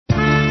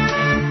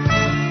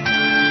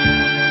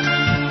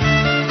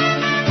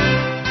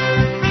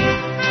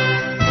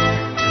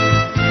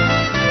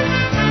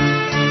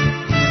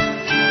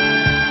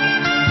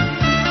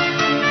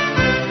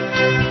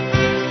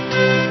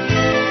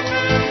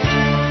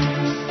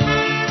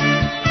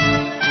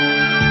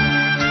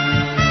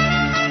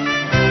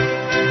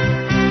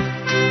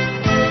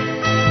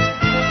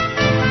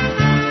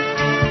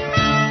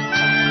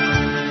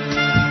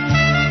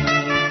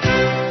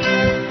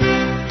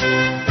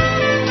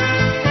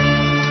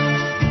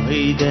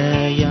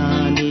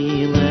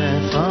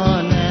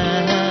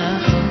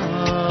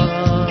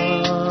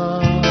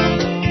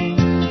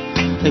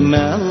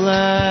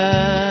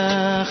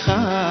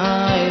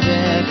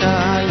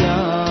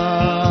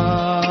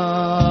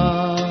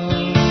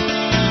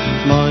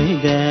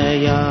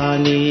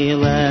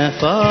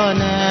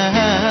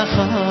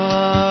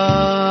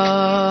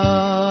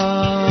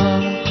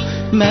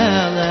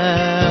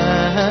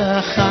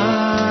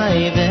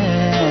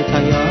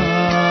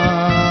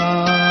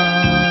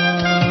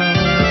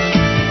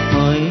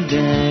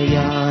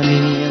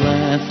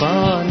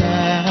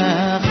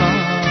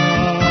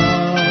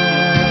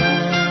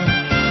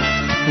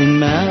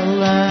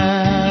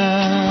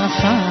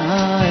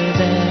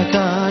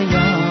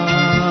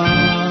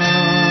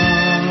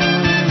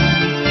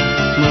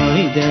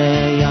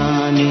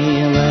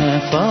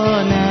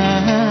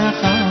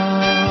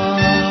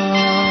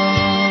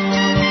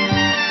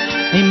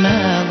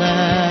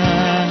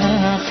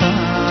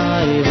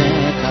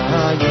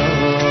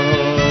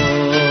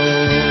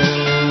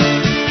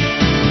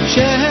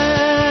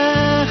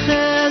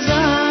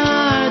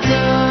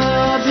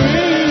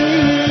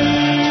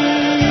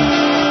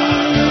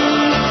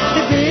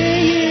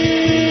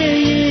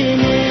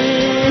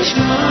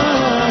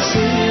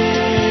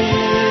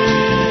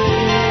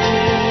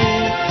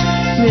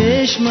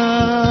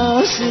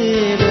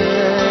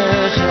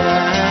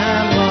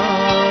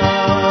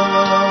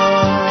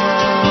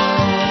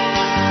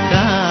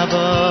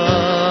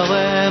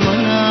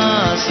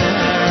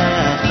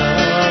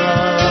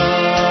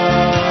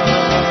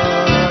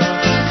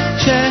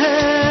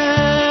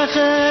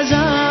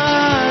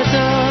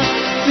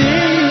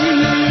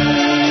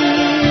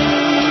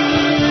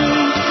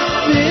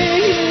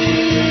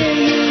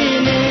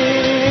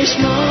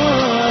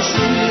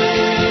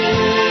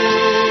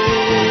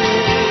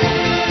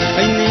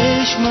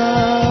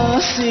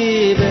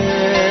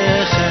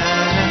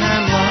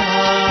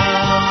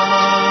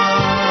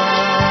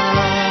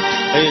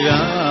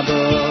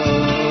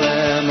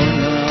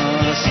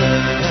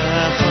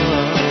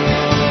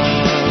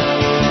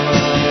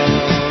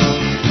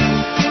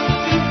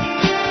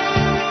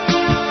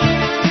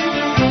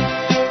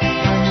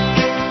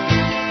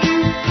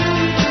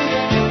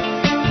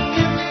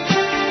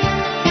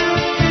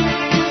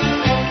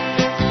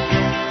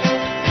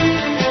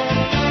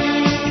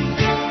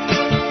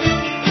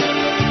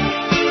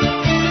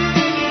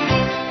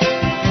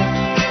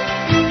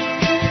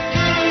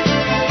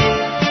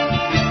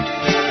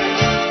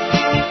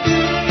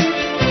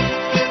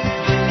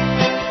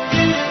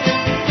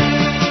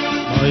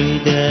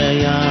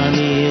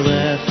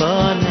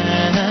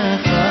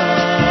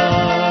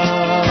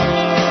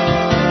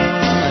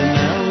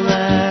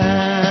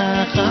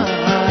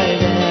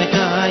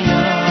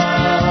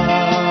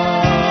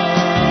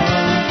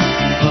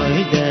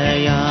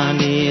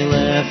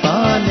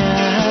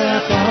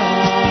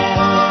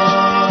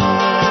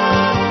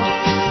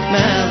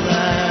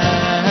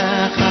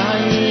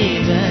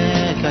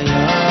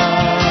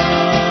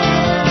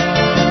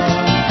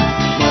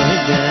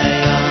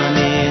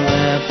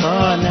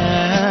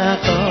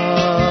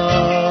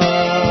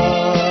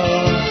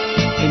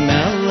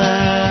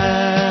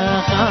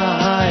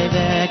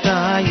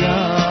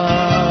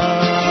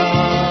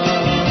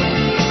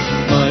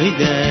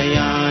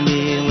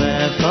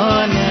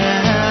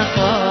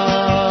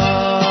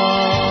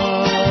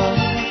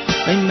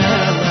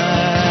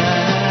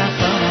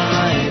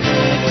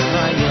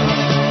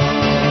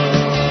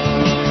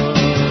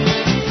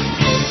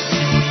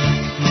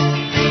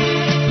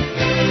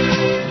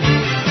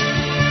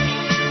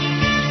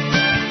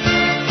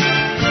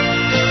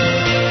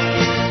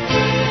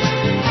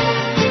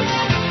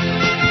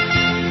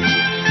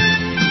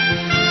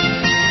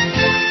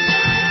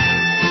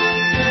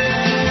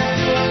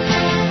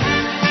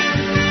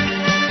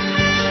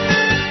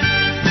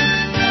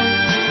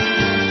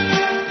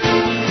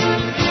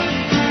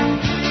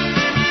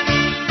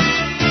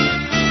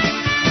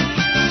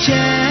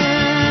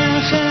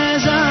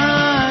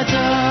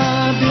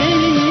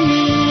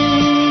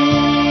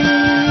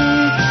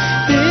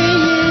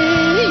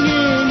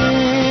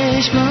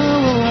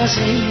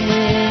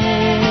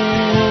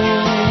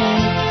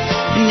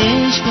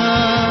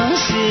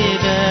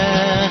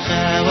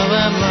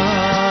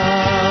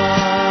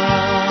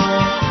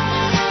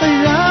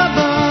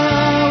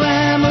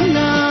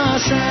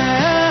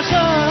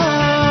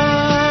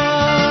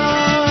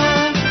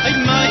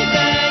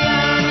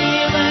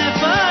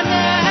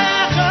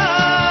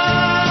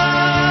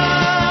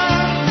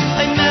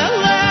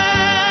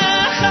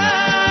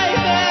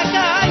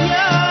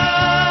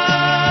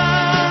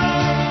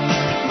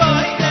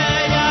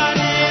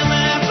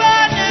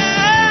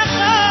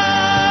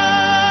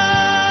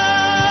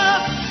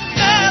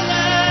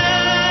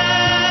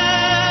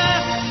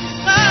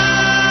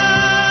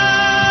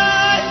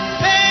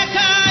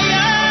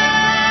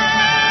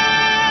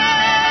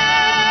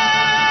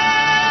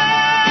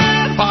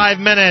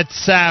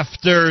Minutes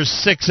after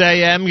 6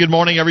 a.m. Good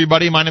morning,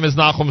 everybody. My name is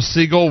Nachum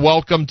Siegel.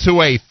 Welcome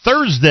to a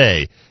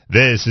Thursday.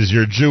 This is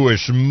your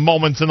Jewish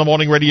Moments in the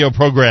Morning radio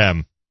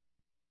program.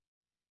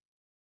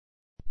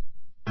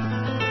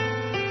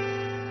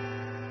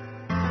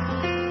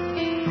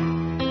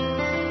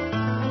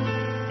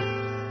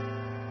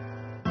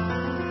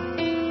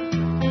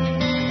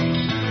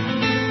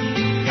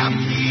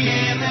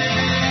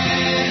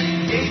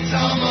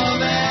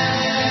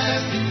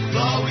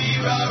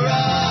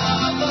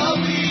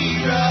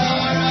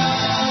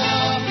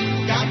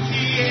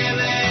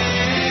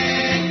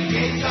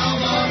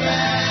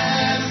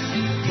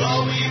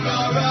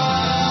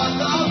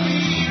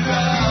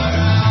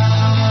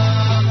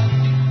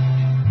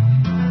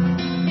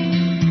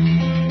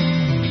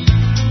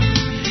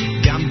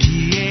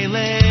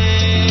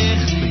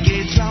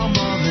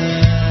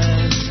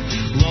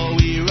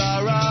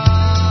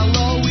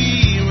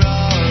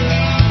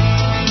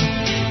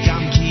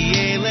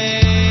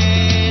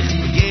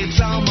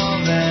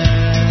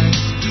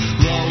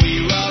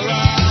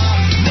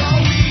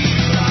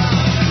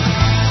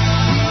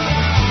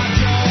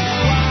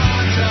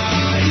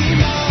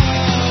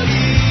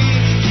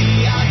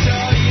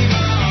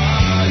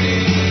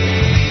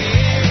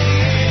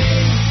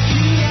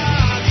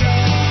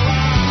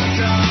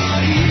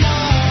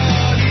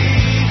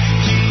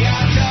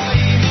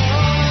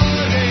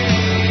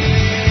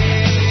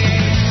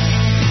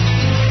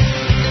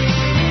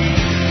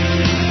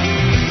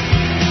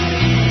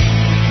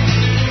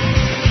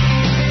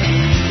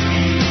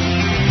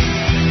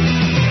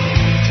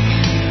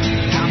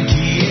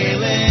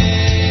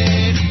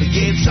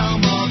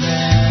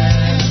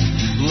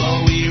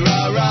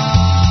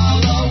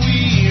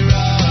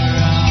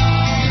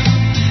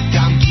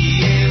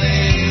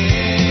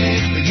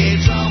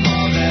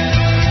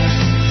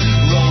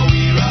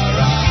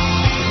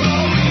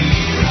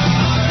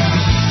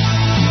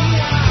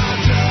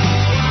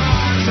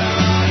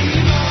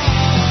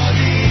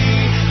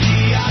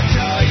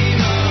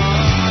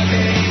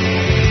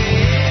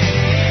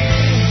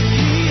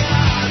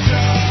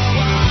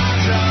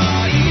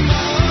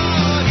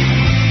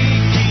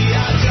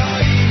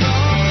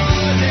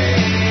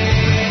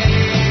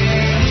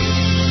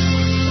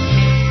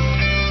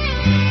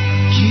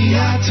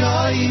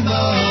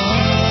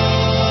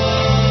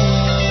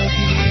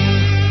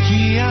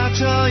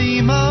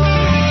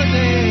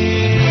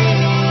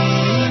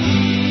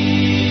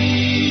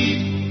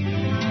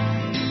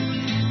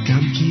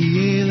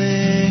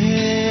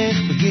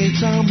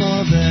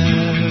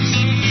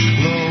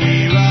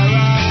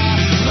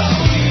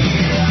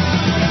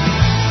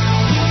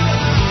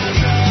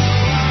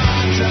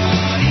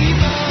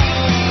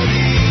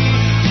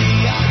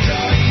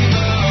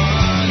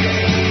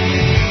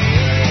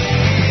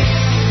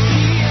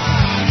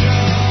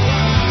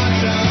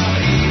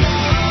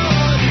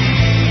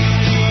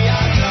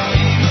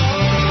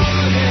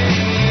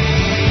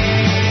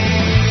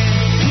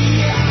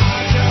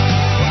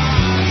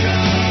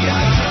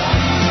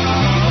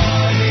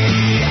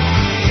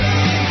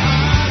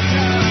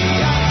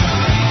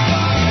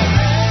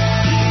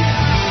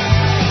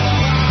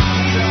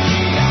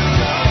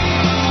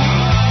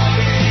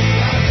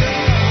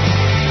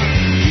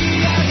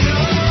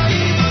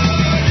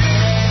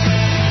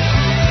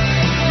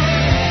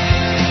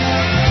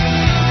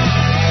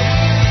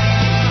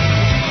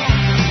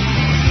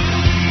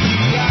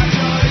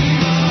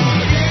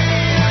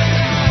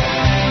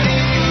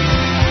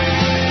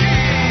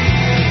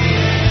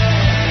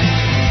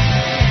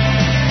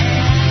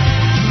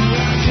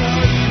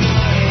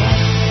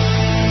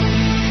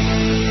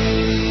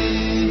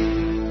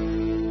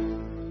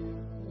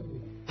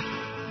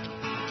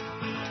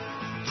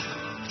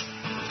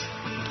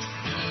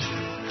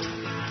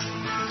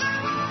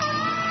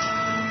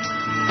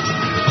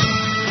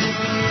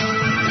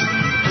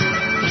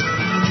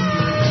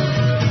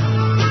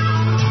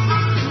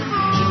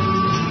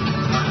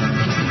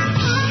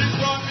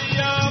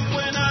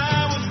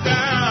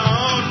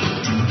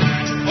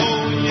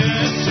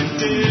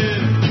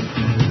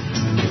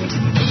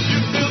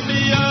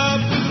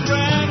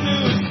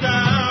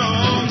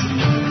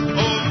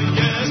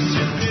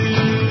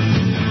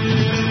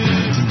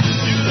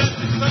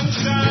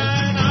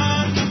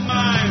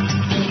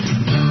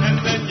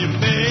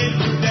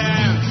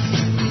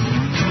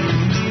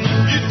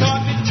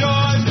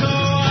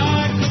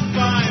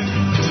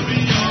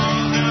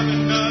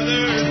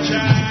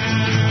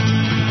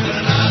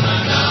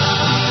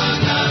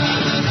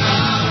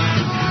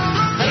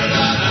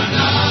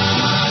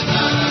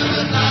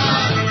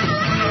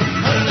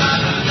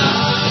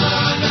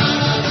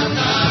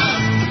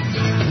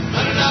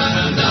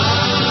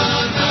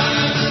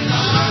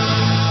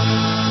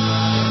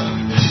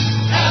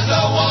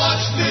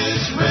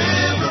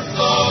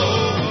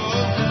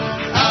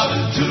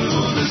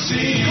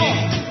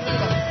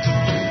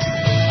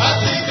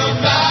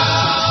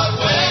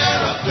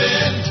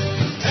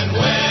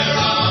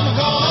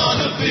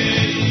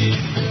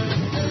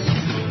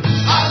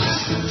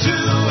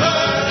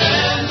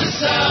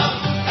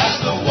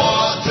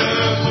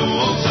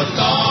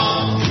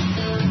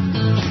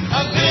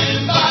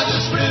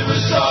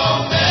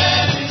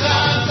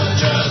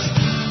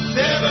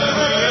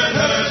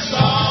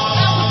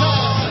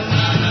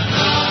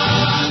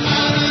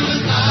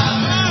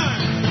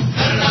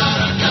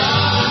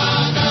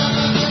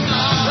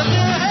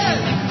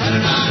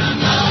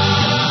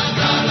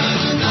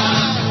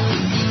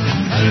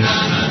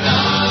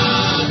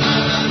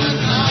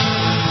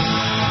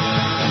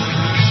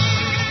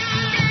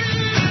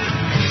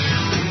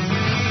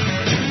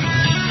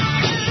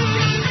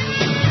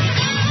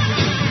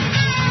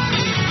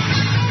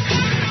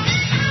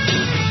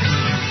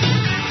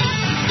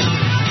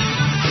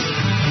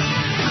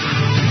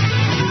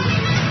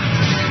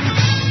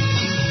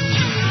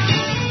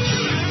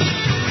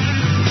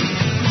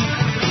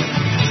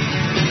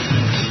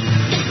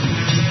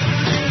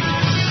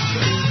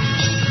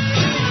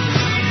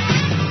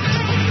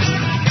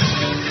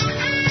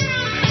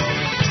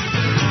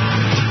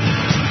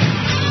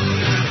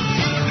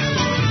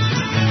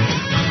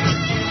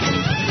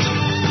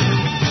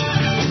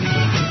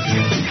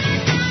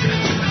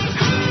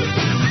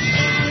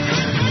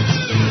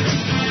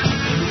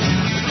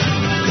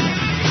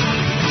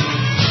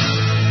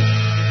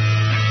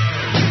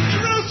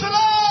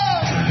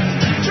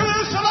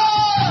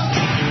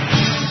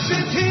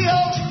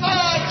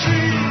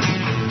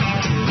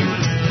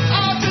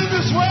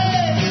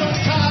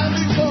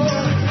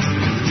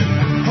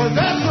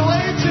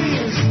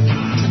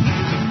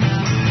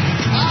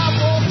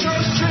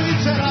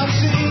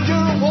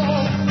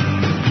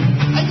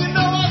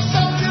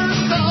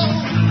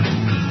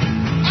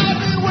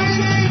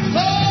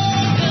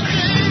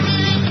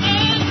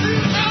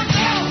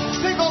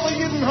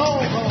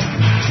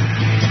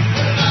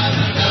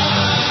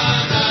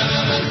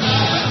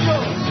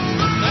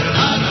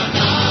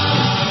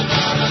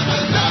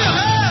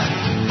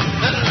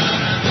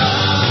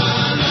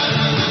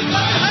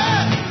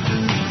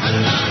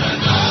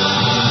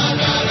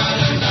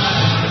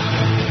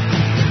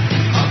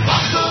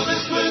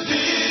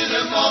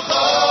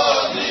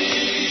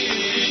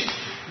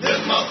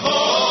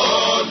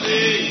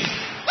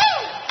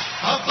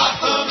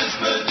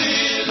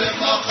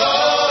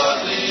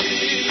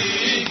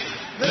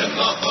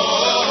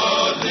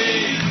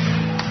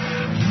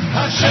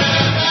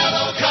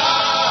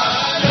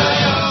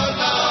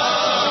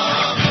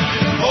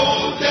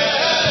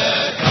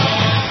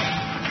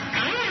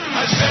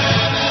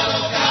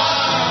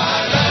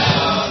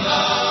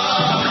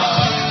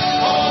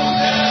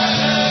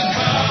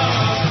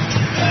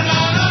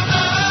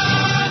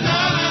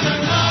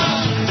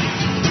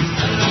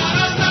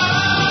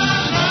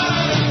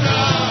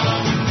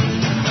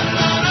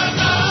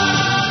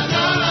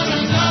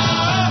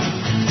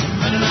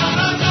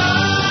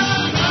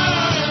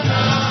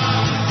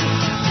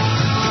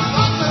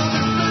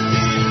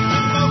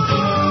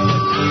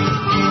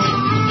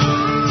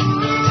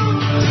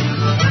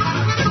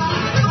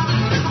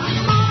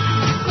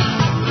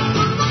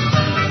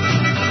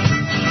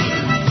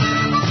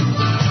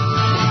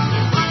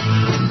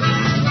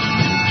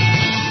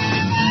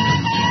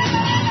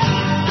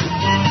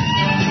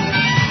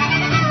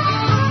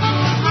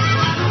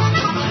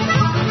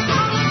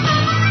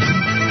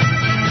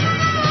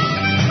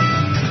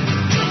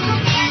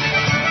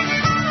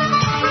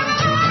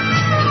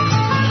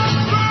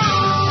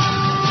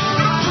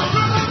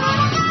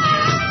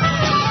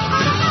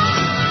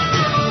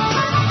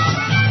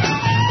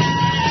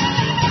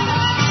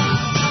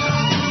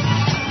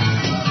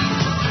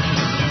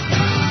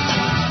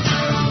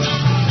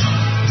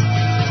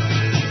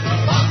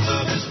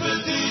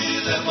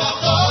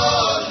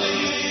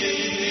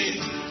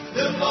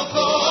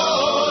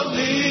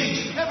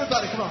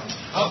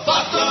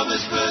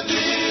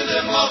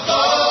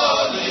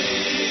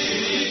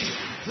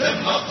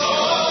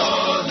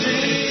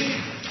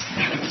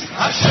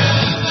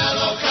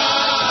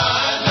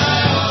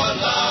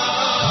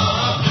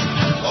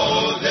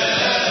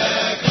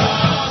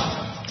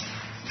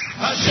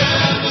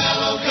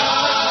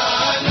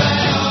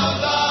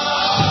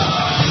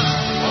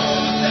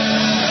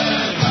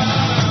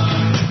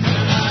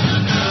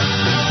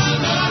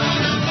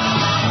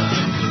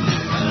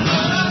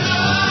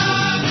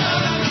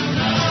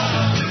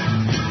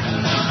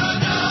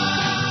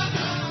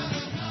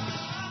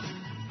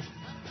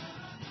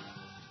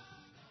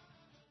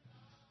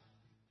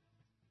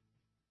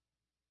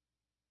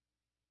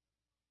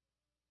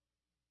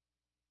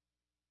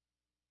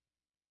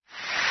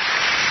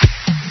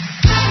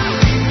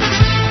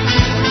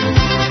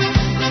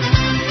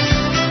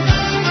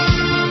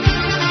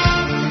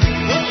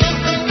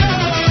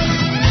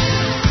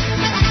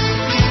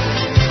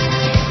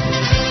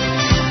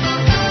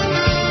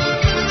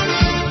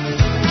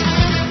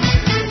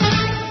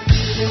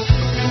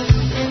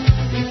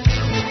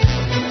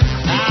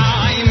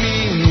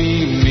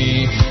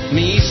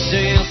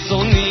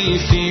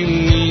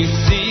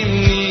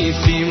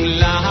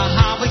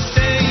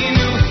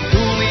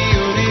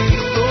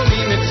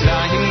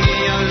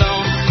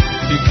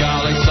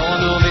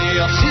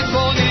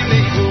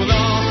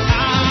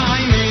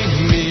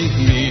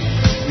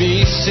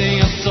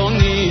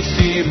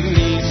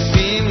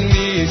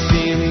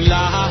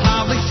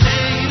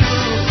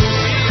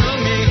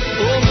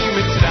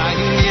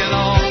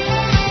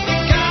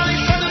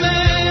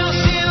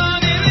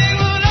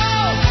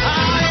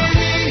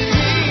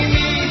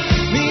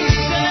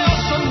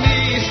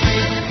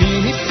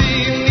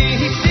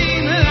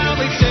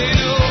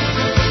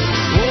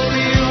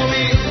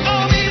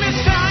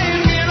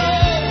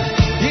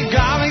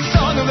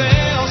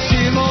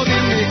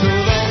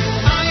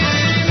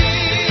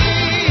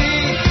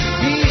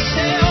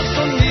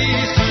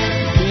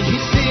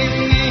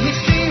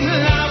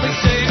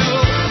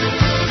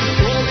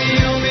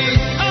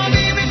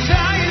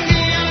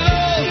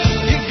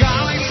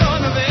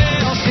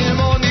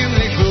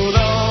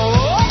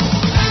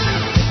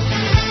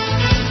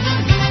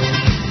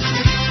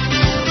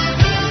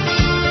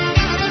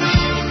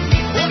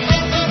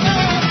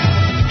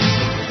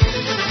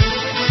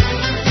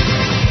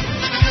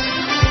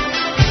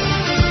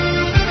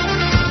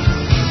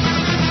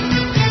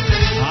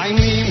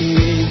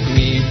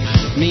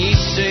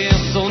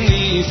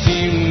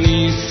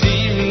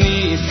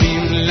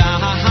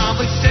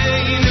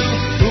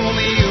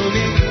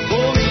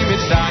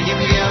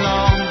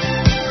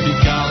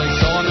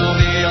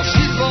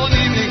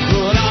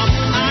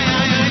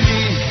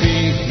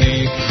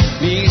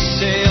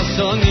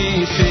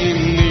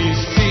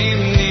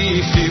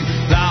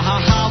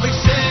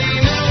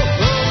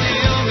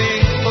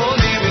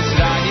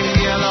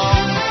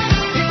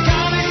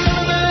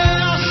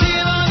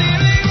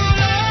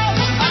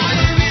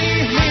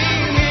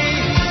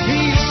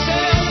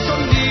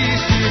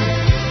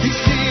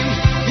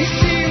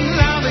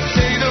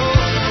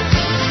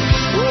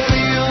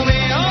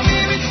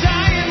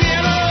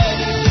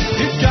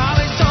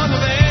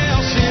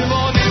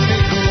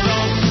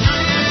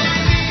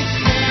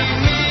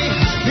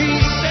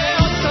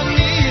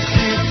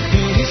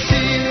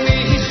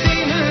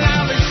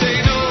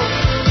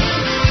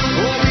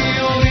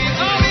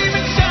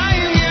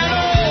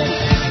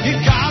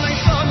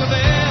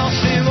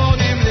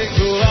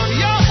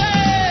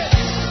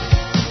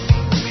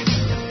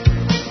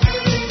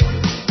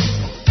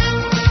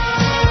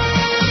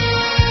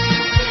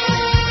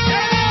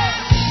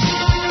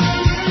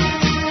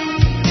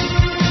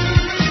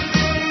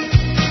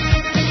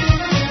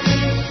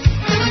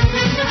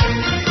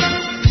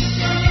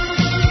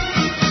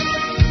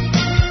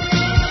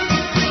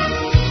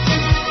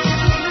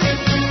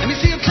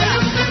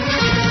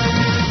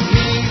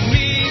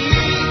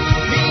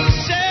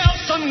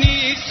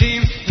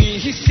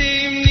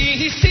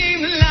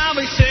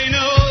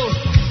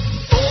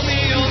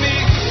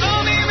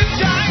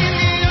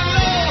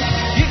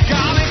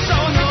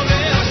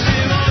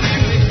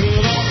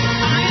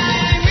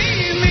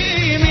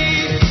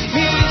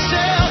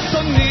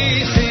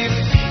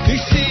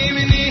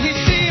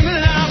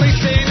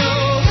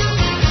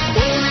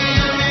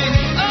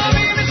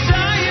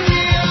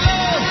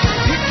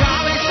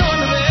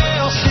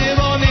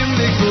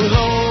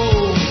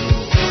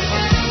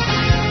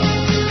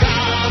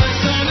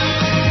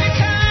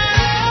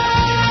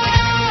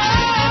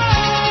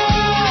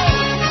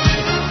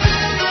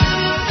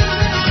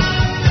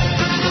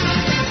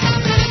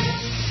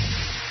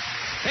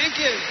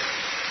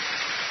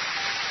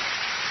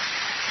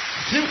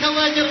 Simcha,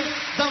 Leiner,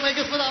 дамы и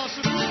господа,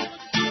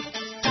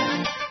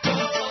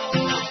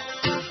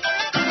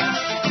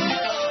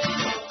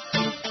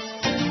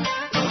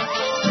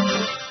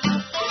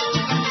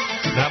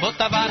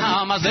 רבות עבר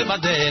העם הזה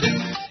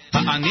בדרך,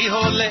 ואני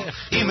הולך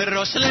עם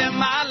ראש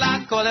למעלה,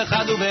 כל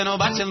אחד הוא בנו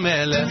בת של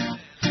מלך.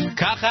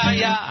 ככה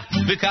היה,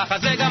 וככה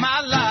זה גם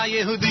עלה,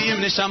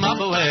 יהודים נשמה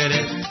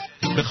בוערת.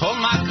 בכל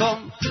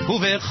מקום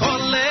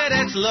ובכל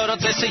ארץ לא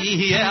רוצה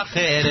שיהיה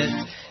אחרת.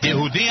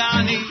 יהודי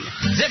אני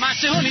זה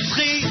משהו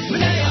נצחי.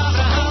 בני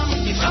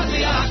אברהם יצחק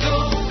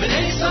ויעקב,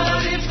 בני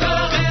ישראל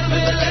רבקה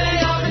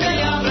ולאה.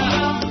 בני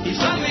אברהם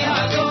יצחק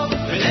ויעקב,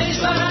 בני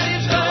ישראל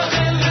רבקה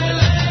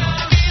ולאה.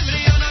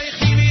 עברי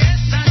אנוכי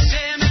ויעש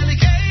השם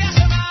אלוקי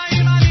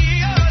השמיים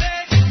אני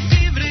יורד.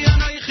 עברי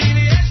אנוכי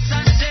ויעש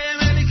השם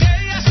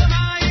אלוקי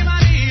השמיים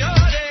אני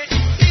יורד.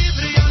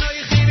 עברי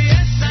אנוכי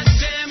ויעש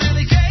השם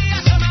אלוקי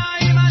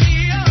השמיים אני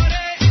יורד.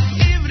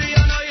 עברי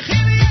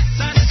אנוכי ויעש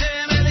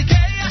השם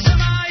אלוקי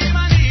השמיים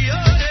אני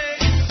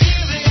יורד.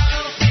 עברי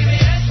אנוכי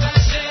ויעש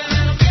השם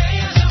אלוקי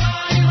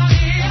השמיים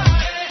אני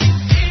יורד.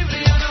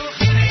 עברי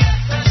אנוכי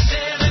ויעש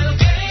השם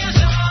אלוקי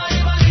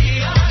השמיים אני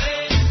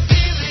יורד.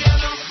 עברי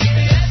אנוכי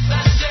ויעש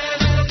השם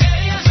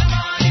אלוקי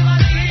השמיים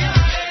אני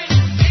יורד.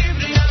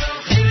 עברי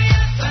אנוכי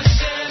ויעש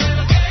השם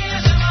אלוקי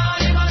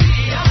השמיים אני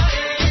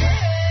יורד.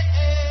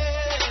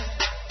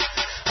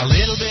 A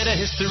little bit of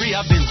history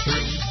I've been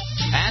through.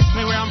 Ask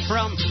me where I'm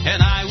from, and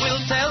I will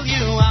tell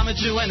you I'm a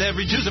Jew, and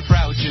every Jew's a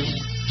proud Jew.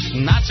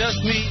 Not just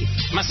me,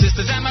 my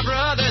sisters and my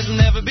brothers.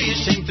 Never be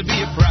ashamed to be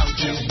a proud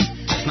Jew.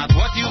 It's not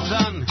what you've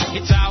done,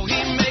 it's how He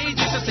made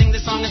you. So sing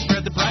this song and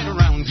spread the pride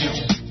around you.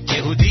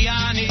 Yehudi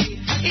ani,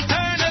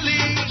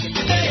 eternally.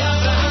 Bnei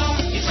Avraham,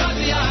 Yitzchak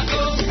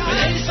v'Yaakov,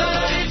 Bnei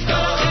Sarah Rivka,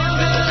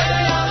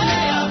 Leah.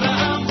 Bnei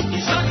Avraham,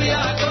 Yitzchak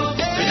v'Yaakov,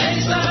 Bnei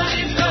Sarah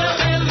Rivka,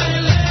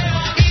 Leah.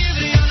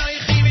 Ivri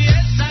anoichi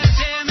v'yetz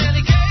Hashem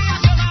elikei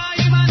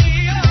hashamayim ani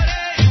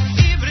yoreh.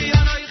 Ivri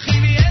anoichi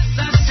v'yetz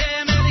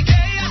Hashem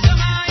elikei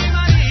hashamayim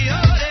ani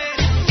yoreh.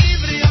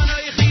 Ivri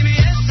anoichi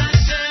v'yetz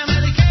Hashem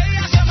elikei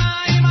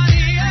hashamayim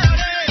ani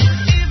yoreh.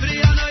 Ivri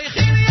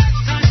anoichi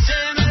v'yetz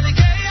Hashem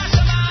elikei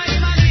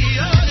hashamayim ani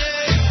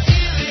yoreh.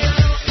 Ivri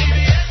anoichi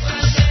v'yetz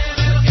Hashem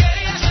elikei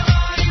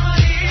hashamayim ani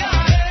yoreh.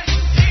 Ivri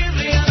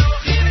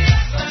anoichi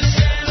v'yetz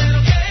Hashem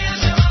elikei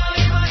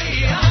hashamayim ani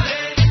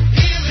yoreh.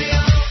 Ivri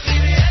anoichi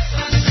v'yetz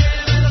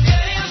Hashem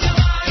elikei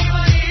hashamayim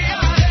ani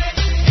yoreh.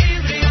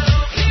 Ivri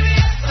anoichi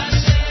v'yetz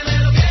Hashem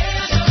elikei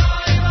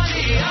hashamayim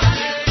ani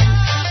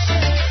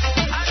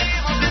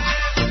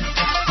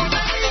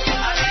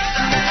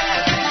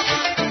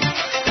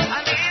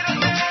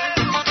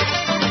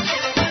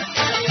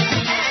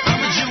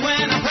I'm a Jew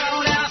and I'm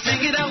proud and I'll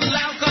sing it out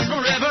loud, 'cause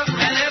forever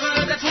and ever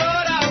that's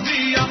what I'll be.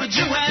 I'm a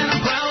Jew and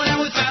I'm proud and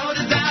without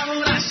a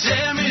doubt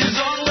Hashem is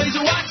always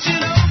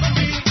watching over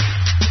me.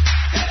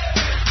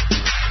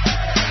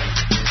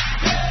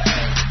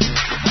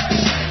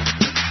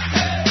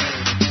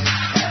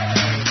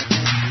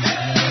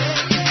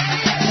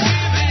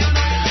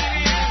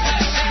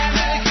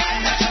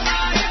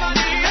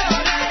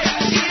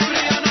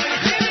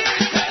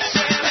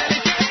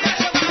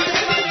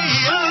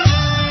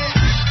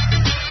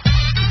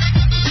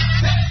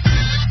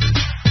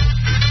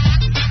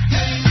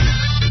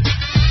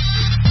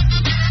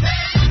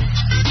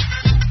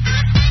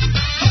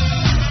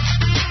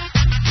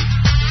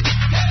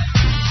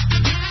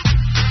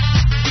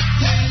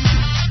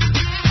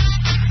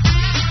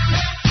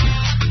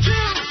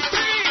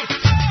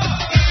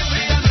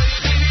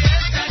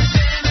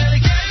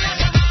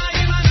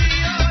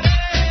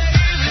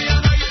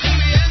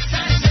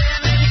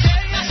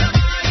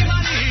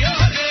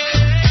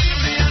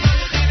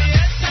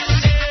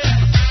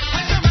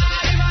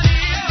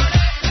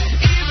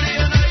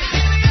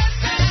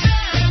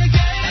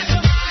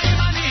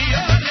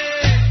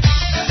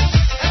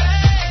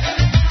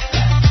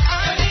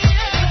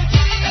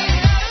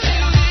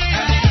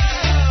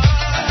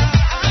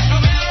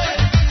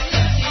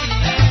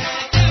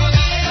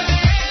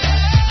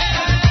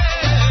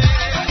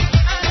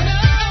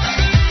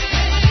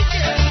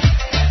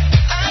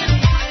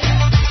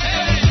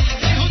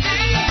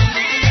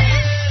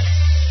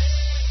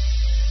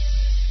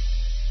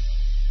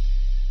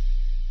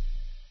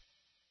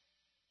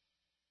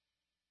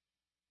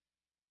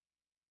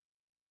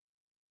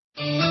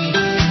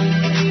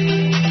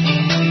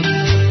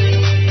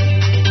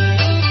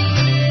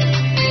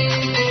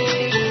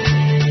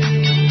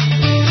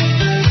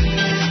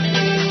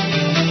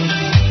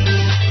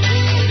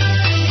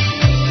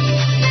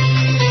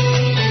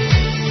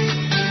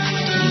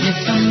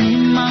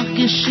 לפעמים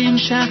מרגישים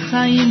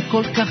שהחיים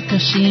כל כך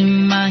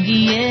קשים, מה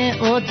יהיה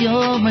עוד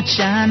יום עד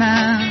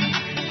שנה?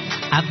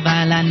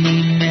 אבל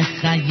אני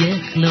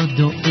מחייך, לא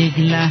דואג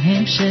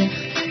להמשך,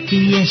 כי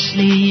יש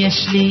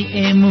לי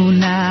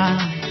אמונה.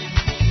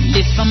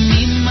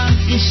 לפעמים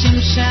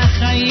מרגישים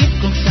שהחיים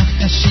כל כך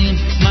קשים,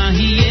 מה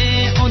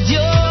יהיה עוד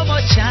יום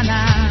עוד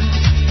שנה?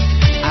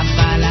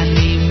 אבל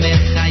אני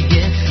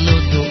מחייך, לא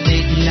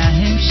דואג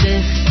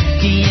להמשך,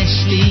 כי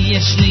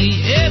יש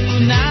לי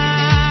אמונה.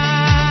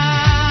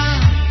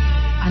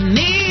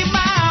 אני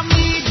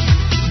מאמין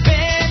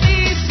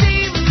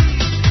בניסים,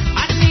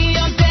 אני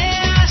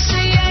יודע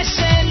שיש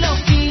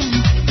אלוקים,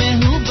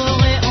 והוא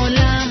בורא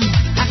עולם,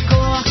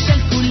 הכוח של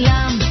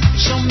כולם,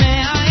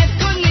 שומע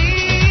את קולי.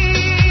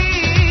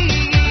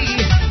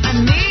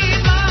 אני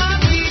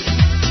מאמין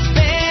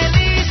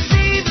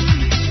בניסים,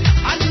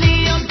 אני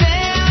יודע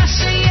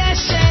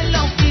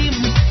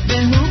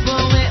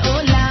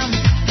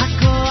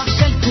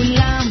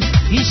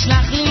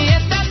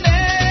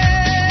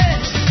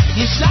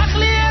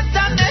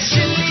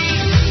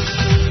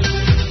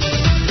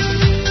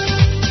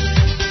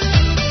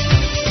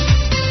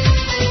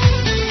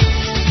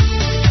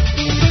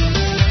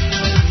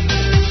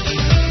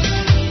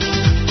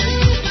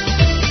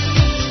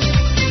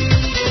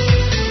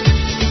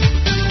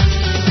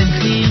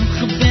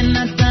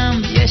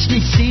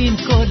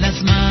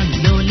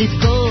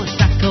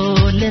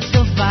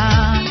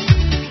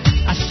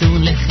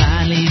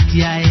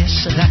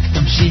להתייאש, רק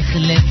תמשיך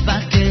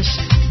לבקש,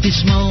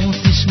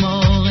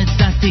 תשמור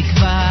את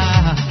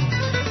התקווה.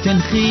 תן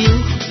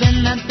חיוך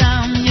בן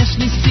אדם, יש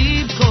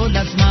ניסים כל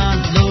הזמן,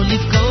 לא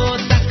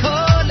לבכות,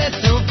 הכל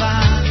לטובה.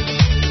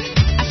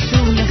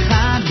 אסור לך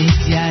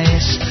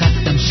להתייאש, רק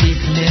תמשיך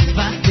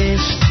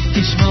לבקש,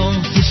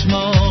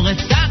 תשמור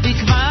את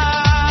התקווה.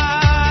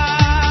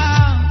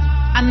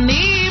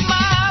 אני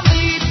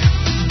מאמין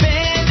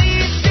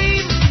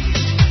בניסים,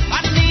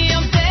 אני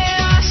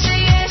יודע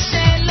שיש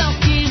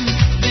אלוקים,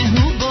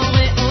 והוא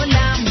בורא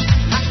עולם,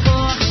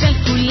 הכוח של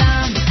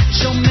כולם,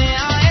 שומע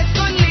את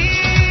קולי.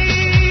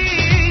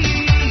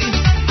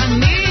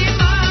 אני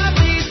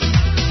מאמין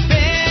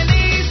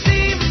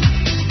בניסים,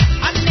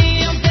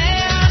 אני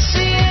יודע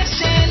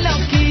שיש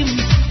אלוקים,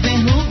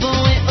 והוא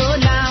בורא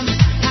עולם,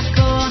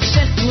 הכוח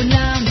של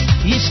כולם,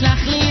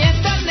 ישלח לי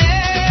את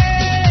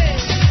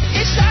הנס,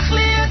 ישלח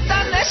לי את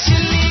הנס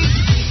שלי.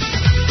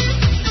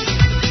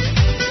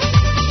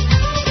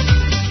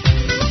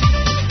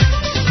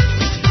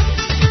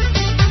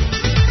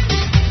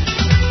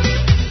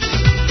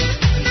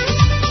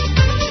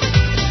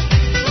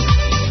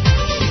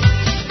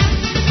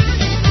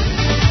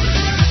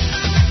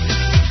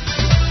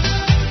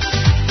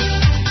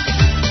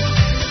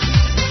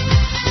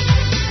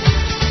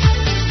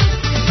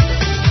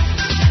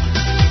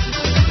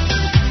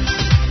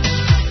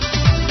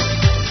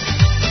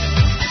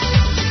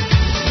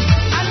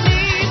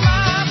 אני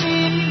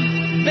מאמין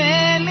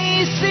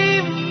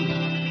בניסים,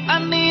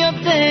 אני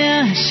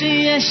יודע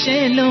שיש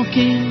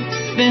אלוקים,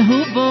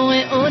 והוא בורא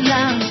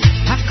עולם,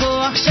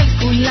 הכוח של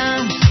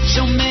כולם,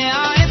 שומע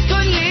את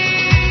קולי,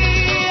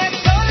 את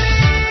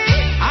קולי.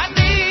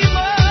 אני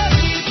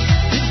מאמין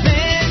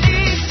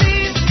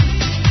בניסים,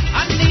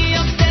 אני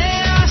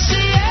יודע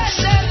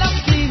שיש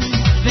אלוקים,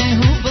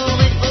 והוא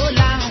בורא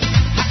עולם,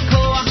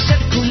 הכוח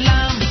של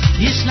כולם,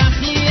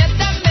 ישלח לי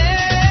את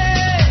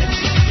הנס,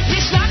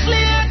 ישלח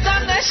לי את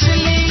הנס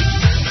שלי.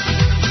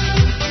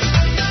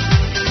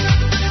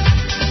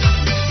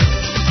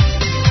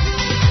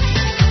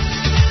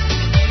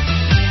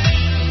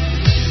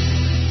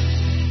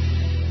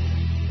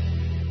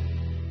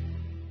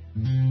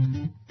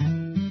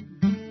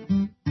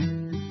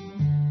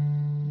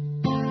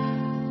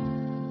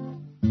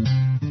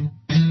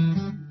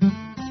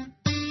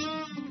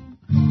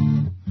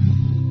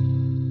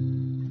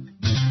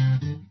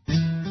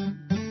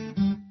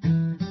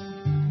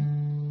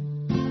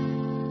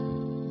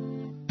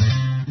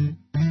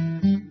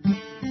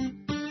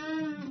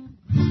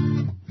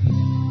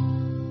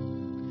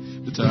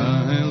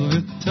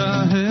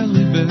 תטהר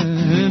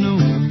ליבנו,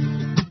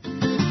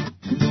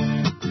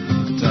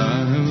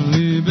 תטהר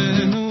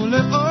ליבנו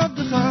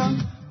לעובדך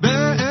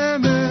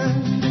באמת.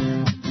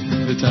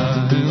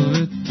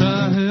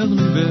 תטהר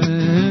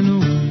ליבנו,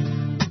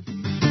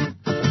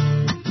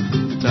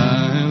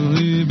 תטהר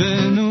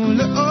ליבנו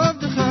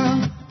לעובדך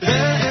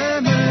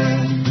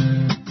באמת.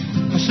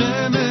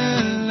 השם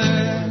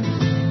מלך,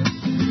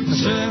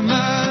 השם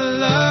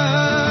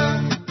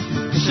מלך,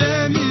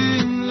 השם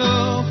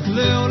ימלוך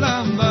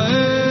לעולם ועד.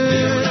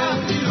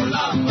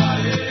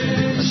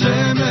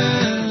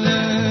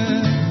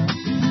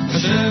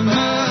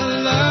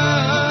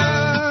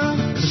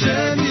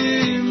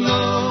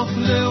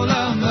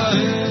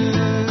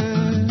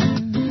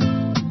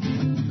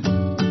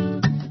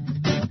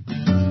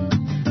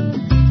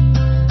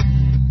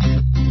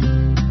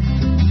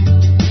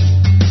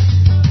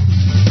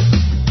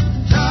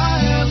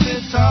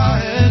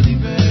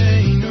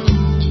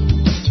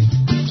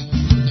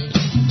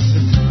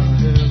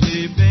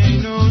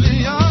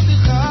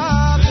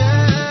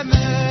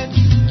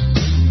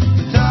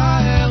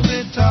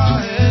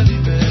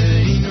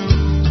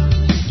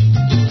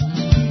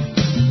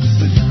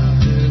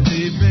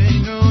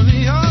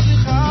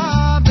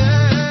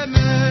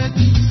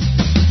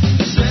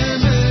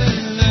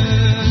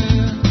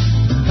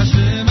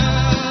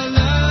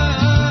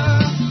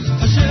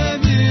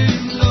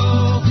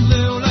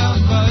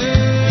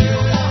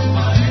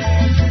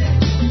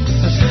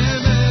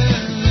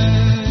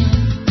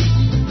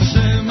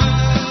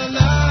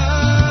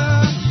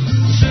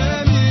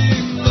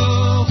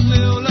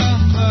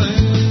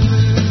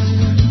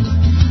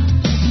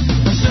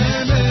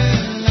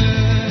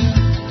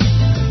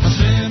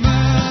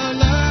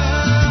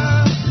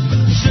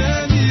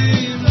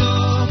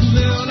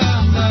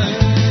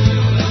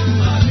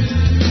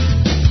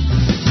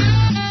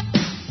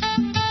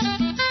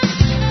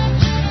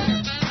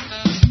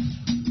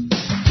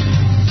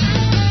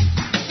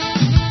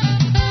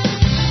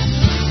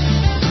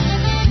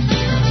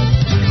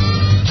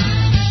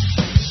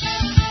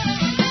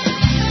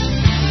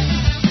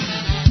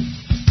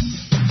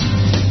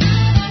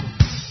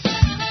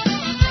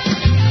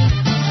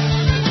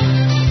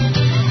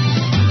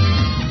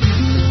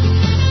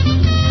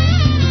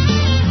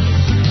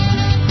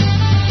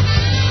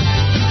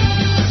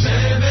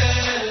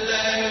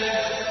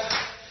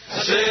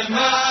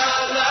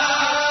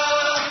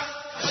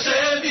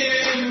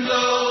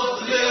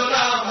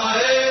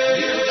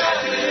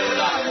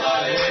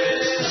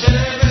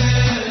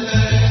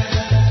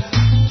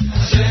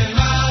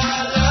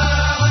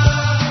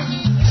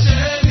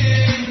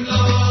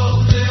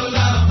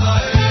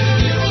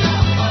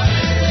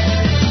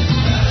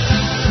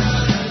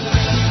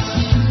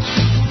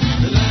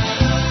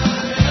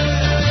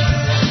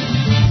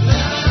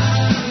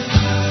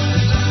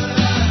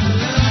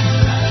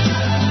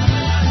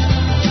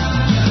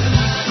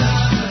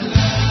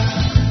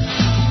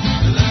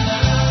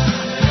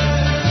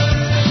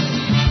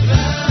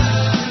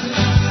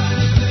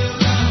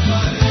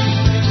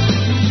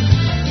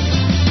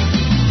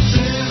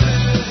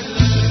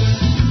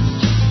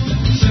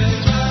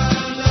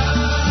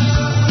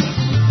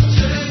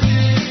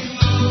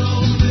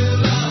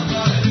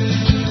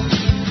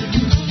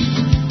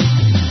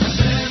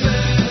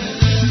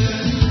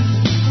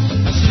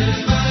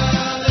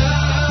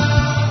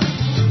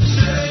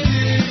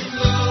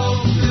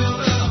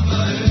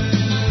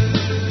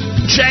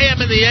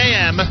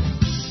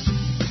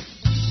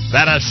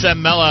 That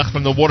Hashem Melech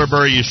from the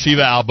Waterbury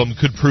Yeshiva album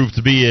could prove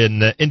to be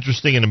an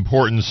interesting and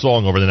important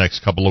song over the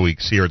next couple of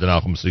weeks here at the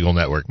Nachum Segal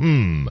Network.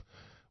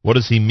 What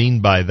does he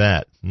mean by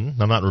that? I'm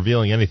not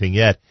revealing anything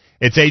yet.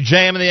 It's a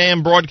JM in the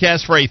AM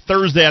broadcast for a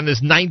Thursday on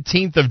this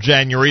 19th of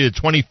January, the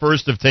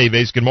 21st of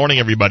Teves. Good morning,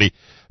 everybody.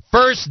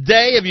 First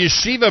day of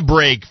Yeshiva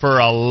break for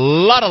a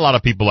lot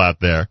of people out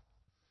there.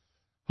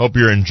 Hope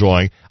you're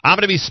enjoying. I'm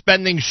going to be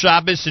spending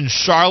Shabbos in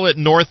Charlotte,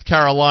 North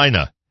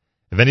Carolina.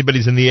 If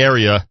anybody's in the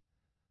area,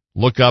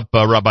 look up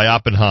Rabbi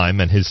Oppenheim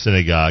and his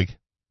synagogue,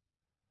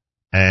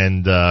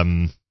 and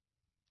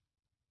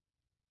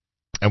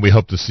we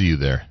hope to see you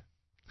there.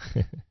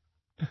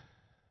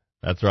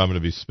 That's where I'm going to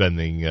be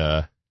spending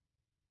the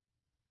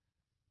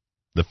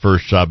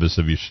first Shabbos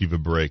of Yeshiva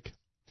break.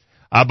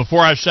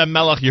 Before Hashem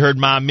Melech, you heard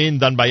Ma'amin,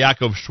 done by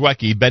Yaakov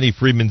Shweki, Benny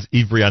Friedman's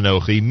Ivri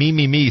Anochi,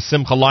 Me,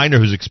 Simcha Leiner,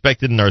 who's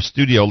expected in our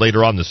studio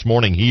later on this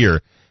morning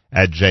here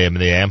at JM in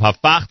the AM,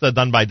 Hafachta,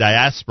 done by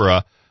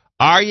Diaspora,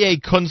 Aryeh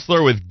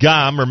Kunstler with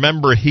Gam.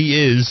 Remember,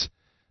 he is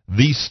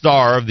the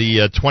star of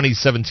the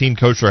 2017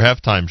 Kosher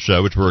Halftime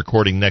Show, which we're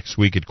recording next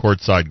week at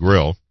Courtside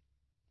Grill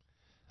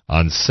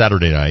on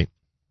Saturday night.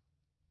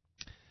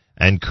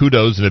 And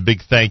kudos and a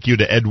big thank you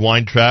to Ed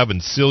Weintraub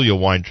and Celia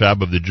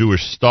Weintraub of the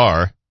Jewish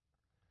Star.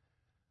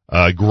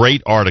 A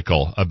great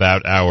article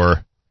about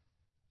our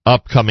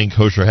upcoming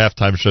Kosher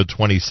Halftime Show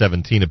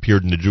 2017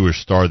 appeared in the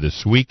Jewish Star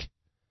this week.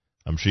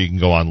 I'm sure you can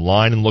go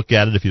online and look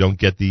at it if you don't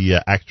get the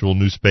actual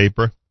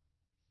newspaper.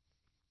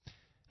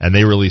 And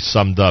they really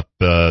summed up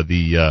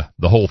the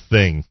whole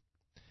thing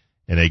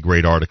in a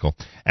great article.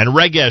 And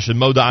Regesh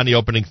and Modani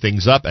opening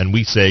things up, and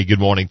we say good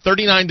morning.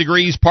 39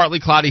 degrees, partly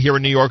cloudy here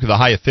in New York with a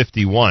high of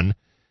 51.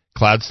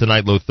 Clouds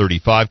tonight, low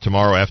 35.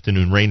 Tomorrow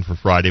afternoon rain for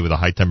Friday with a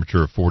high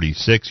temperature of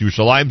 46.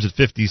 Yerushalayim's at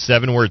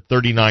 57. We're at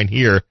 39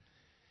 here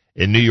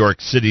in New York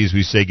City as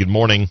we say good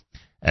morning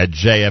at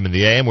JM in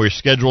the AM. We're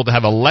scheduled to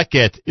have a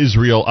Leket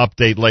Israel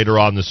update later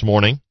on this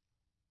morning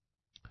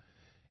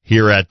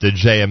here at the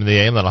JM in the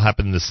AM. That'll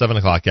happen in the 7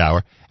 o'clock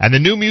hour. And the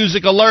new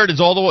music alert is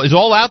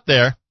all out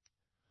there.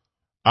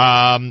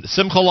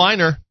 Simcha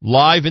Leiner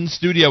live in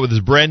studio with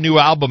his brand new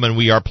album, and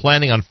we are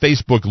planning on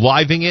Facebook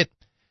living it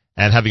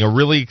and having a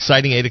really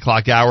exciting 8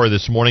 o'clock hour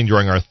this morning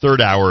during our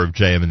third hour of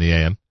JM in the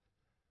AM.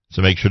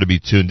 So make sure to be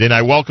tuned in.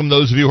 I welcome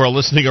those of you who are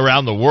listening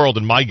around the world,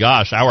 and my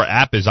gosh, our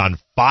app is on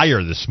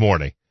fire this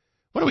morning.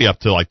 What are we up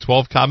to, like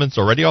 12 comments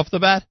already off the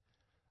bat?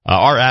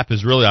 Our app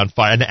is really on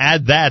fire. And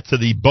add that to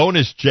the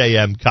bonus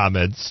JM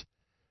comments,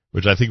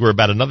 which I think were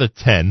about another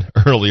 10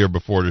 earlier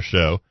before the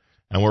show.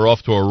 And we're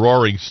off to a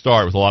roaring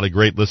start with a lot of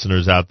great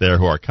listeners out there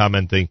who are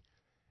commenting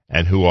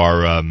and who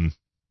are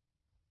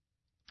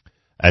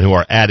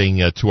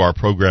adding to our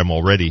program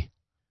already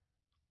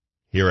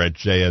here at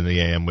JM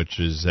the AM, which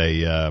is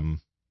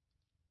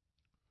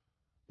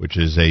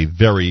a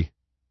very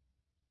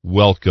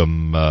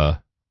welcome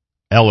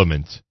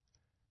element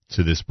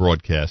to this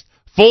broadcast.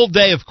 Full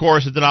day, of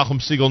course, at the Nachum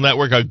Segal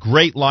Network. A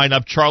great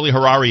lineup. Charlie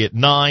Harari at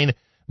 9.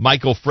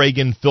 Michael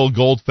Fragan, Phil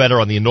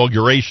Goldfeder on the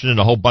inauguration, and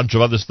a whole bunch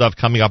of other stuff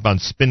coming up on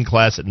Spin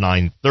Class at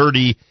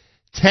 9:30.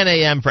 10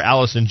 a.m. for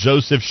Allison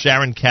Joseph.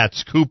 Sharon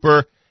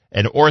Katz-Cooper,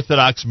 an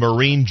Orthodox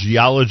marine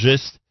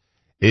geologist,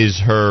 is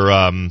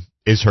her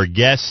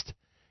guest.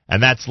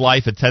 And that's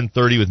Life at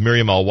 10:30 with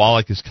Miriam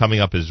Al-Wallach is coming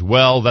up as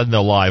well. Then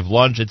the live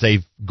lunch. It's a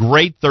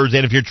great Thursday.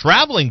 And if you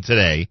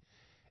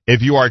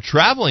are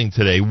traveling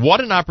today, what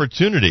an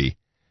opportunity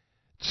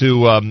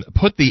to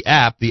put the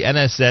app, the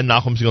NSN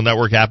Nachum Segal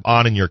Network app,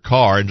 on in your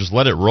car and just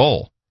let it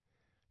roll.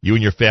 You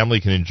and your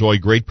family can enjoy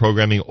great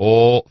programming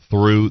all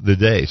through the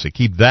day. So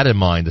keep that in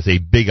mind as a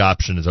big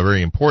option, as a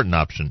very important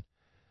option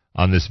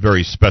on this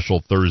very special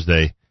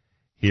Thursday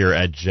here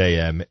at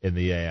JM in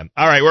the AM.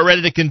 All right, we're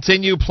ready to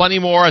continue. Plenty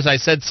more. As I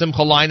said,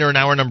 Simcha Leiner in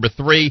hour number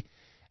 3,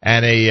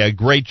 and a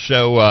great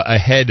show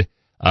ahead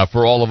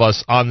for all of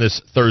us on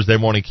this Thursday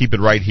morning. Keep it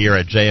right here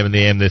at JM in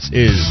the AM. This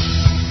is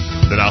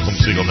the Nachum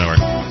Segal Network.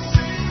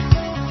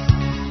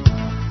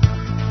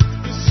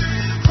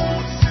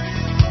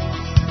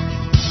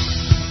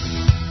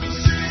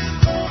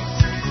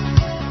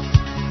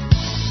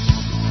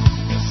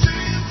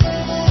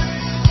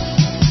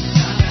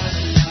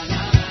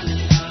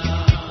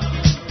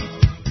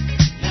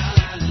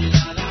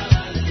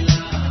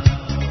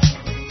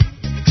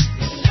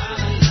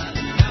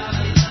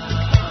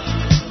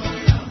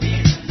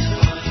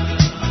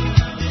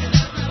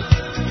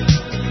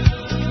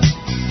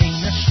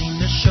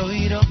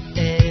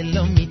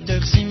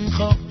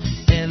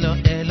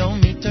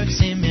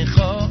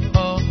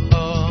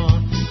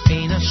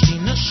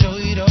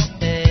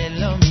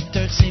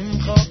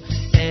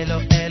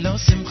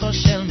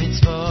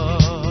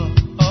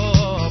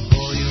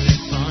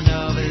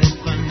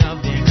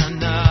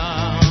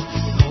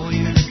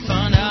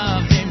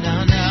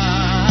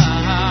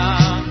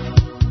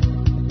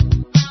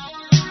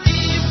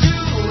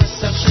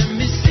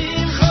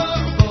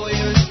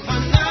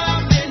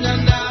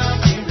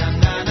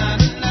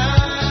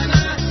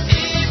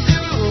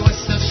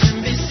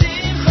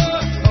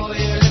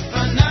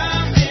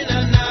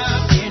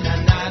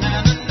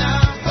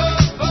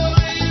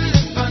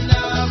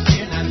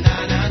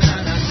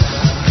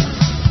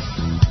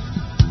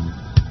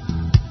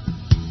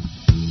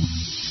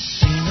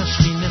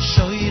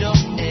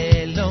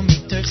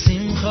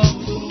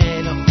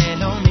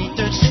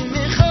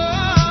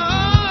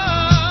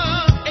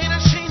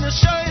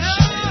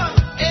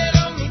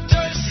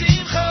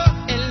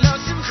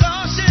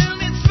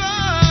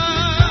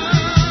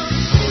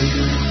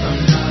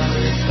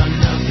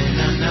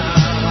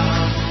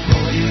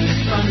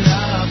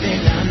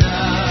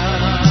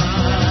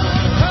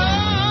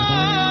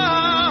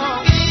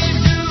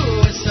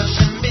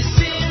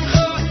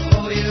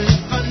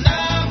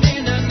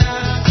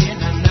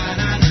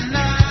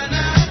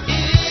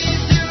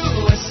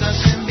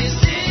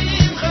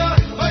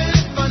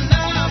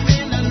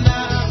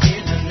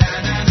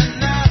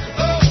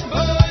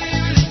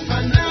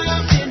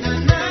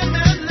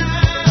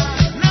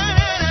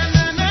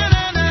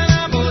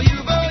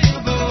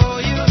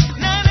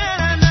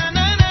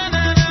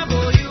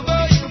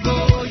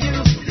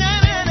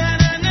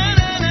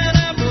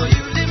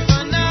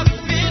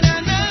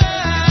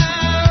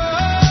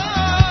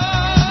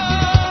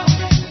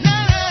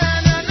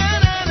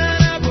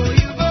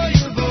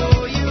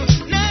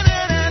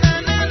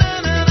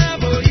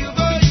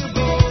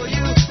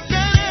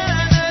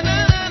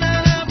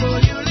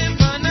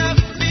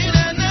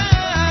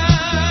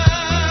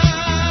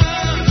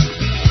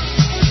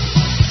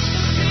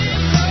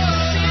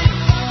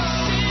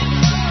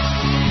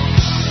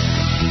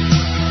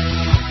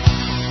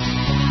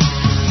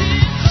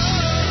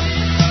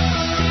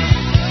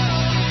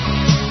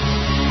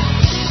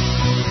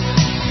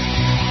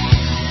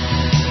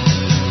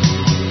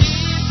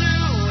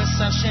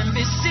 Hashem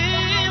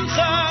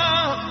b'simcha.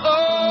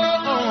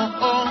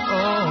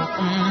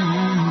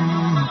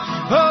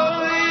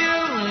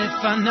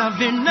 Lefanav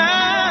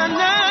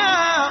v'nana.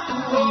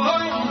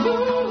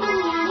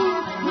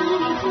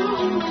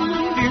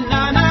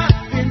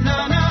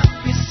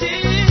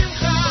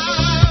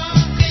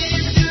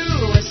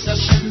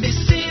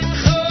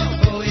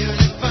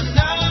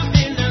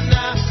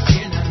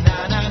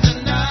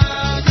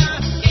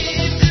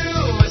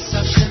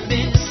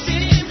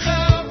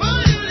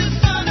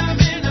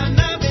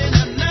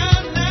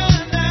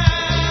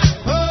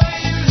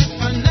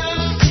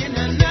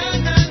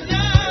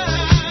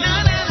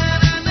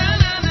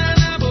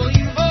 Boy,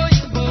 you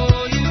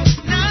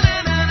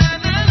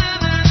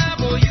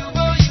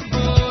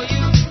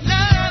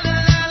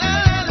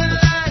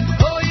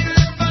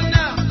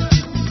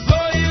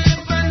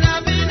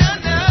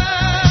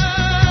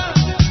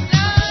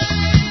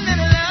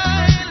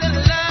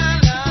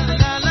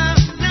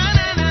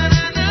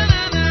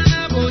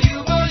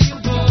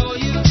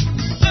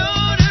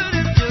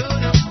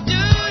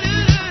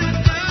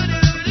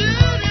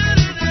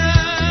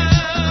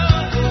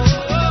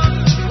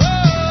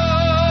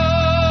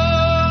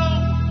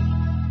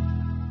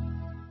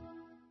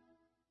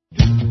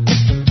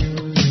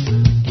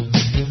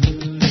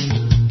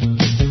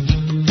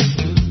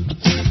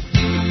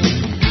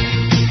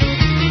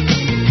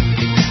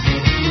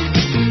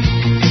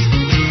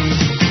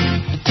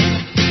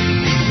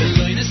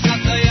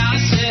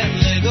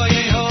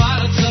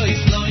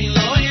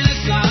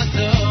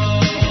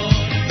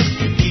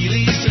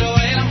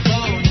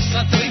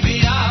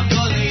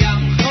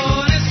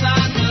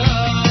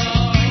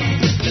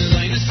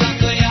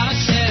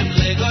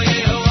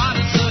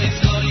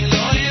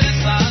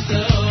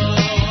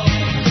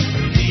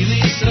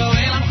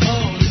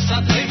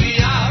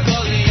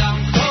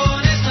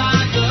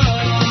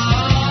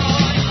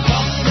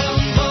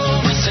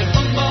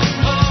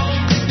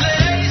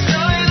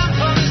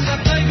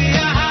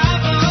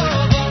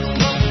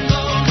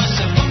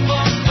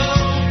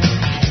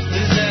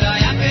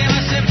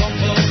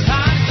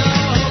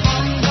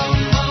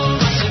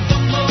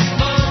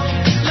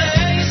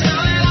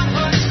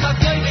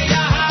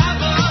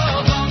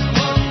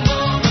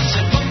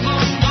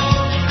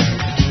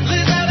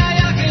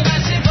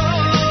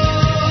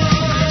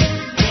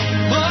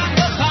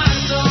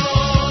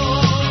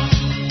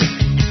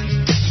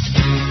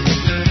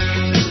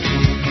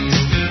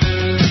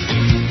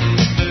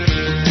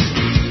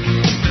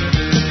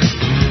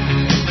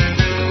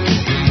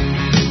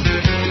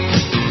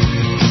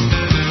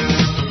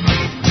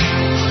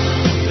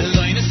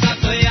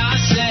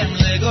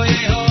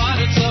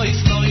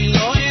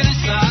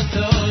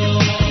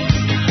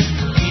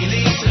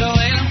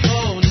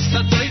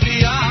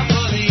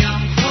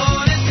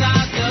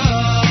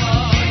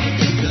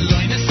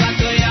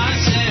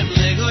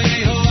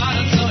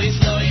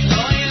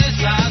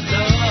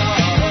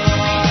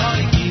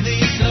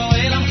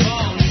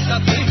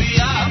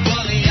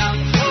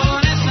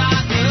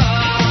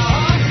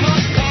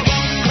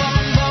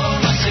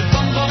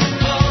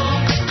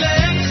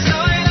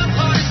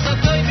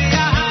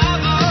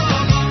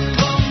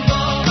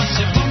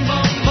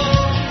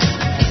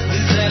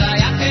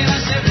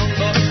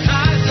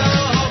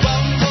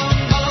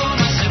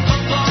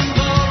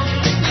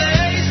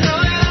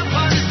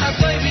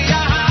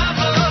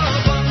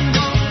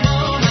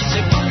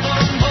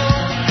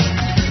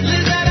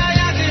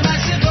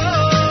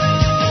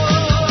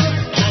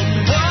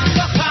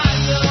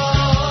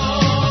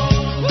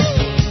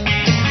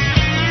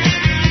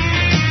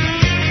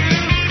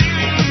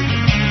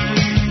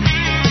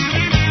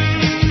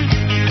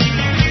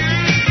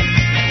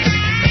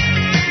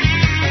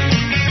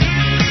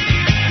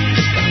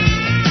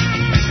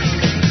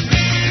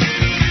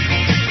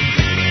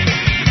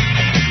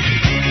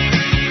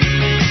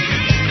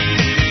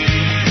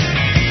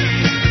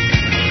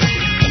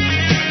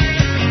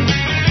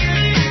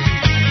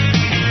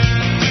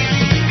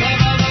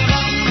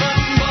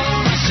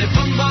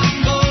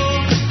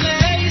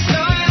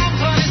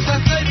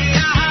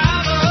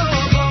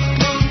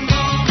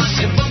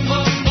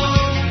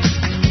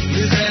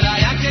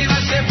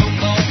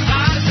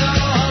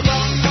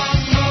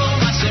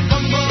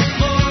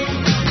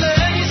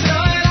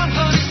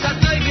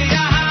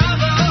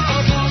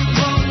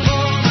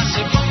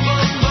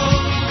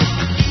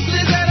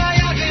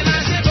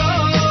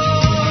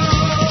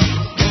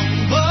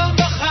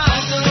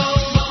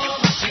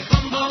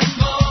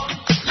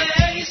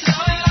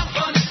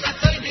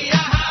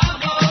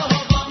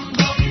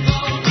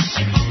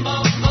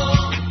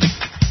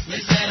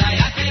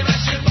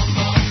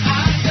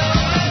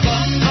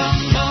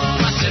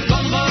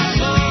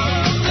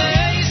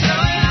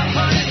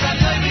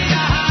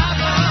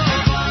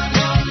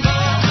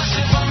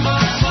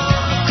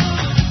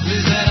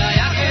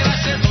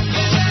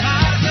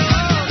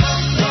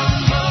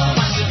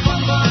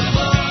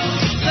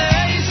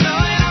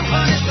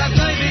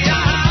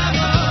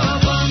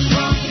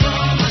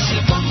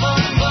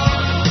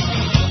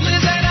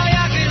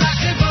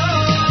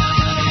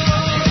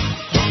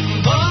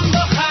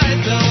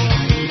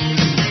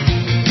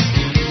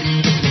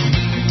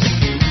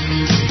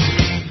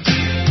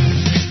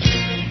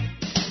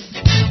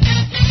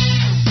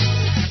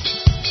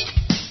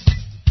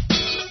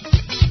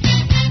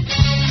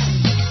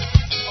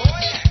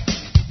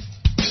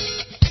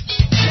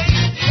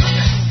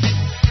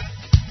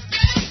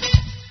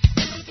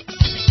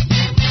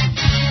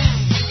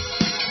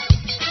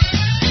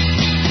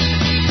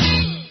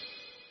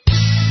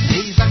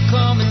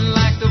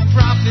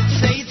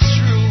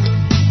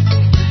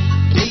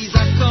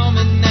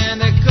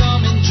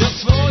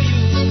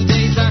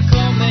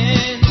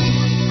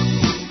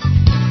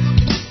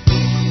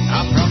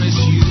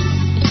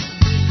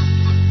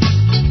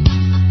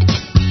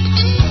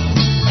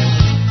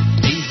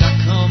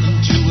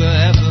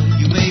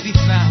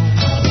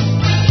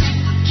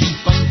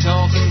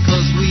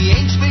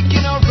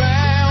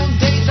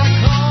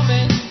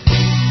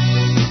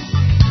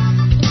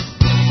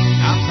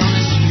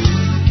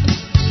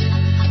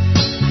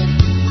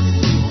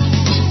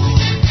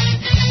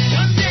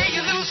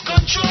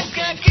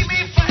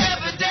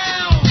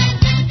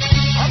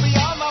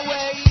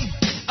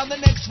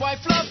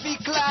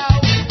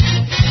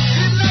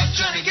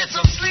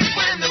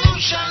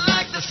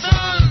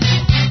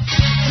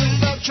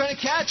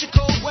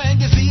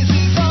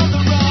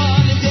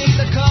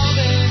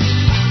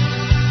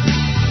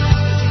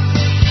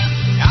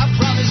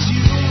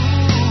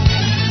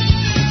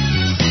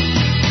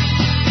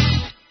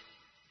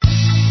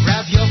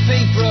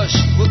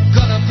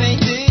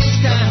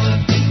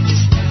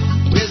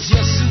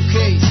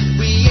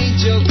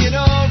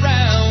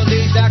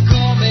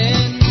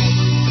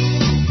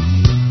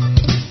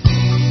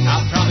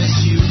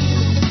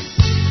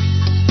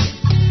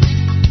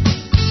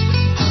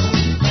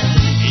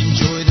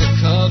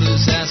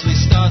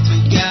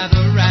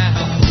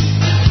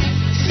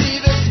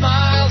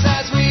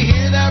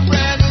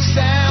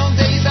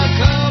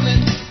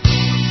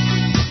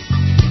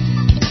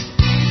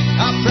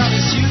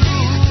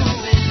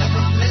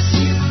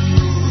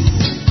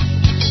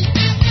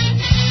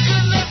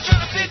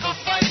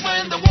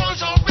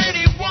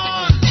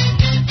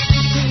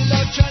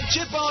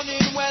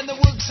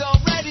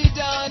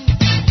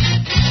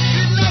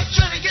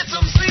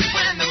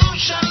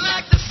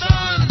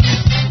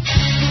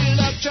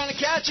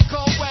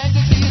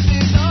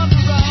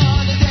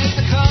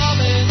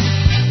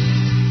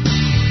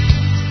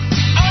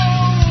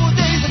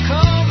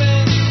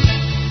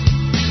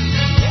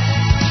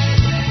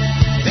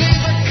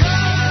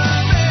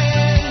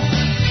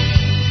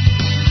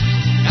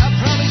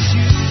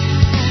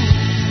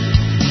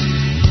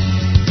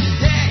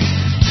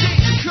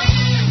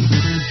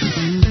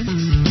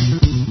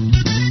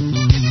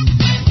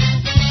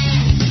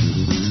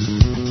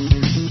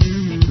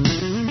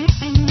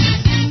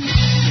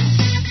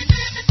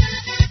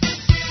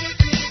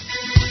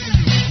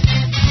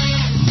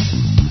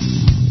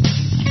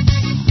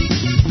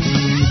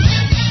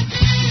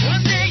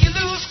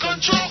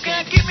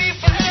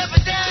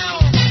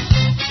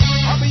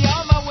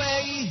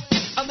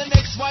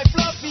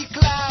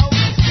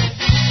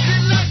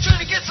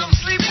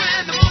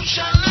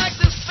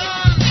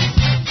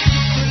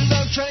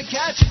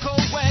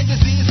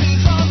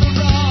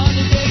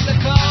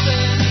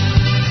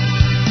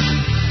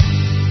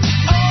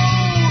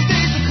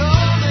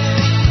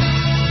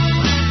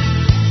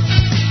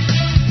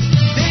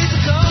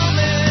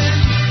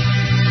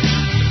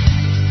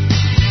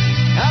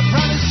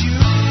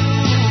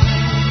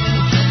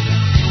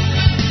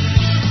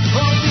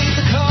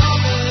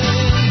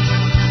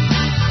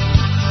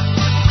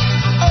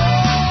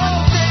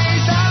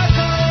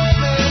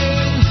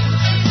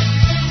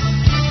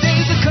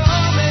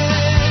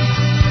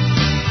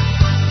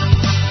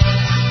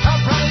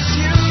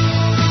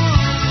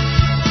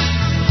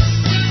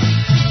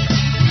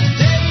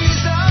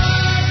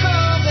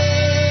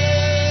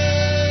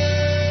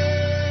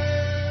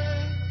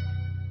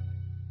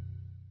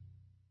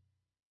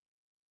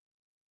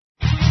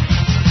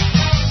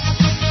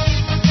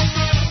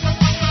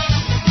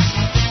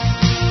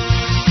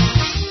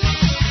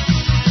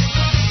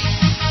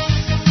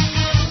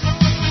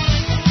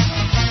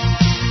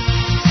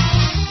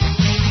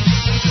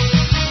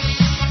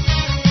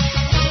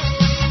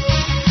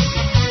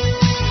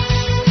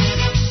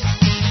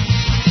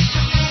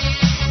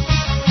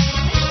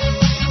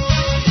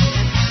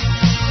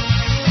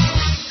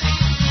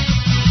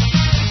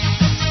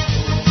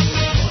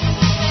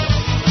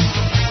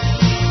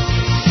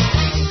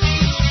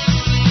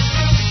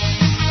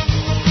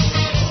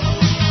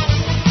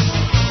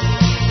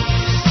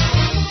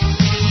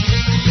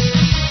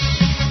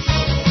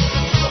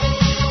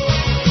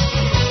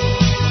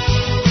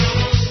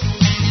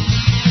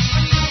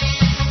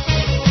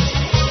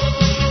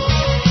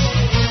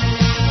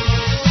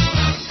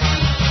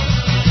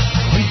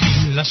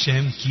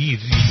Hashem kiri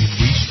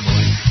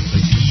lishmoy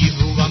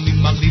V'yivu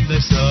amimali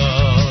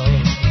lesor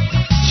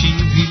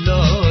Shivi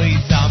loy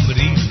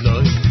zamri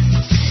loy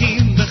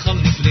Zichim b'chol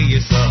nifle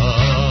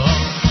yesor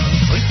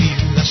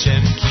V'yivu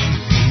Hashem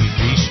kiri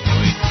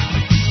lishmoy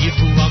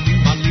V'yivu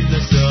amimali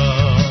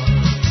lesor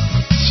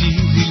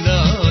Shivi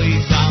loy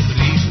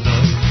zamri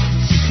loy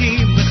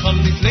Zichim b'chol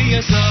nifle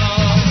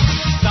yesor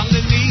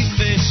Zaleli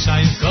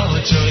v'shayim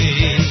kochoy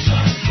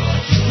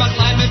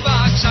Maklai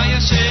mevak shay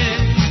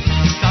Hashem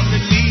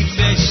Zaleli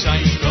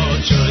Shine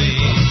God joy.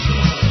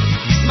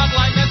 Mag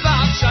like me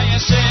back shay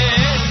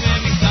Hashem.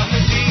 Mi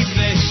tameli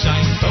me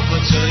shine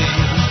God joy.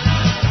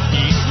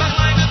 Mag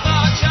like me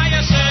back shay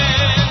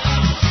Hashem.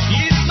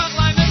 Mag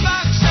like me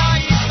back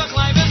shay. Mag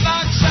like me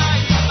back shay.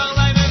 Mag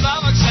like me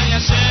back shay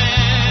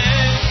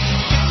Hashem.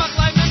 Mag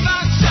like me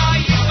back shay.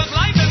 Mag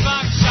like me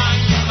back shay.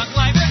 Mag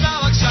like me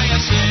back shay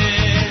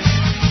Hashem.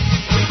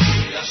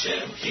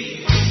 Hashem ki.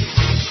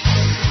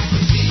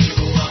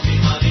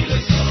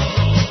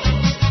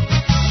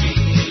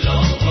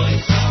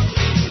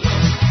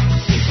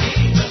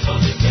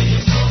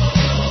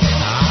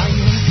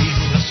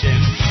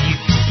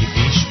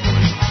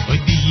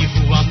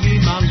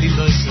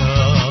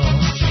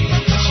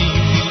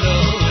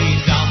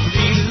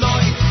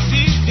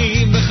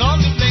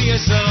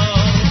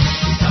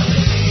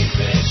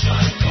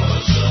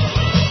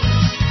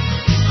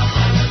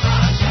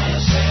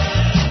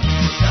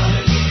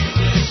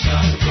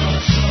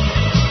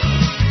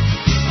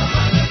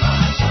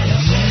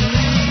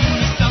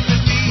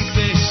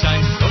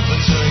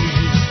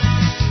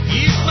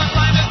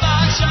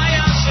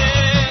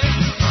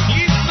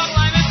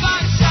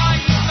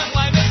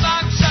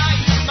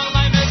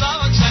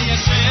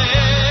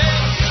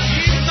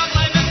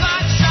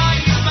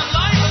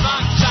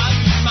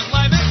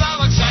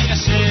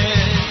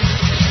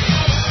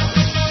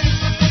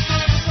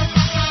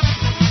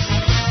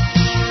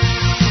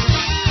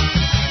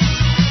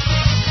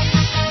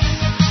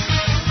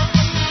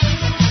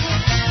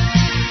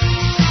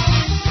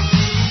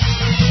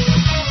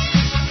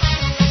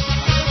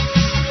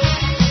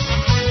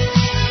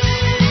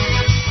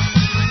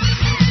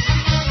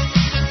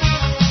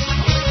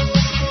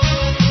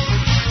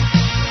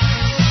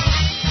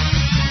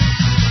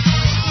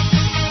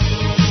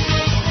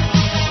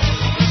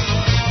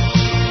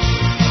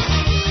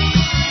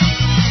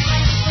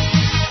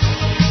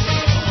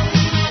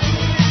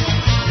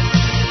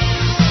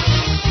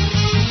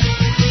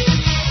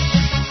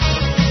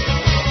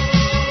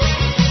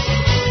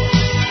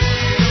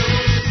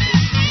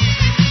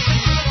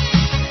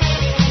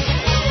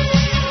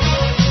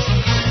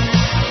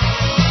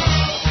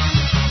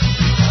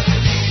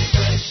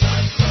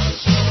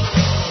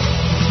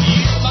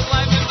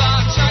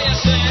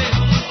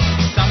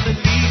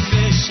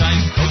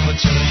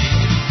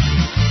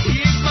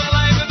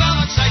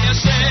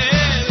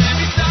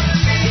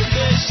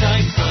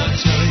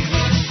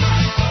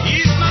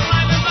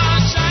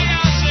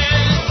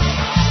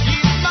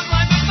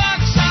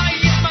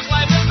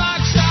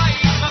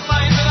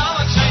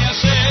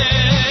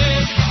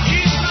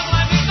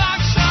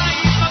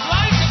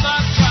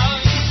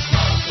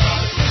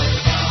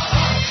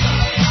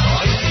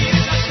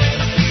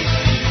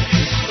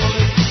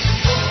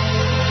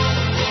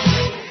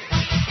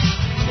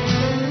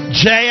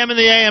 JM in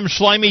the AM,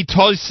 Shlomi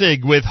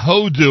Toysig with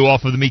Hodu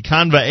off of the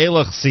Mikanva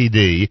Elach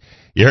CD.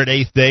 You heard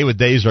Eighth Day with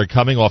Days Are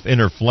Coming off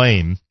Inner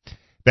Flame.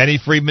 Benny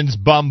Friedman's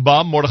Bum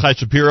Bum, Mordechai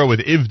Shapiro with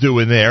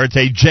Ivdu in there. It's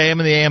a JM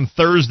in the AM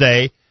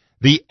Thursday.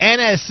 The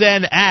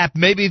NSN app,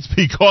 maybe it's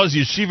because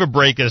Yeshiva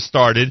Break has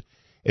started,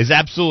 is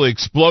absolutely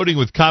exploding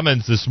with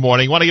comments this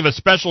morning. Want to give a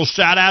special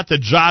shout-out to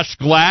Josh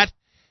Glatt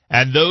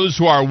and those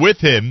who are with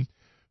him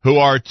who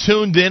are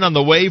tuned in on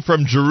the way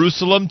from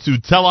Jerusalem to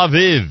Tel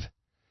Aviv.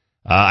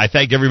 I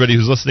thank everybody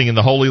who's listening in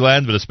the Holy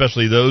Land, but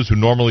especially those who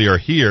normally are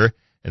here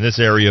in this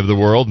area of the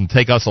world and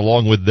take us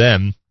along with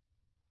them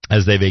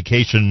as they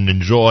vacation and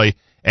enjoy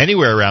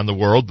anywhere around the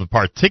world, but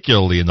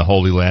particularly in the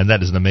Holy Land.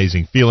 That is an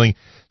amazing feeling.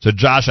 So,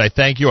 Josh, I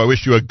thank you. I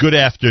wish you a good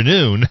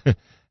afternoon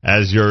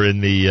as you're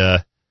in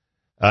the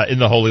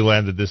Holy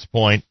Land at this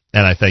point,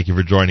 and I thank you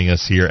for joining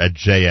us here at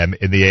JM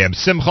in the AM.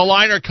 Simcha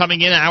Leiner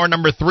coming in hour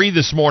number 3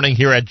 this morning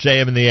here at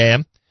JM in the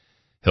AM.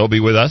 He'll be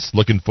with us.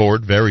 Looking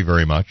forward very,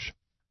 very much.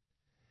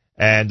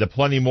 And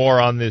plenty more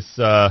on this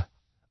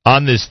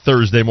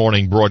Thursday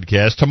morning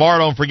broadcast. Tomorrow,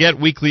 don't forget,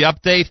 weekly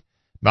update.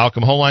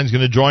 Malcolm Holine's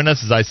going to join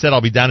us. As I said,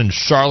 I'll be down in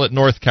Charlotte,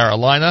 North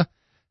Carolina.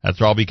 That's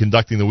where I'll be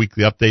conducting the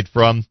weekly update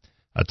from.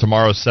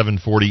 Tomorrow,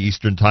 7:40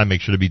 Eastern Time.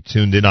 Make sure to be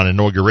tuned in on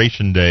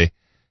Inauguration Day.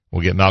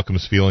 We'll get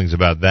Malcolm's feelings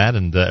about that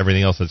and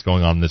everything else that's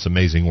going on in this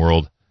amazing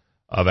world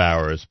of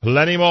ours.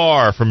 Plenty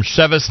more from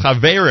Sheves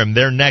Chaverim.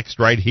 They're next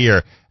right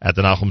here at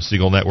the Nachum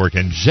Segal Network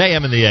and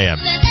JM in the AM.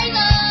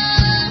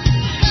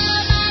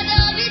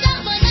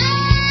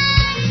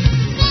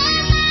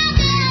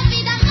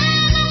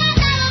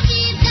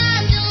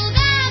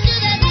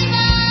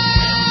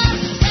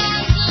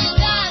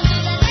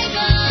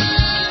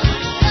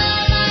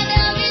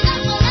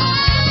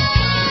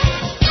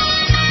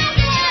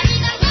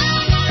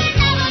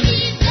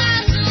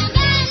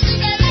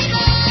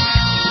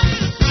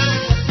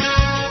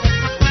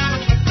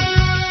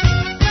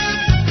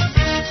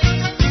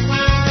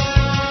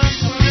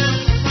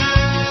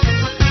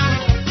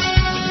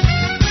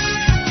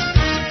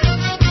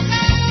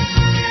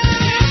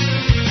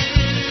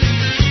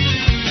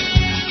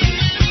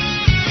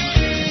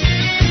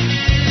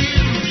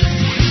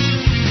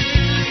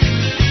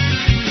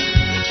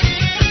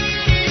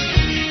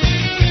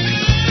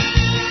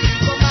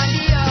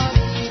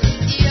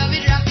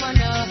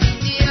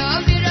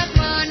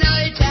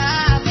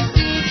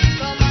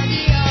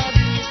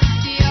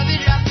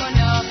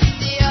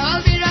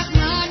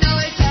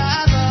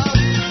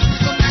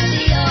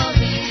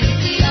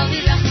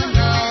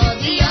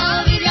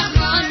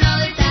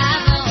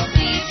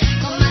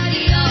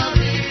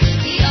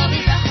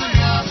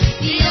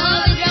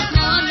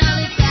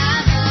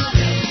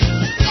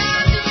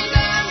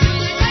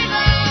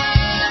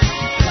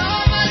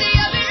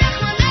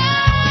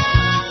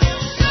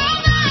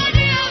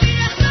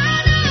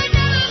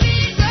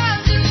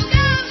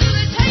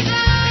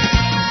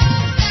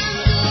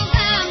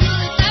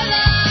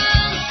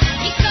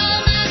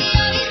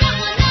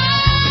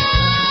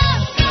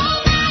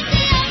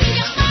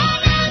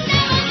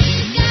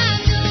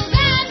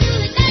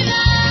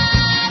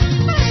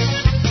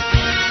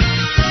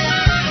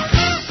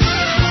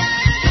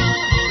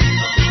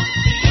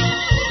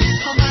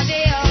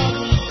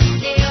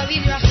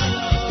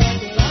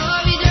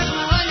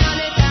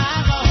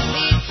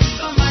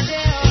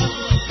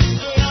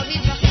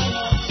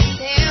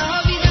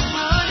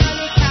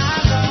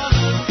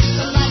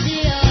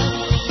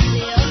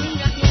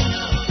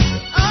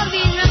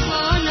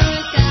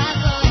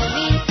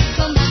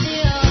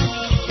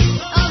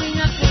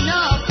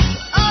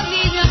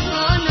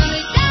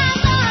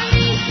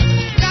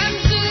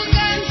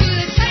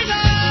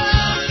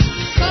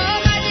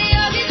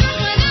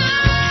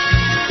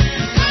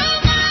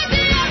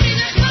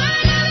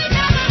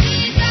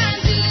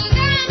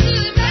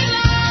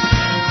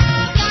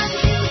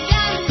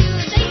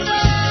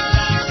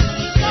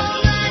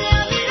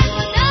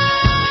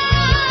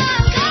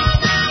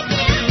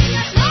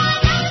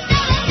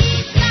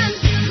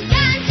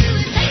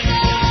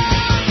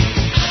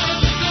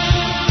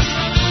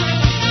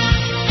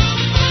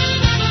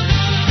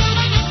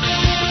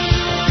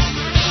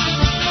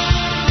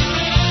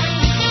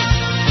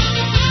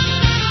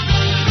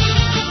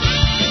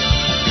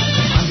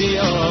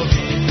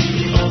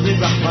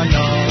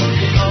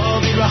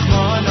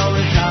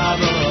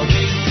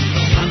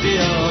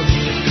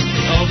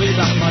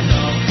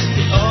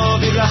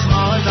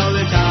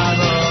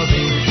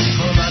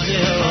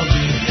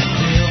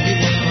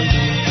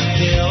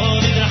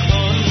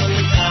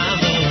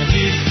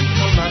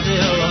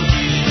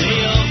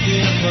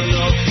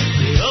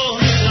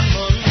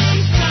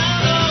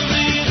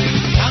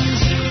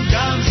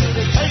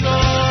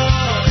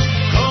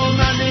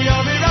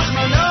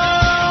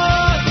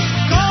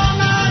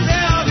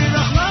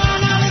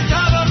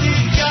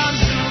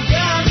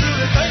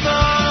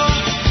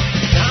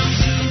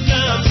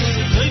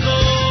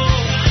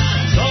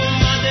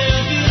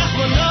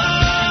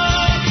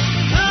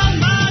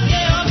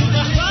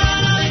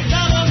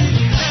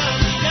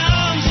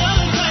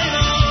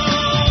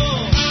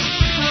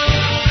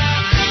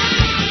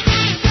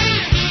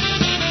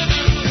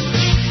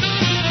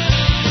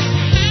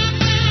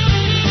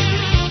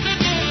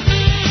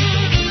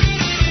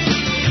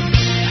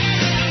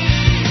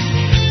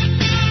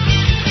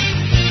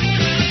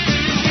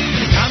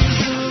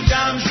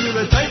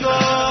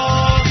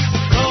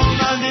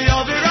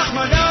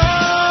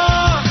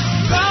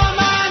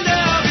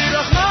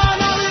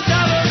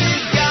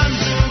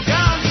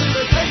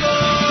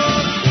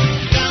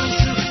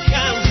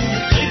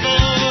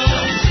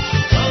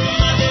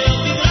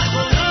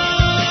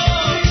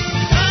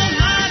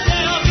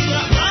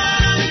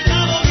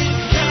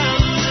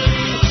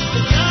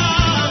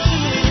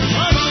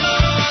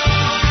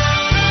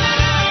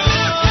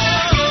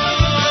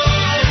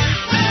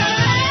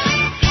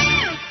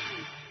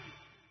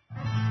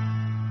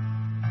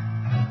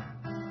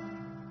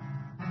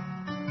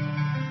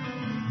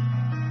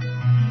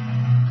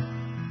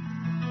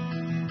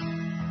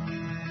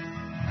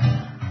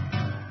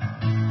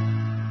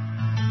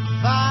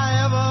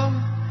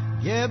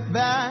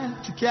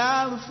 back to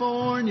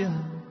California.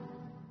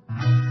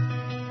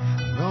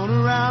 I'm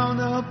gonna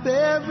round up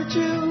every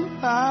Jew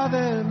I've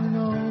ever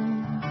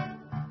known.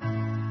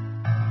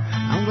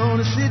 I'm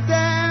gonna sit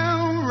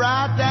down,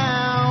 right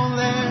down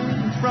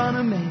there in front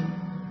of me.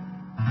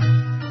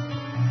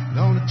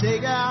 Gonna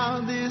take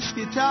out this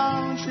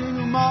guitar and sing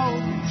them all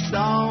a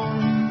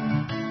song.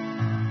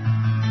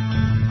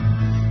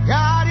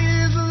 God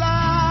is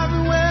alive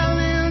and well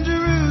in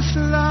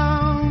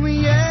Jerusalem,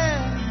 yeah.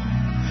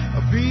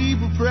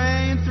 People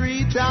praying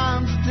 3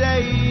 times a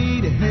day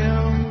to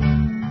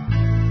Him.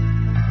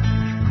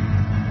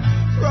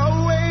 Throw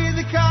away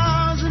the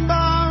cars and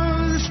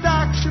bars, the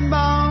stocks and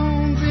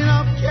bonds, and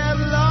up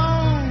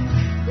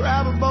Kevlon.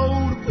 Grab a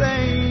boat of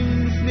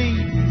planes, neat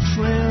and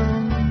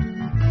slim.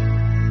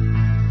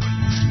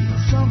 See,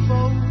 some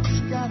folks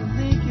got a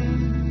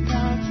Lincoln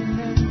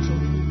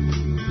Continental.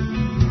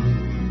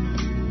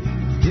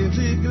 Gives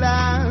it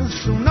glass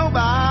so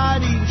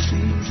nobody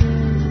sees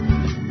it.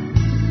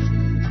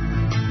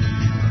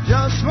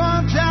 Just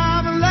one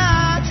time a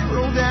light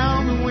roll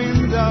down the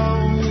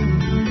window.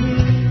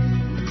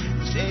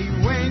 Say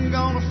you ain't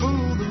gonna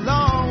fool the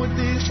law with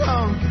this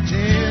hunk of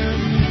tin.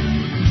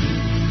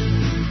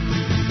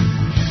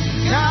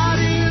 God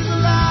is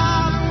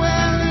alive and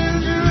well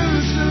in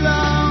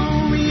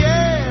Jerusalem,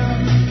 yeah.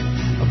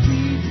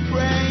 People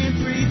praying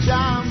 3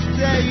 times a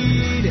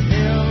day to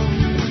Him.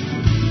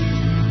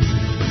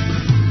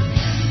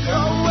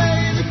 Throw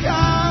away the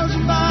cars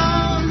and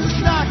bonds, the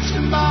stocks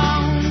and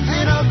bonds,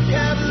 and up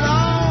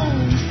Kevlon.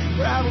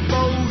 Grab a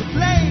boat of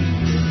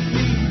planes,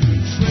 neat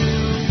and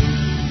slim.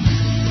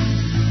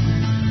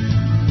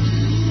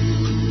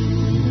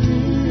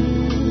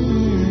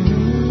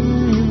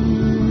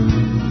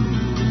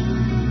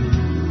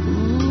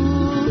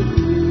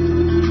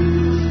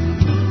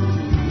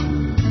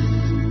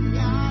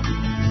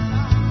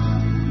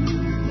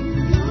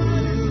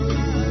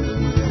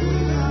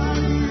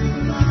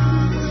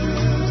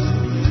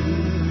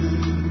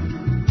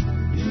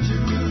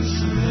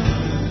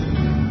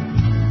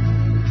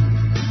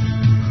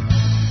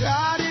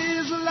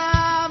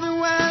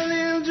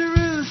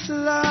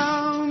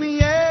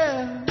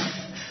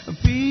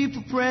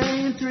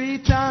 Praying 3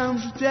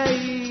 times a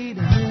day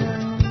to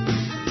Him.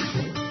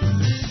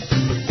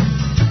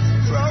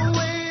 Throw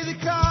away the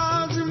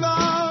cars and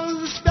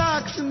bonds, the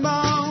stocks and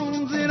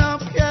bonds, and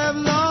up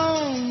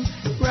Kevlon.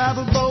 Grab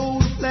a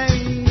boat of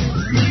planes.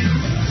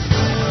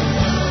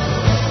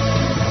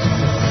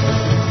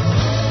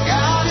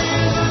 God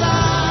is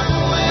alive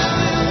and well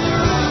in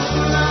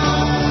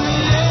Jerusalem,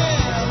 yeah.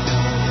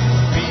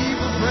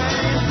 People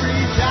praying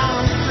 3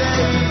 times a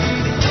day to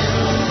Him.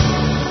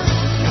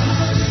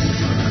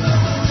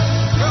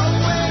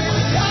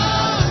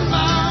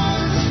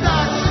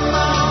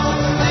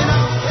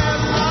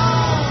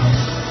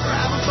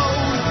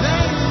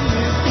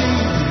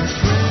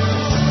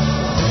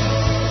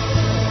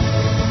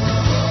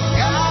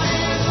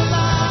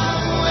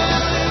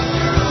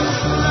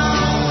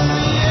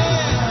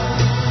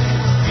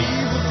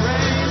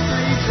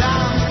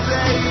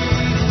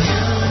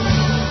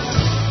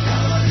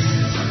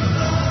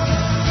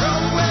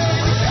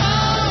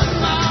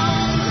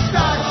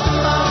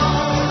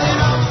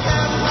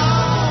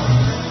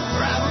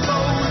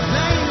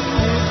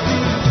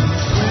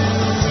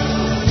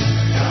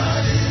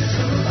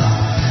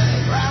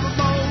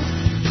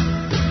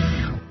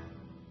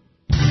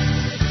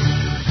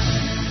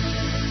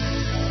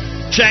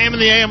 JM in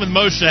the AM with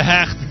Moshe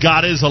Hecht.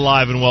 God is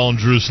alive and well in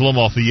Jerusalem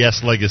off the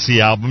Yes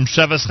Legacy album.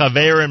 Sheves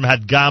Chaverim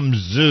Hadgam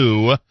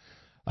Zu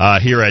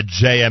here at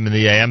JM in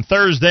the AM.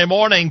 Thursday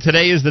morning.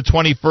 Today is the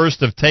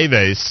 21st of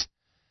Teves.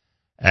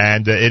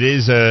 And it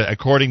is,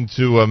 according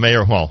to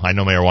Mayor, well, I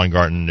know Mayor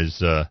Weingarten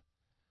is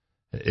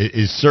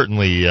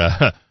certainly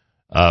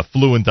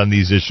fluent on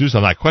these issues.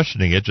 I'm not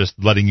questioning it, just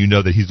letting you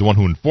know that he's the one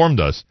who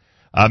informed us.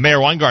 Mayor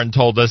Weingarten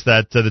told us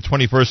that the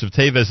 21st of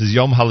Teves is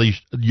Yom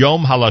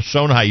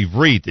HaLashon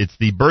HaIvrit. It's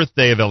the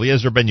birthday of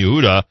Eliezer ben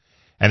Yehuda,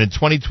 and in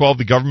 2012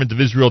 the government of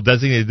Israel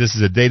designated this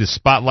as a day to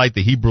spotlight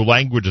the Hebrew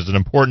language as an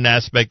important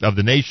aspect of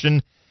the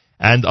nation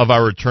and of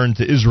our return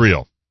to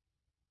Israel.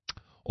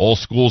 All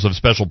schools have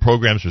special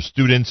programs for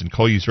students, and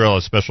Kol Yisrael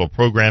has special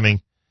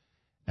programming,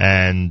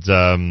 and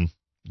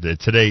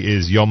today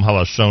is Yom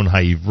HaLashon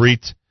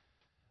HaIvrit.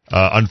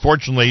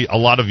 Unfortunately, a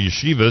lot of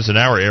yeshivas in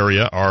our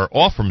area are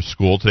off from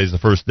school. Today's the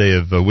first day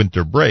of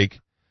winter break,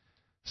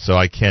 so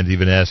I can't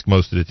even ask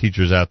most of the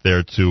teachers out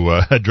there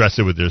to address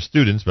it with their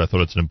students, but I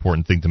thought it's an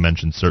important thing to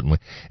mention, certainly.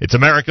 It's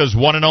America's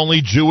one and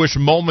only Jewish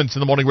Moments in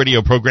the Morning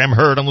radio program,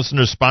 heard on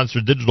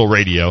listener-sponsored digital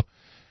radio,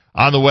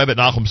 on the web at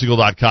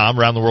NachumSegal.com,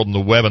 around the world on the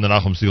web on the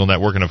Nachum Segal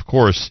Network, and, of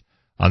course,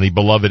 on the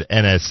beloved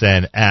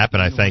NSN app,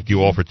 and I thank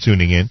you all for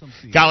tuning in.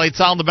 Galei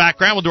Tzahal in the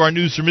background. We'll do our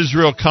news from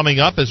Israel coming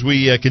up as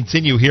we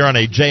continue here on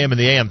a JM in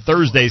the AM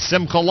Thursday.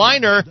 Simcha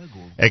Leiner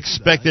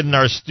expected in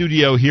our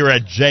studio here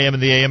at JM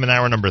in the AM in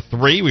hour number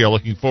 3. We are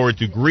looking forward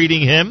to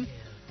greeting him.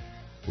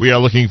 And we're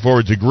looking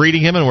forward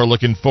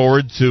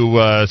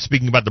to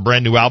speaking about the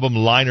brand new album,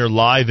 Leiner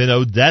Live in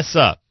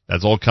Odessa.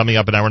 That's all coming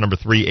up in hour number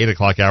 3, 8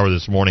 o'clock hour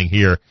this morning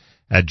here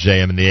at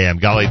JM in the AM.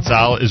 Galei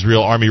Tzal,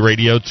 Israel Army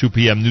Radio, 2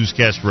 p.m.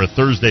 newscast for a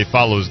Thursday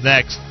follows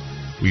next.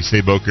 We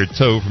say Boker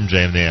Tov from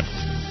JM in the AM.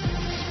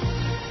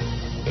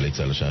 גלי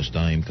צה"ל השעה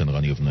 2, כאן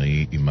רני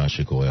אבנאי עם מה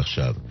שקורה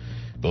עכשיו.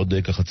 בעוד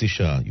כחצי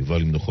שעה יובא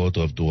למנוחות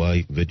רב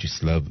טוראי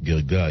וג'יסלב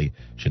גרגאי,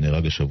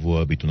 שנהרג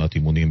השבוע בתאונת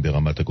אימונים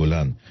ברמת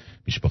הגולן.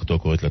 משפחתו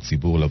קוראת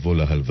לציבור לבוא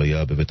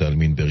להלוויה בבית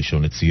העלמין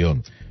בראשון לציון.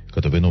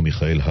 כתבנו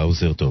מיכאל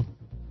האוזר טוב.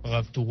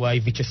 רב טוראי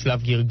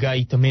ויצ'סלב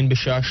גרגאי התאמן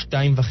בשעה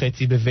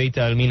 2:30 בבית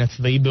העלמין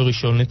הצבאי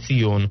בראשון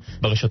לציון.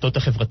 ברשתות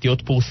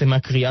החברתיות פורסמה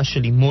קריאה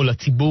של אמו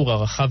לציבור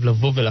הרחב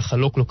לבוא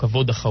ולחלוק לו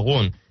כבוד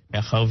אחרון,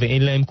 מאחר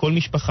ואין להם כל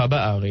משפחה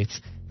בארץ.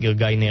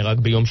 גרגאי נהרג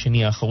ביום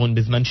שני האחרון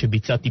בזמן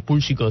שביצע טיפול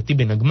שגרתי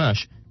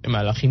בנגמש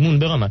במהלך אימון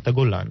ברמת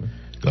הגולן.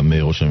 גם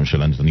ראש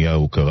הממשלה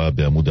נתניהו קרא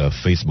בעמוד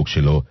הפייסבוק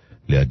שלו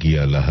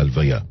להגיע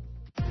להלוויה.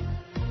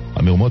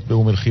 המהומות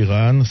באום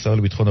אל-חיראן, שר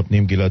לביטחון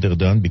הפנים גלעד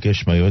ארדן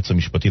ביקש מהיועץ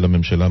המשפטי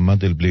לממשלה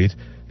מנדלבליט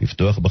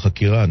לפתוח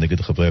בחקירה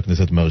נגד חברי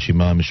הכנסת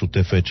מהרשימה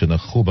המשותפת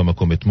שנכחו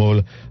במקום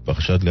אתמול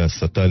בחשד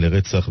להסתה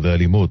לרצח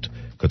ואלימות.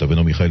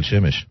 כתבנו מיכאל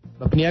שמש.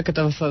 בפנייה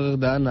כתב השר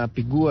ארדן,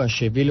 הפיגוע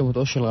שהביא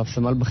למותו של רב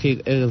סמל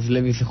בכיר ארז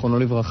לוי זיכרונו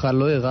לברכה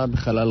לא אירע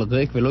בחלל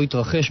ריק ולא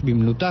התרחש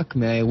במנותק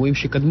מהאירועים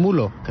שקדמו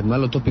לו. קדמה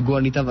לאותו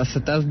פיגוע ניתב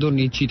הסתה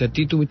זדונית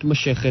שיטתית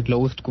ומתמשכת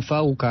לאורך תקופה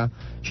ארוכה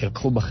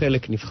שלקחו בה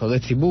חלק נבחרי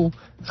ציבור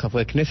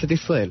וחברי כנסת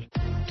ישראל.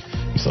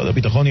 משרד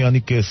הביטחון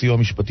יעניק סיוע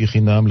משפטי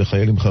חינם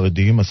לחיילים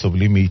חרדים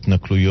הסובלים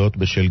מהתנכלויות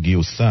בשל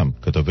גיוסם.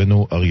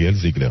 כתבנו אריאל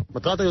זיגלר.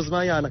 מטרת היוזמה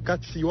היא הענקת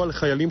סיוע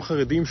לחיילים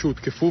חרדים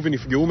שהותקפו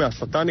ונפגעו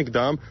מהסתה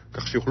נגדם,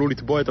 כך שיוכלו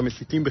לתבוע את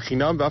המסיתים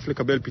בחינם ואף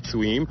לקבל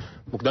פיצויים.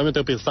 מוקדם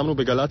יותר פרסמנו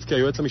בגל"צ כי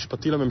היועץ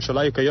המשפטי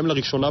לממשלה יקיים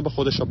לראשונה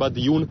בחודש הבא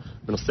דיון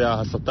בנושא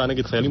ההסתה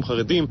נגד חיילים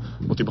חרדים,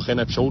 בו תיבחן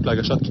האפשרות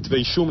להגשת כתבי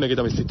אישום נגד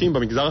המסיתים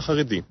במגזר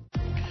החרדי.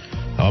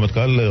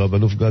 הרמטכ"ל רב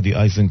אלוף גדי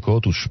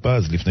איזנקוט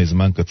הושפז לפני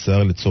זמן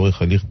קצר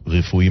לצורך הליך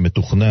רפואי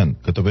מתוכנן.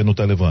 כתבנו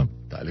טל אברהם.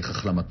 תהליך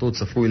החלמתו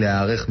צפוי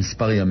להיערך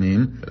מספר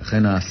ימים,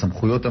 ולכן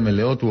הסמכויות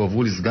המלאות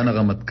הועברו לסגן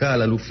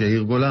הרמטכ"ל אלוף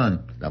יאיר גולן.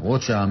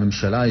 למרות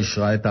שהממשלה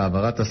אישרה את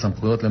העברת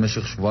הסמכויות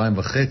למשך 2.5 שבועות,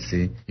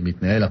 אם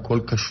יתנהל הכל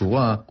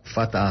כשורה,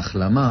 תקופת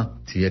ההחלמה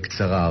תהיה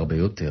קצרה הרבה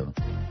יותר.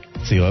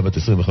 צעירה בת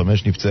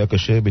 25 נפצעה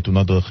קשה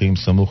בתאונת דרכים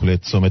סמוך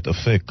לצומת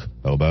אפק.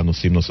 4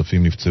 נוסעים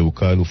נוספים נפצעו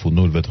קל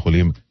ופונו לבית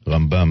חולים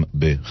רמב"ם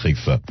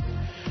בחיפה.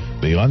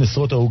 באיראן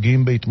עשרות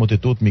הרוגים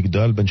בהתמוטטות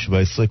מגדל בן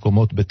 17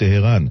 קומות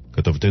בטהרן.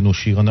 כתבתנו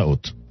שירה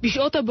נאות.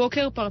 בשעות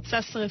הבוקר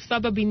פרצה שריפה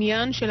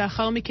בבניין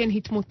שלאחר מכן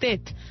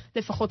התמוטט.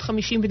 לפחות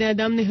 50 בני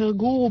אדם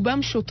נהרגו, רובם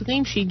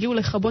שוטרים שהגיעו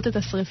לכבות את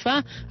השריפה,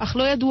 אך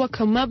לא ידוע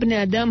כמה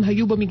בני אדם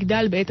היו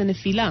במגדל בעת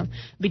הנפילה.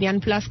 בניין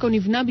פלסקו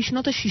נבנה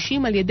בשנות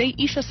ה-60 על ידי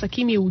איש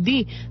עסקים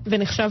יהודי,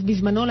 ונחשב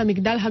בזמנו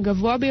למגדל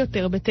הגבוה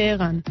ביותר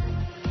בטהרן.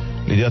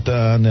 לידיעת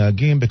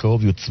הנהגים,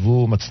 בקרוב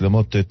יוצבו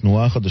מצלמות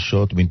תנועה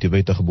חדשות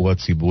בנתיבי תחבורה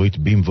ציבורית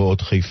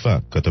במבואות חיפה.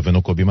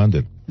 כתבנו קובי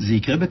מנדל. זה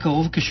יקרה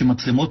בקרוב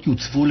כשמצלמות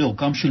יוצבו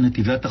לאורכם של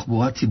נתיבי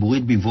התחבורה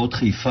הציבורית במבואות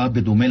חיפה,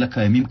 בדומה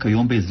לקיימים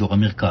כיום באזור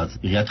המרכז.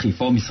 עיריית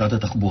חיפה ומשרד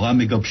התחבורה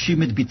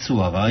מגבשים את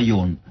ביצוע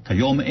הרעיון.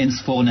 כיום אין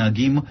ספור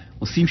נהגים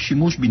עושים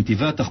שימוש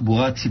בנתיבי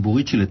התחבורה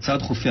הציבורית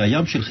שלצד חופי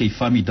הים של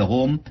חיפה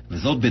מדרום,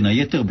 וזאת בין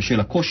היתר בשל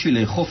הקושי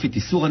לאכוף את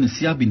איסור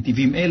הנסיעה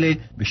בנתיבים אלה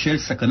בשל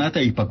סכנת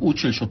ההיפגעות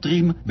של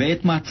שוטרים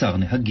בעת מעצר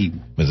נהגים.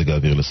 מזג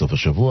האוויר לסוף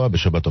השבוע,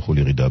 בשבת תחול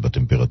ירידה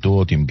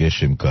בטמפרטורות עם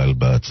גשם קל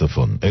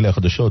בצפון. אלה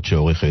החדשות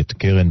שעורכת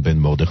קרן בן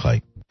מרדכי.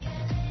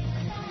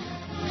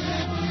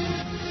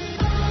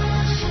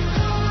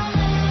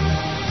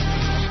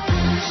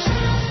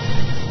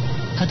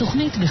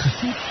 התוכנית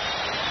בחסות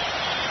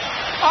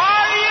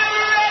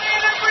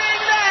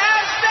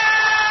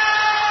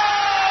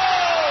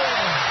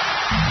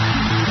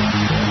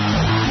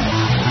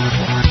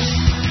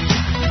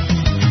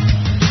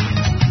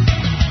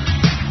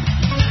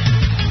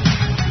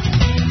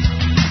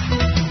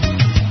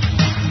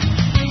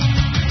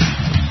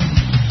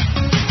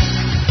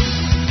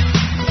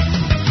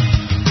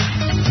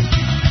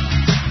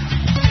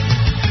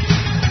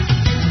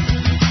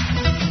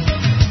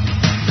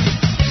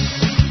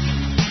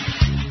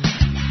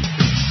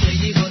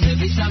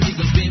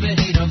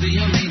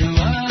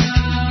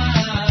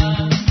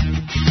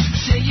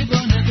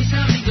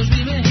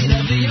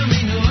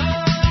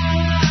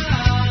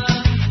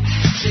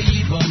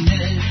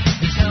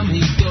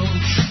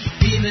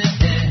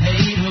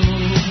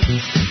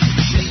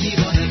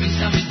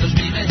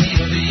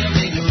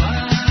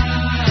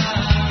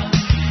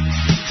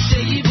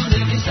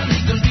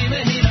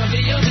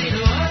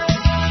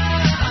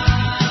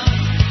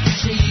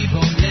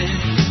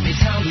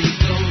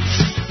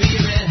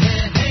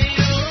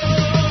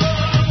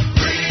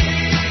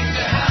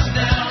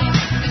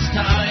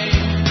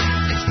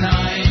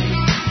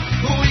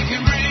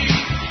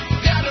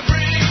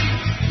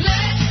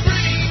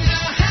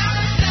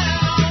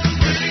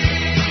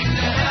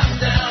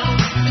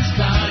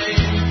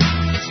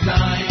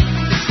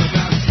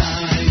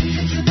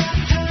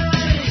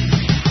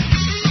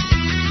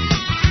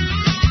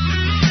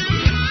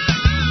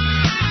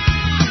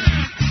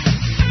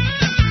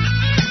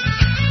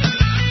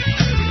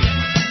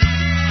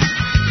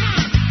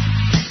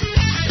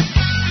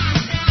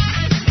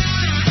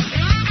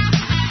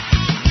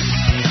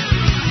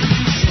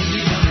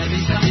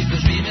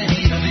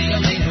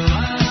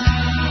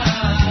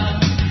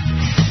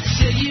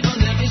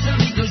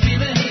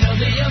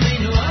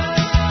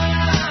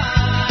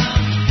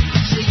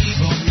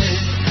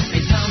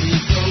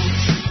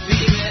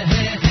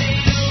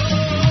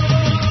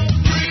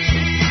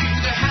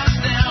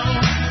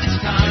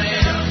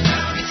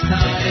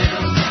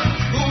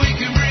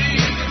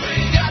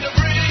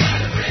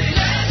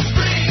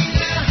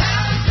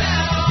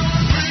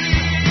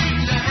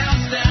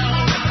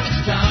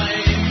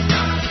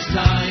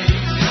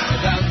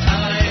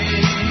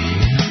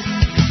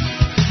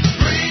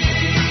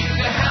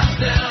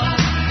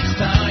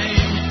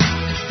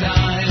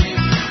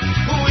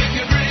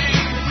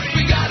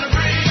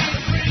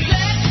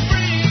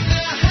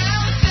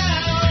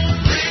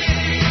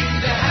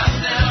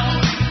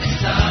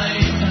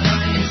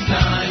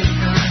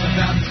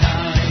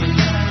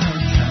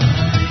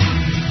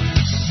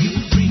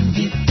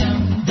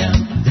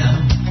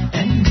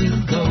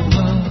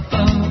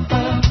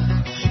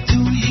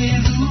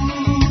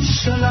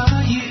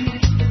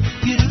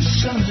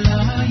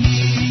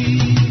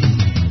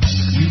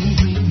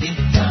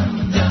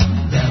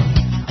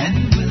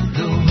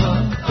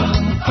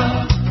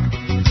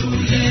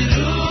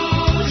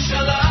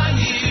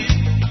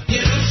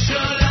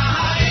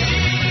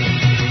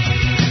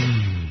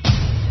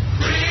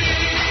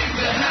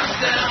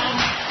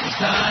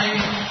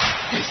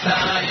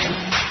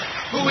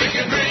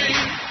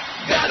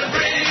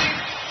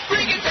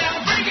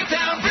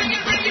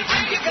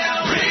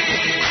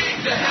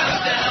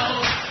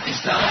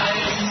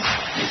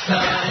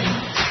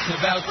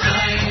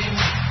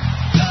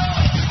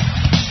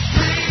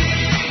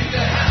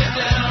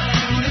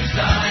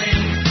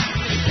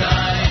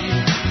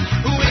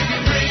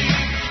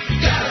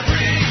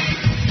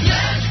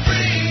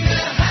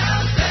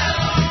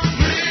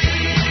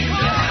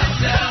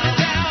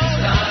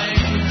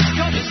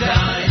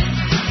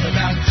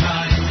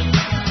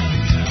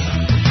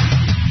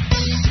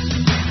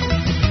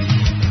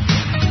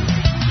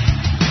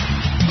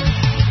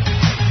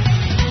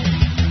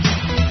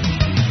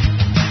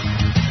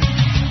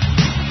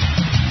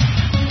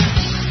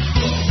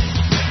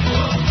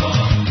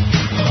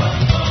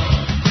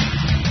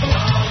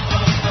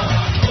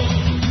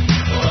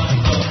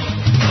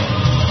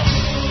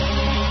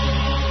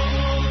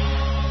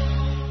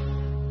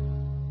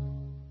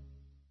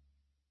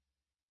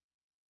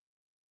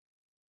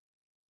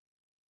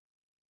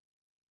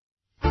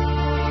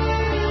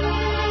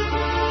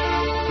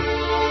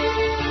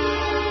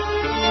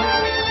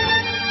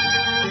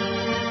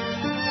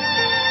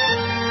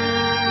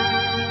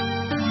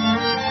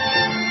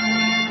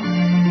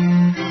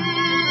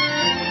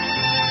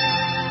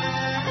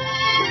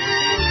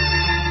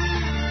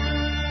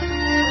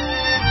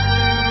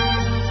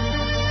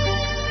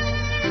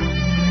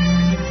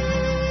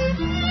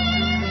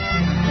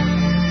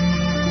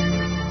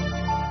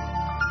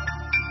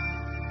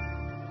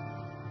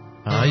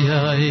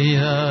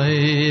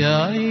ay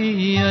ay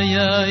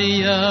ay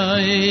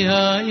ay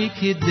ay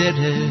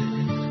kidere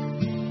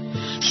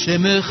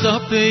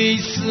שמחפי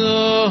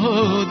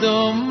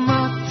סודו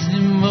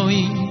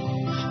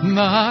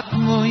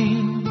מתמוי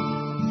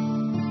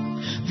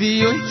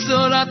ויוי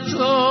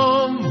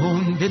צורתו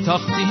מון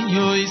בתחתי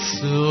יוי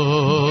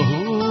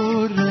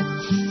סורת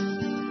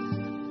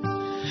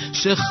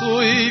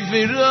שחוי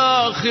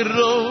ורח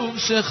רוב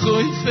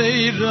שחוי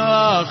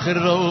ורח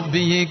רוב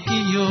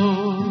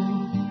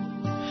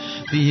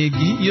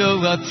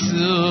ביגיו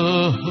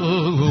עצומו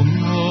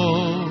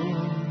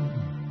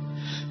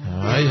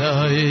ay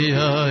ay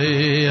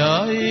ay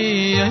ay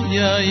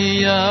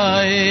ay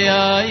ay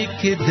ay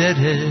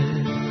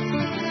kidere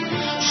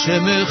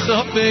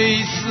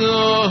שמחפי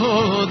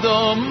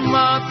סודו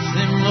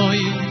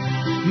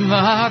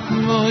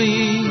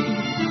מתמוי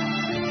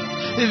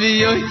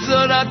ויוי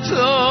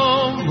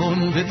צורתו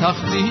מון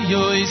בתחתי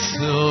יוי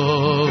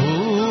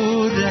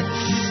סורת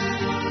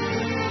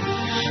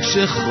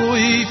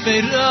שחוי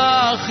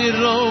פרח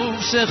רוב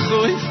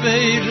שחוי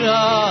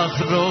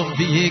פרח רוב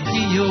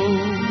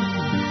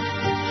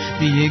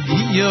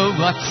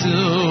ביגיו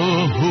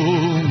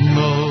עצומו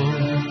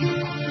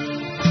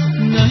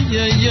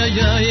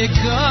נאי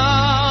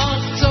כך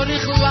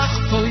צריך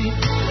לחפוי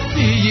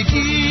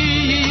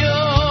ביגיו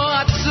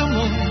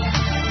עצומו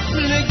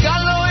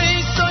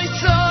לגלוי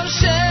סויצור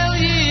של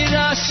עיר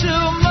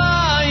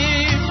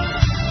השומיים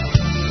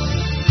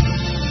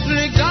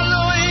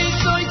לגלוי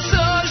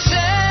סויצור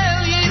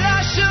של עיר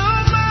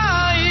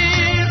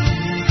השומיים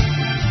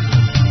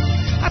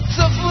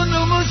הצופון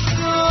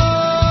ומוסור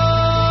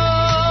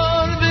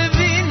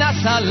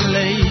בבינס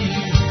הלב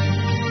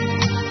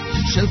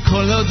של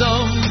כל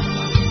אדום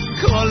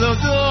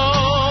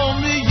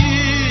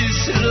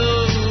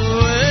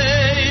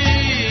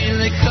ישראל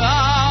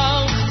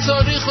לכך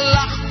צריך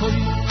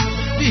לחפוי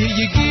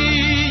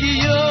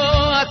ביגיו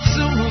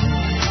עצום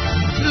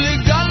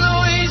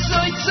לגלוי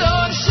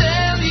סויצור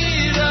של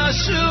עיר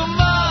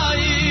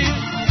השומיים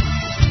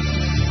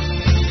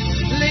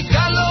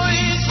לגלוי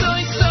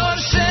סויצור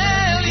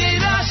של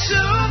עיר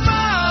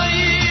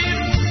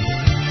השומיים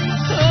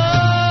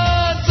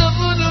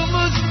צפון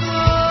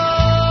ומוסר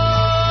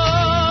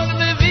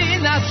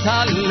מבינס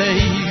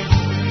הלב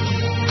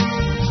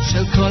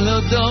של כל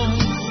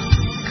אדום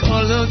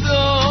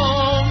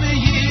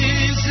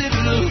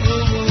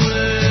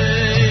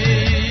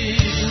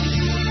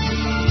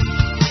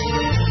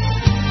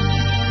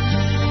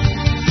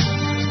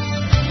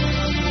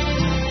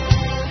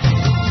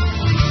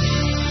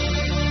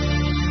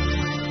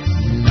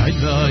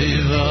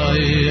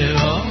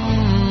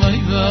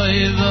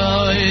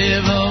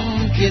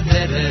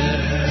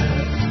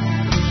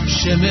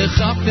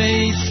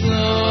שמחפש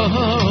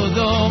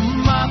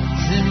סודום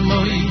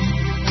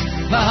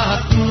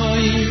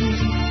מתמוי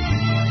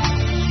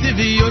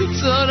ויוי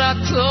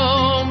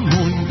צורתו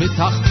מון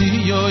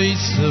בתחתי יוי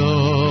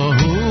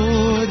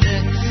סורת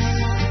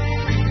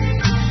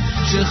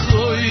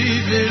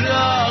שחוי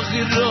ורח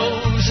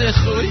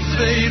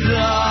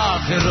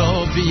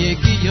רוב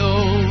ביגיו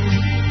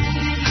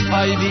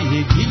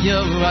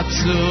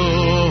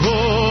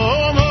עצומו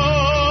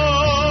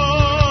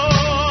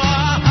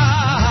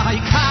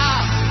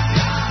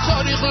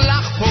צריך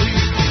לחפוי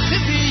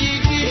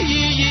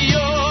ביגיו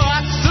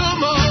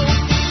עצומו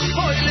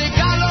אוי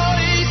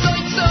לגלוי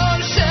סויצור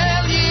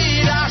של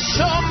עיר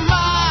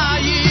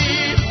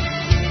השומיים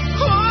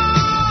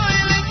אוי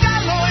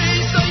לגלוי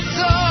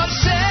סויצור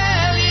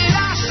של עיר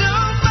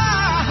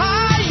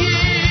השומיים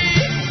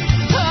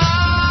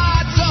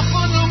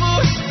הצופון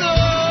ומוסתור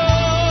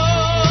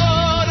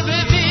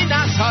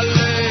בבינס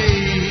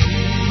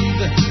הלב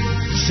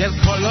של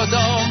כל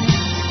אדום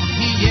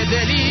יהיה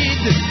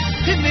דליד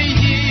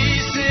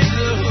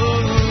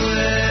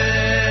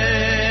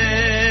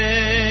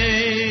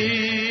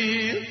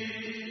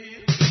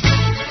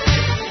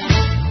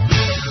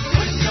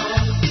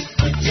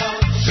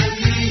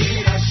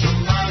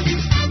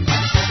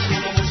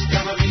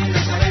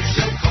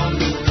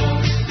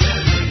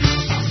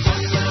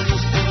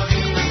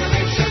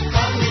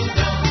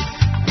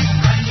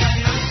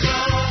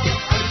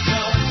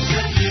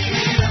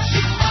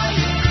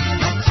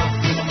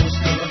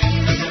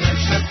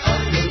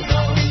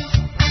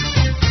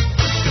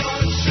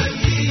של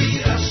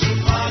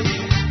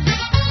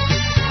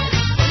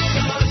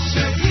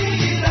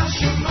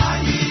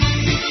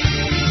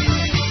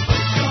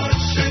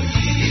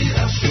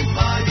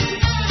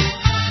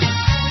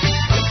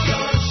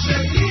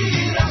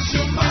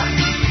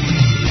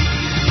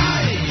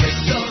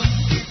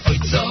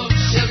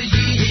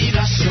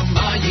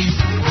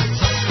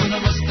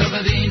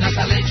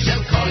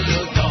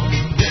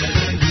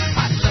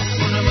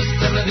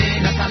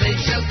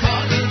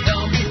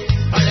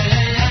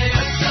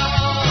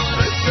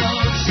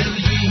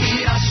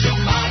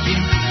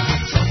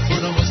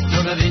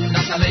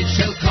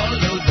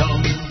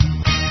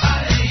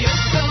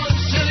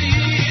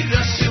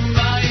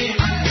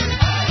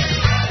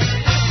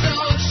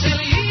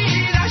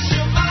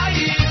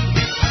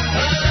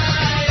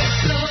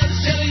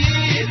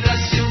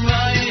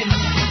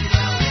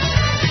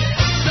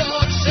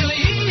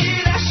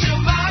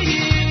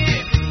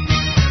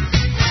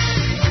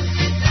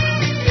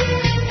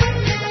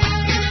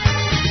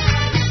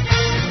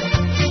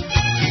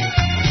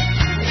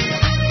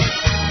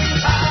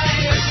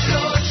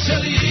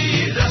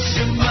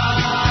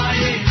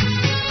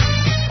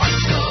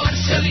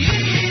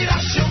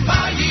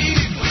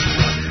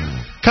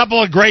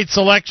Couple of great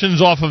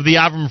selections off of the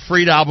Avram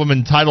Fried album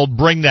entitled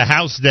Bring the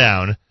House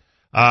Down.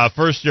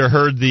 First you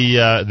heard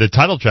the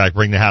title track,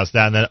 Bring the House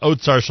Down, then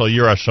Otsar Shal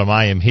Yira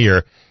Shamayim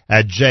here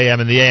at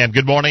JM in the AM.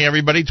 Good morning,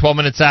 everybody. 12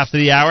 minutes after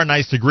the hour.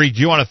 Nice to greet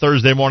you on a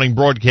Thursday morning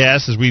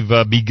broadcast as we've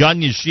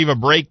begun Yeshiva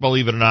break,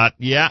 believe it or not.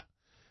 Yeah,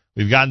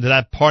 we've gotten to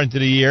that part of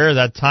the year,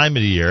 that time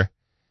of the year,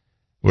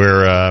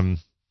 where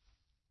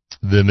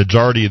the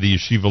majority of the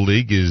Yeshiva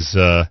League is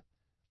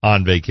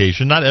on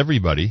vacation. Not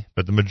everybody,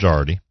 but the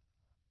majority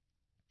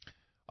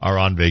are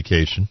on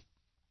vacation.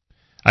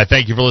 I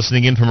thank you for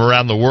listening in from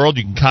around the world.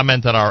 You can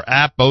comment on our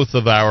app, both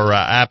of our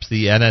apps,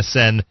 the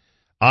NSN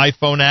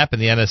iPhone app and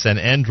the NSN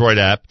Android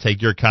app.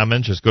 Take your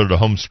comments. Just go to the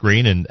home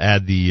screen and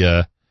add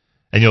and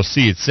you'll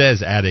see it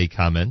says add a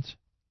comment.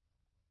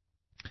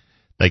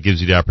 That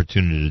gives you the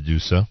opportunity to do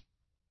so.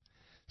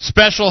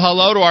 Special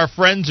hello to our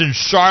friends in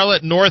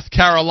Charlotte, North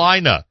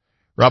Carolina.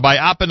 Rabbi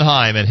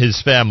Oppenheim and his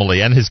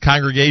family and his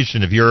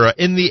congregation. If you're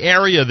in the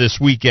area this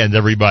weekend,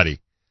 everybody,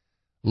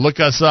 look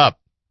us up.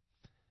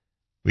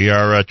 We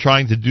are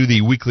trying to do the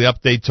weekly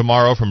update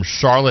tomorrow from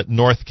Charlotte,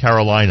 North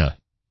Carolina.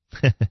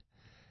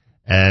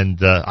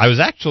 And I was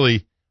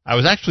actually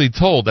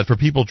told that for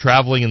people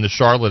traveling in the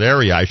Charlotte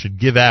area, I should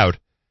give out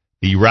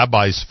the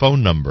rabbi's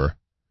phone number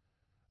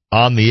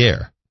on the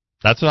air.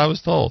 That's what I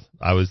was told.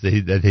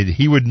 That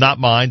he would not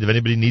mind if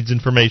anybody needs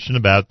information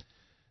about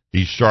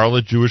the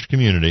Charlotte Jewish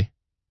community,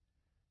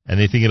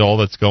 anything at all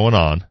that's going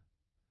on,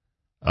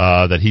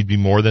 that he'd be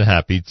more than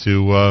happy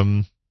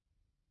to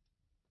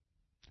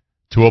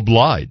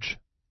oblige.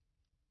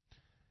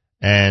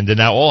 And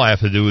now all I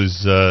have to do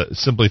is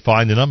simply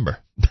find the number,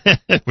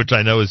 which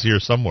I know is here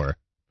somewhere.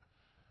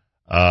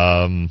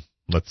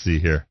 Let's see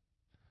here.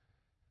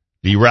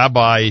 The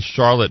Rabbi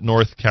Charlotte,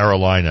 North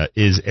Carolina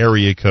is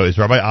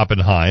Rabbi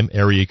Oppenheim,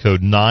 area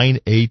code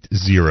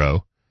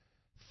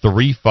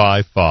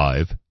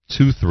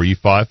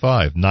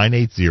 980-355-2355.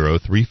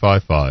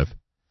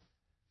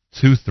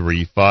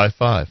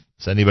 980-355-2355.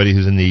 So anybody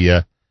who's in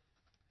the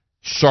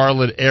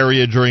Charlotte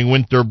area during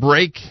winter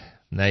break,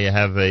 now you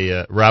have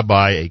a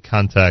rabbi, a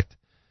contact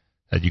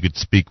that you could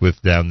speak with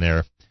down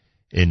there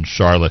in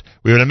Charlotte.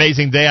 We have an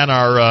amazing day on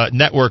our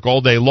network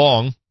all day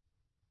long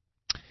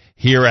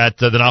here at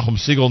the Nachum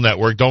Segal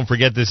Network. Don't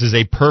forget, this is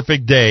a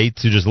perfect day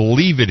to just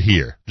leave it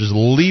here. Just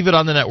leave it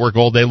on the network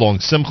all day long.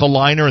 Simcha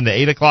Leiner in the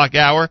 8 o'clock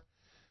hour,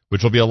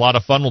 which will be a lot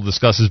of fun. We'll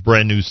discuss his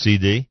brand new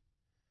CD.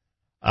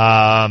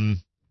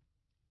 Then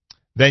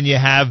you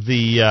have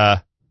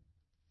the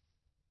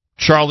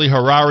Charlie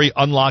Harari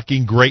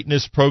Unlocking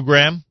Greatness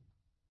program,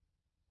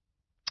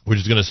 which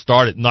is going to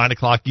start at 9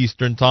 o'clock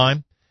Eastern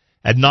Time.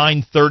 At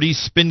 9:30,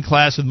 Spin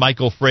Class with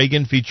Michael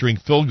Fragan featuring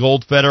Phil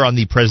Goldfeder on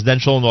the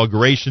presidential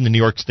inauguration, the New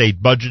York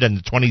State budget, and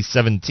the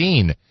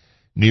 2017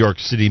 New York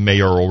City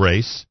mayoral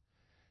race.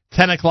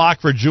 10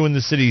 o'clock for Jew in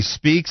the City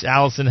Speaks.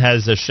 Allison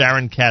has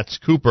Sharon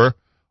Katz-Cooper,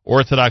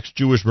 Orthodox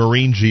Jewish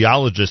marine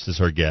geologist, as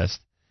her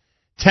guest.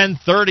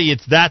 10:30,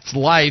 it's That's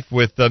Life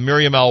with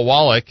Miriam L.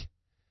 Wallach,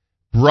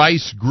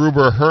 Bryce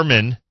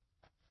Gruber-Herman,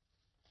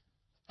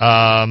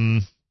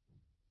 and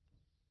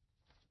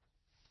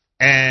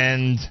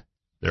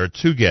there are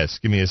two guests.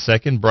 Give me a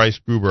second. Bryce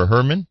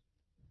Gruber-Herman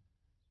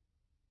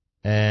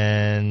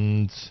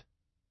and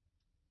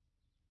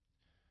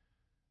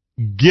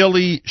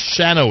Gilly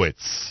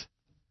Shanowitz.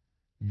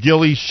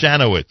 Gilly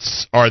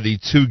Shanowitz are the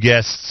two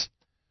guests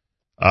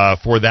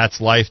for That's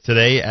Life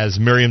today, as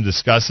Miriam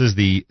discusses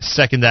the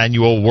second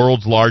annual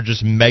World's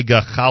Largest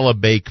Mega Challah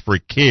Bake for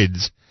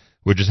Kids,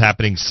 which is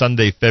happening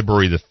Sunday,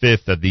 February the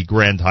 5th at the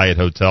Grand Hyatt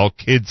Hotel.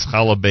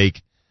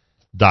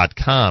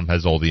 KidsChallahBake.com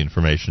has all the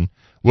information.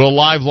 We'll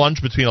live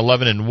lunch between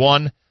 11 and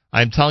 1.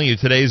 I'm telling you,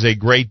 today is a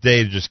great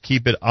day to just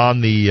keep it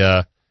on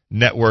the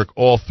network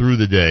all through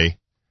the day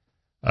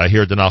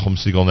here at the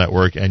Nachum Segal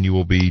Network, and you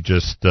will be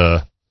just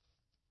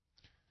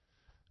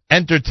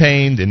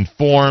entertained,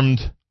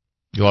 informed.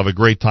 You'll have a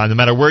great time no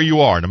matter where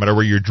you are, no matter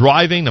where you're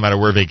driving, no matter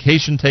where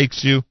vacation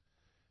takes you,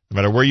 no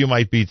matter where you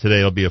might be today.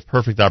 It'll be a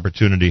perfect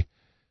opportunity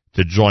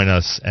to join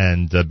us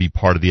and be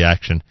part of the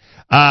action.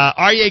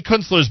 Aryeh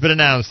Kunstler has been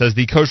announced as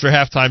the Kosher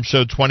Halftime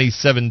Show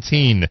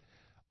 2017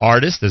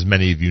 artist, as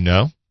many of you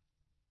know.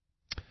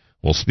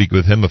 We'll speak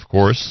with him, of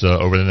course,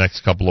 over the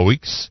next couple of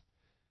weeks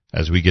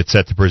as we get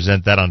set to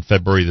present that on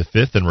February the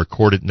 5th and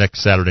record it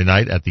next Saturday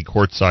night at the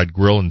Courtside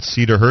Grill in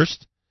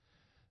Cedarhurst.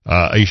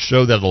 A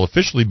show that will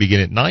officially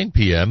begin at 9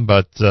 p.m.,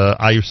 but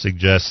I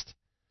suggest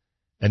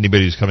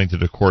anybody who's coming to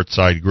the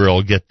Courtside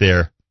Grill get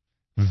there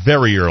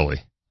very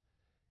early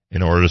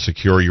in order to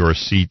secure your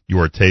seat,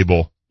 your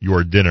table,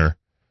 your dinner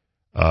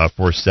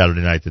for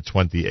Saturday night, the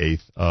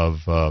 28th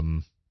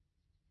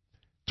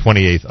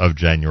of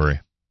January.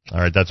 All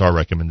right, that's our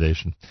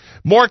recommendation.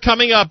 More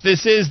coming up.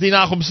 This is the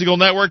Nachum Segal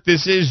Network.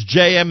 This is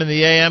JM in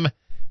the AM,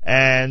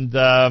 and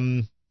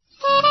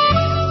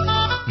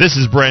this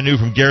is brand new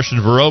from Gershon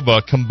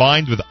Veroba,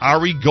 combined with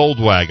Ari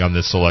Goldwag on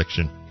this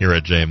selection here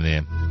at JM in the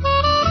AM.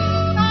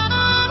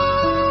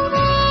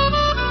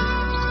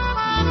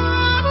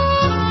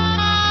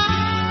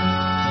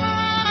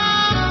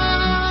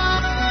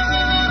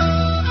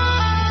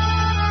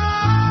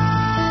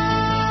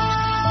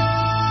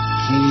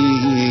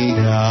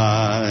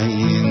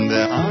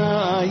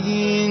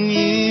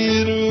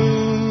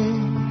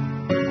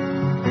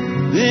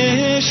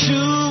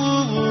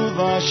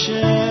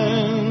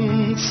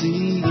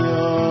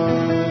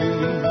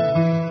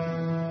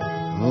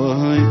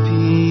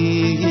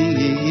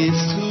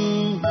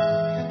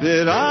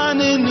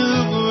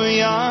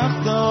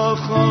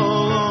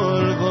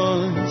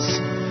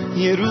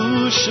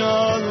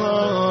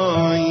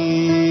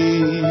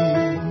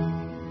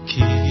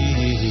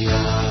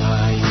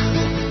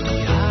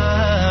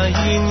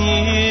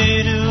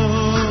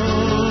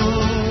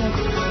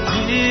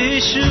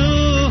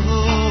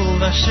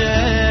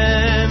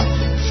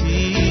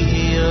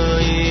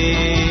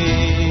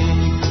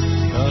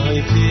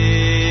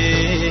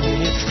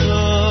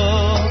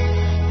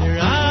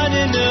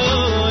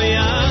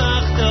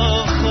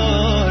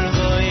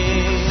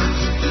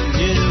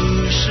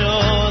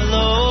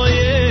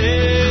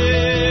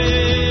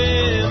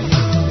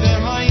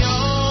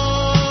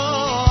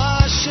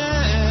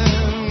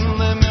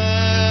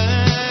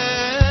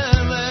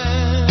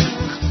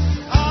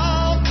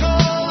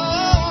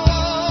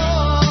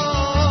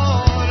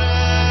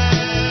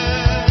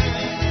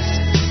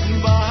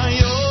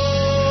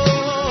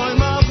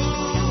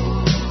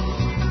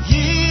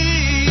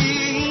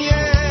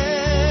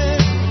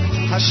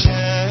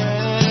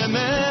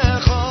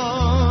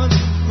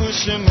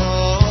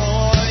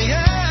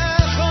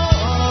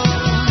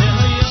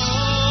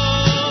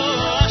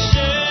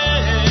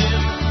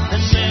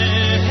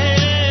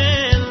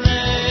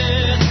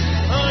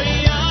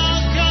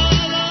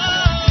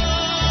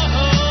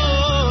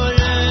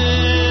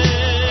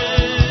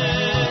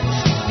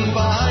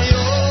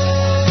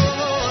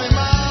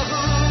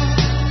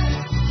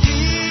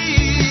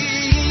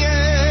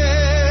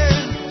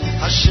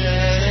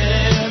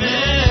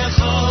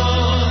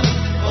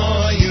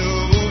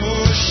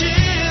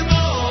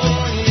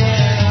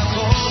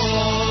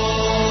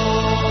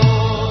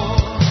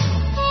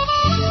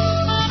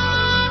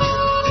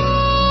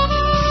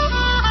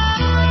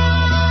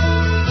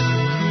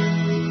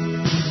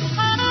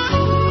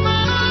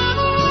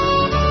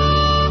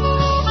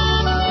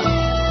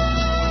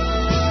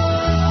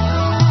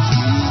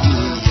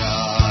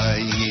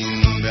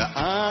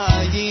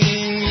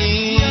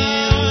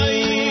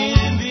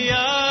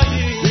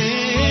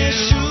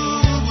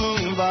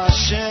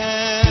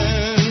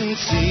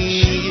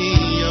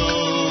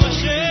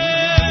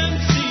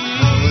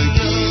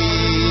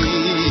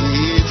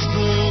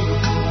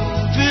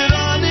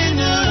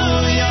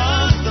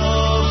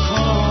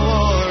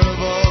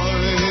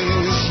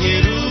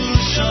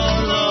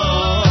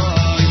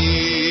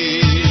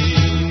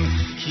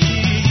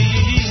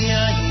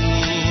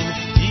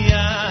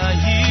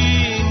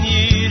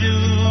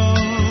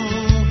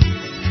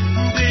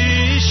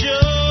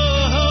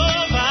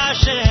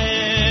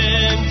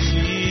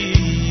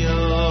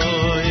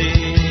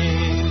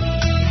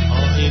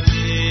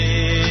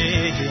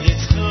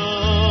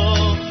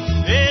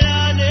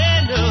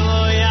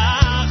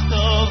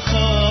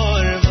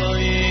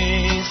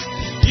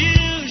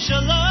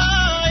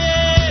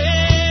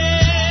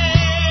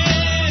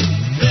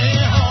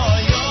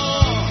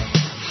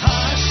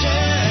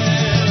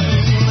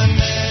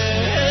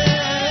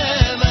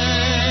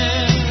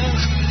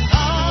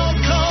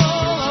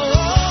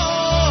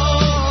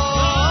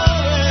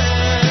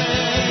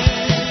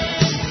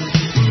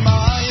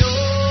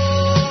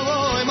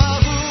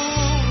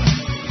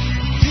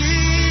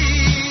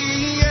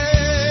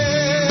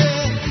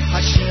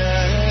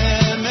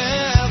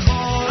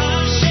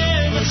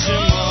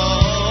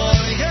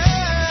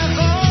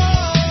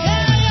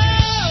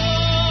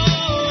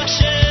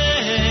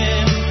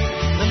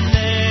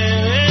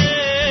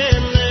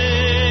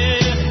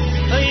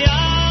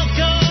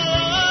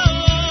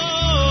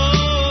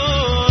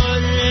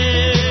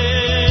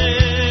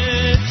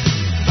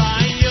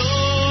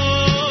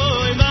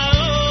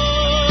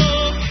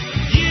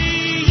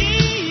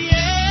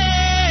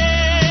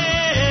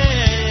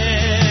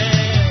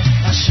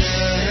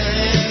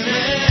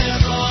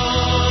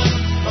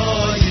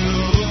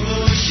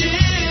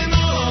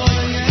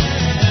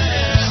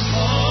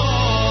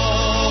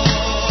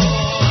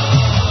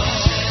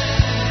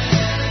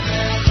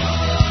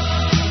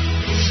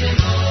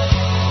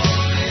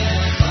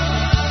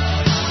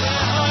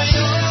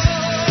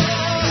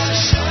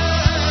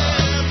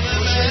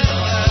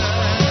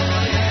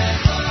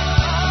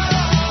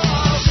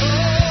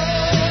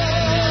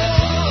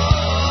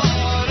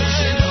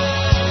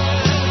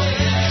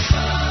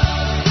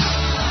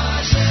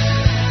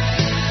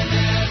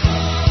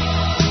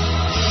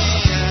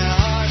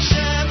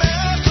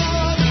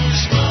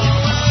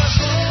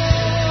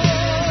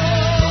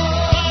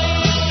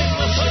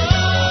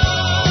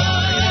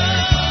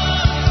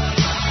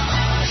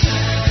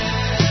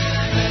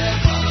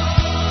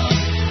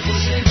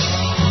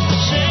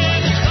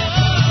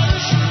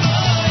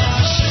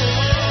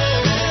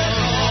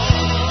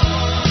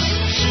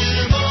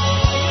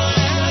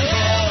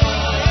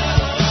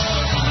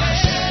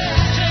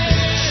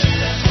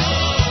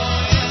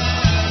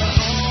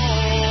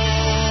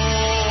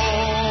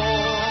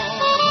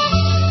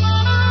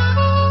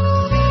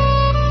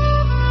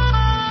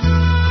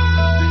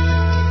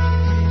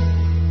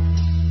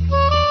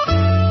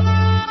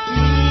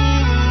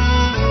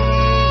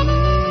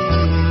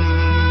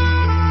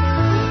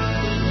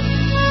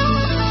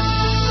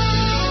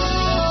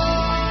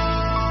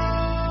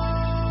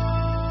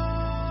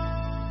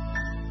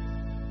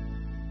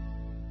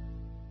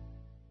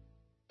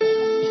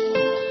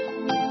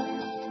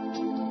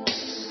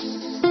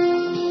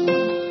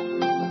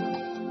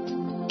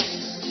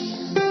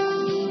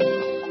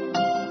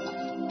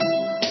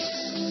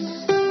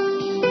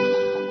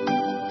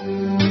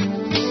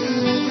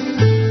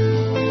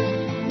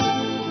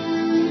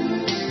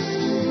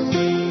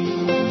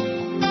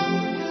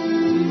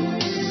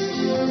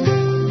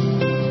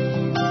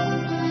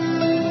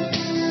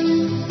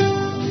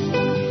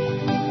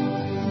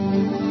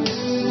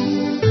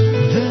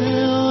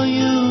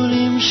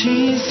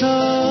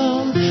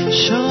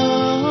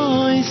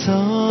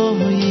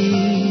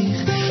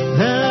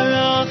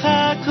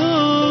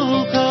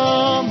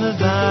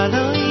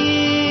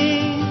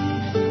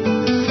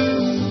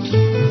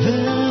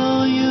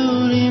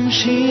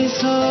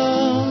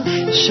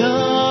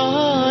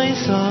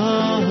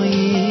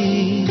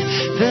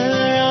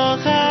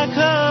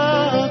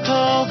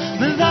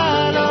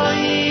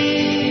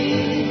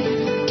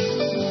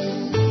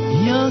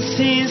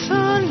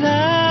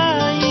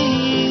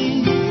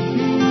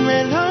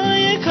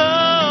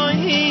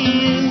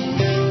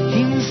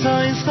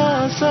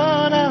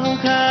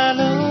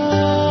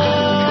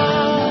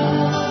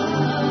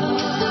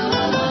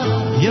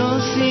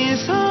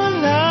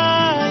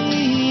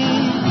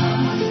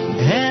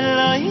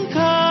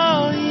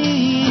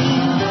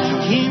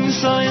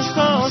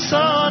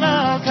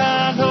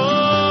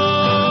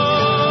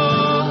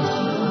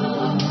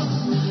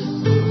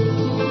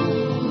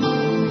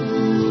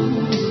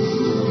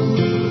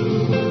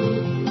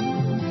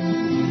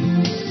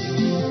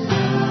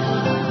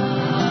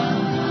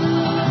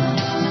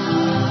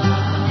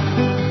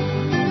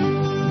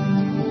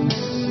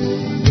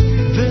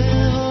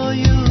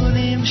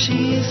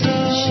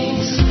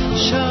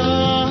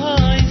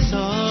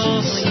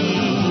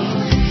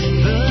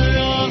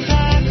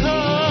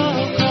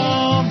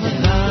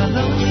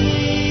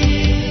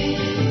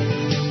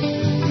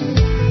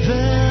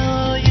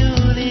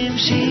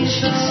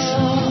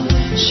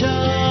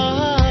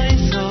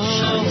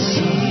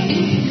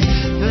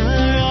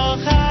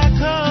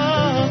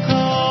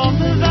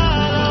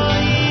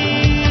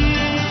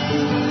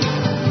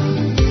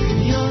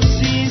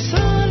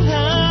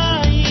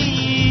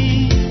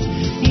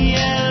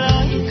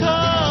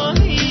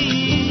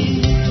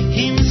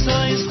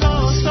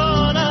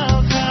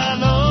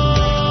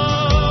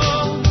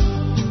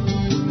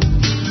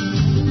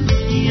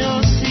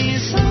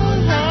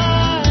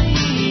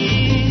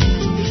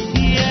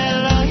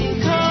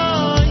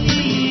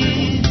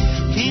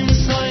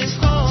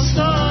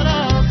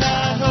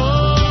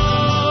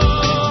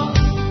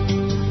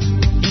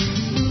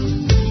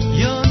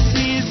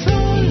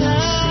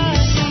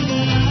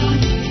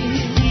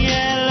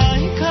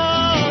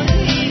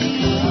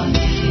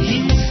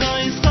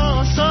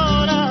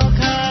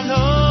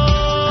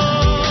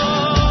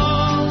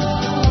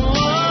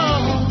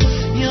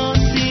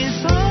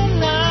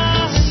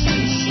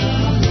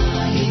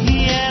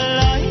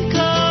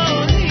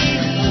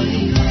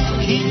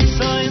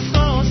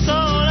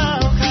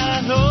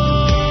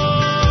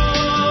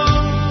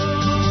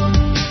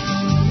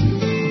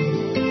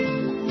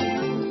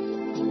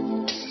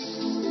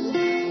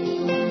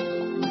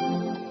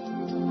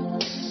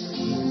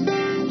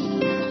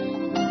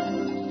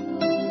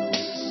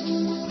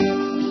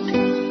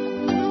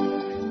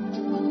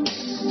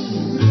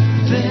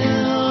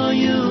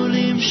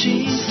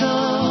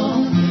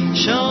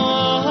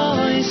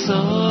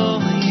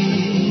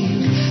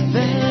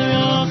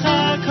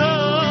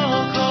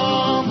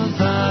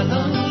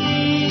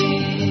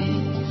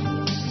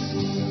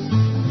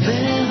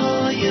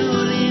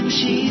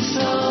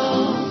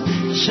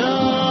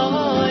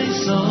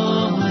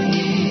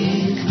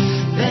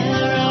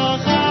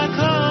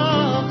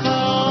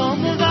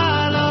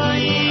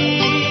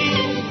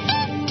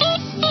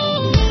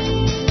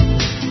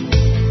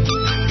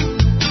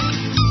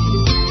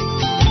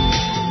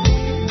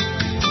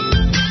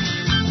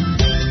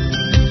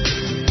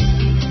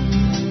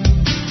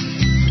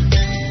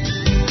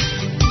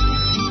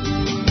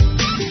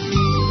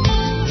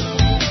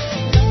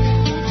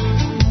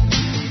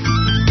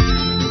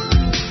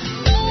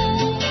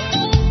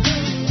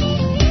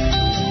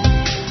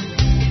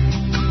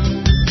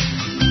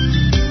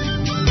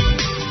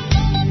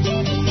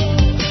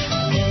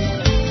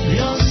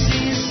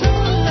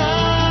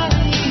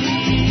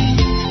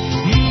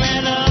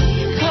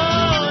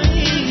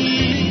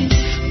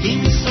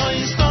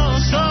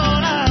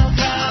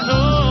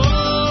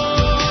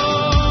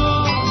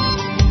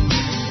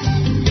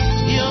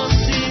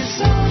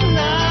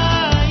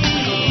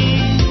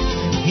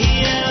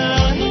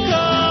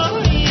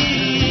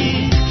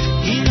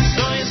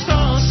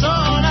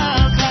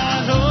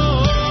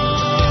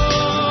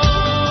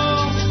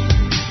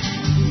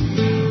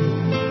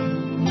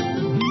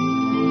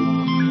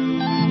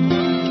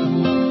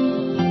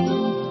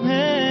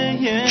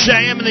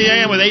 JM in the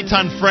AM with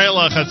Eitan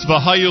Freilach. It's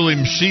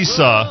V'hayulim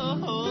Shisa.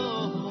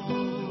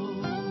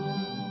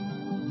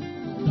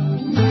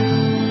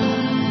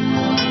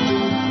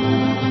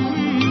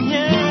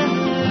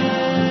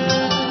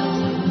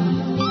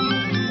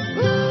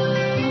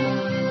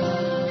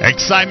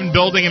 Excitement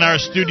building in our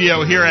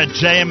studio here at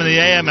JM in the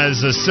AM as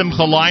Simcha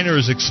Leiner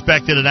is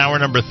expected in hour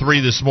number 3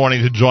 this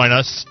morning to join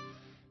us.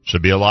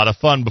 Should be a lot of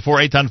fun. Before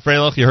Eitan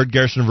Freilach, you heard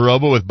Gershon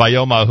Veroba with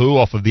Bayom Ahu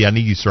off of the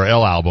Ani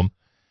Yisrael album.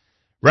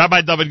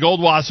 Rabbi David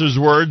Goldwasser's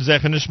words,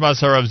 Zech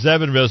Nishmas Harav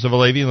Zev and Yosef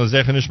Alevi, and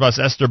Zech Nishmas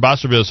Esther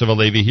Basar Yosef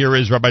Alevi. Here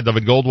is Rabbi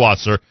David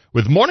Goldwasser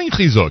with Morning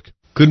Chizuk.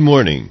 Good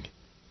morning.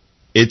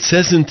 It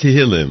says in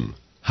Tehillim,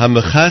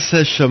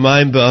 Hamechasa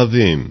Shamayim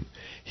Ba'avim.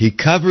 He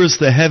covers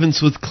the heavens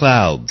with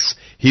clouds.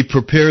 He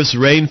prepares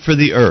rain for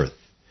the earth.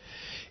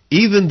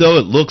 Even though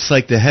it looks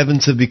like the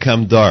heavens have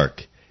become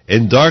dark,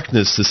 and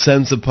darkness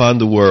descends upon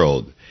the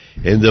world,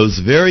 in those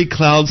very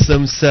clouds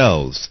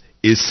themselves,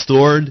 is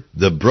stored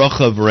the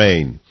bracha of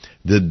rain.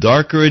 The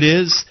darker it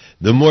is,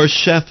 the more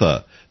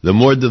shefa, the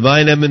more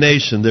divine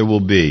emanation there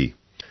will be.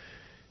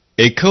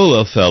 A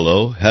Kollel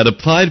fellow had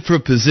applied for a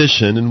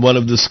position in one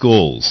of the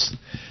schools.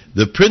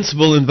 The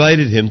principal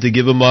invited him to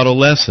give a model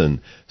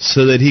lesson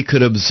so that he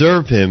could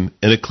observe him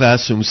in a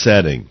classroom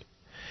setting.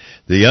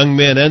 The young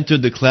man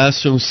entered the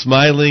classroom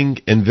smiling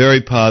and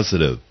very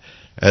positive.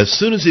 As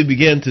soon as he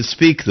began to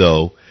speak,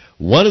 though,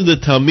 one of the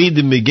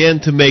Talmidim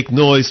began to make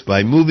noise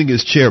by moving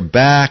his chair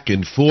back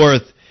and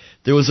forth.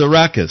 There was a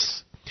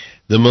ruckus.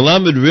 The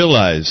Melamed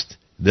realized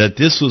that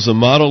this was a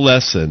model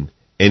lesson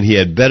and he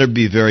had better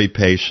be very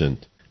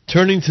patient.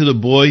 Turning to the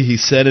boy, he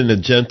said in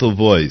a gentle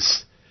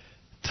voice,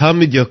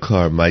 "Talmid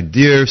Yakar, my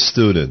dear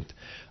student,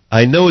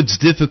 I know it's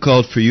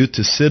difficult for you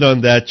to sit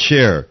on that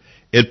chair.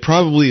 It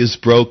probably is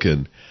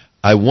broken.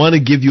 I want to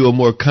give you a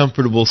more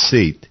comfortable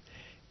seat."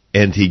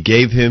 And he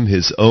gave him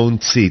his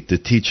own seat, the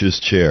teacher's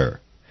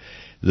chair.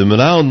 The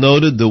Menal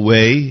noted the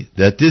way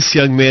that this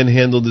young man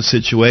handled the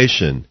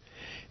situation,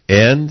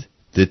 and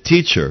the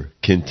teacher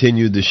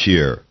continued the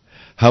shiur.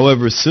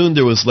 However, soon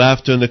there was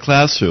laughter in the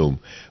classroom.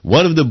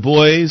 One of the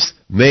boys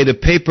made a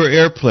paper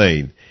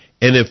airplane,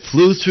 and it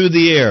flew through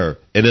the air,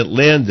 and it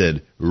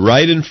landed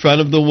right in front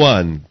of the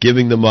one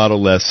giving the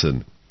model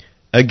lesson.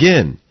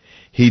 Again,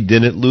 he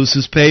didn't lose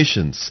his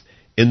patience.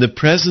 In the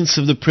presence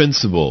of the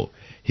principal,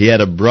 he had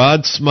a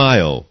broad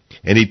smile,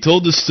 and he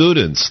told the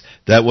students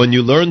that when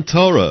you learn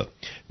Torah,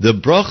 the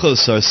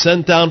brachos are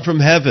sent down from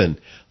heaven.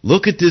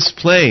 Look at this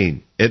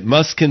plane. It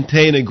must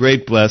contain a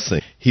great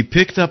blessing. He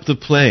picked up the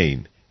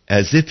plane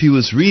as if he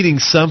was reading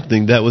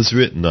something that was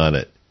written on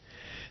it.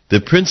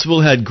 The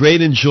principal had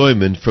great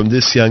enjoyment from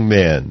this young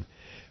man.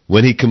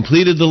 When he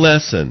completed the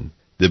lesson,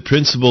 the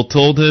principal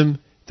told him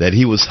that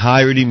he was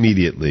hired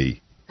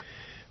immediately.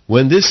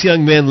 When this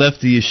young man left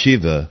the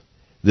yeshiva,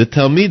 the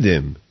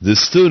Talmidim, the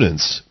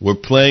students, were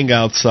playing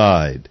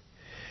outside.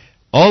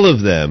 All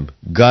of them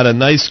got a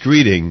nice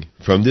greeting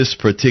from this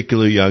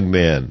particular young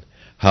man.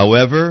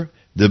 However,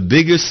 the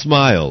biggest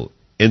smile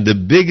and the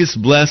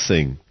biggest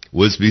blessing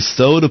was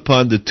bestowed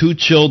upon the two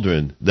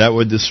children that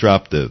were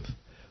disruptive.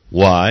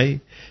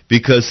 Why?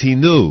 Because he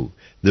knew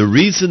the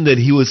reason that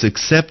he was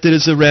accepted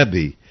as a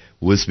Rebbe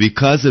was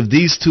because of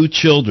these two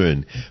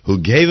children who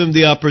gave him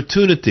the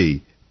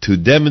opportunity to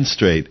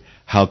demonstrate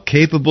how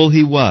capable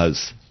he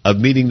was of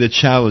meeting the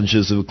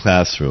challenges of a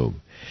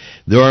classroom.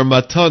 There are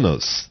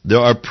matanos, there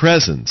are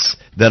presents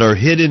that are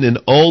hidden in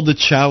all the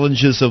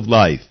challenges of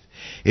life.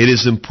 It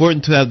is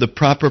important to have the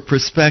proper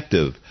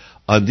perspective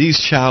on these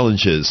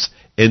challenges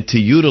and to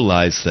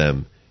utilize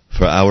them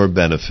for our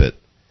benefit.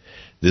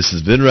 This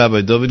has been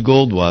Rabbi David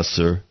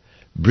Goldwasser,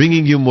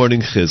 bringing you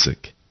Morning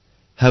Chizuk.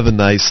 Have a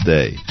nice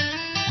day.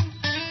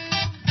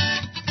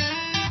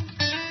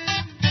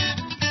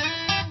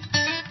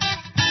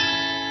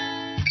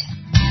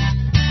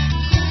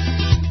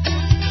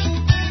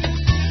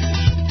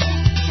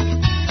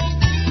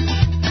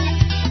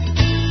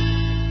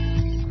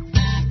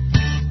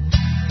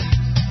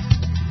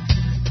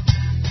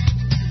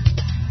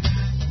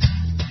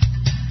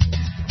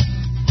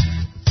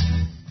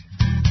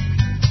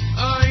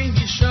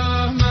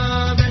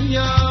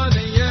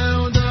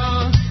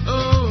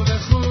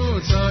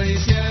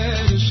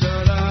 Yerusha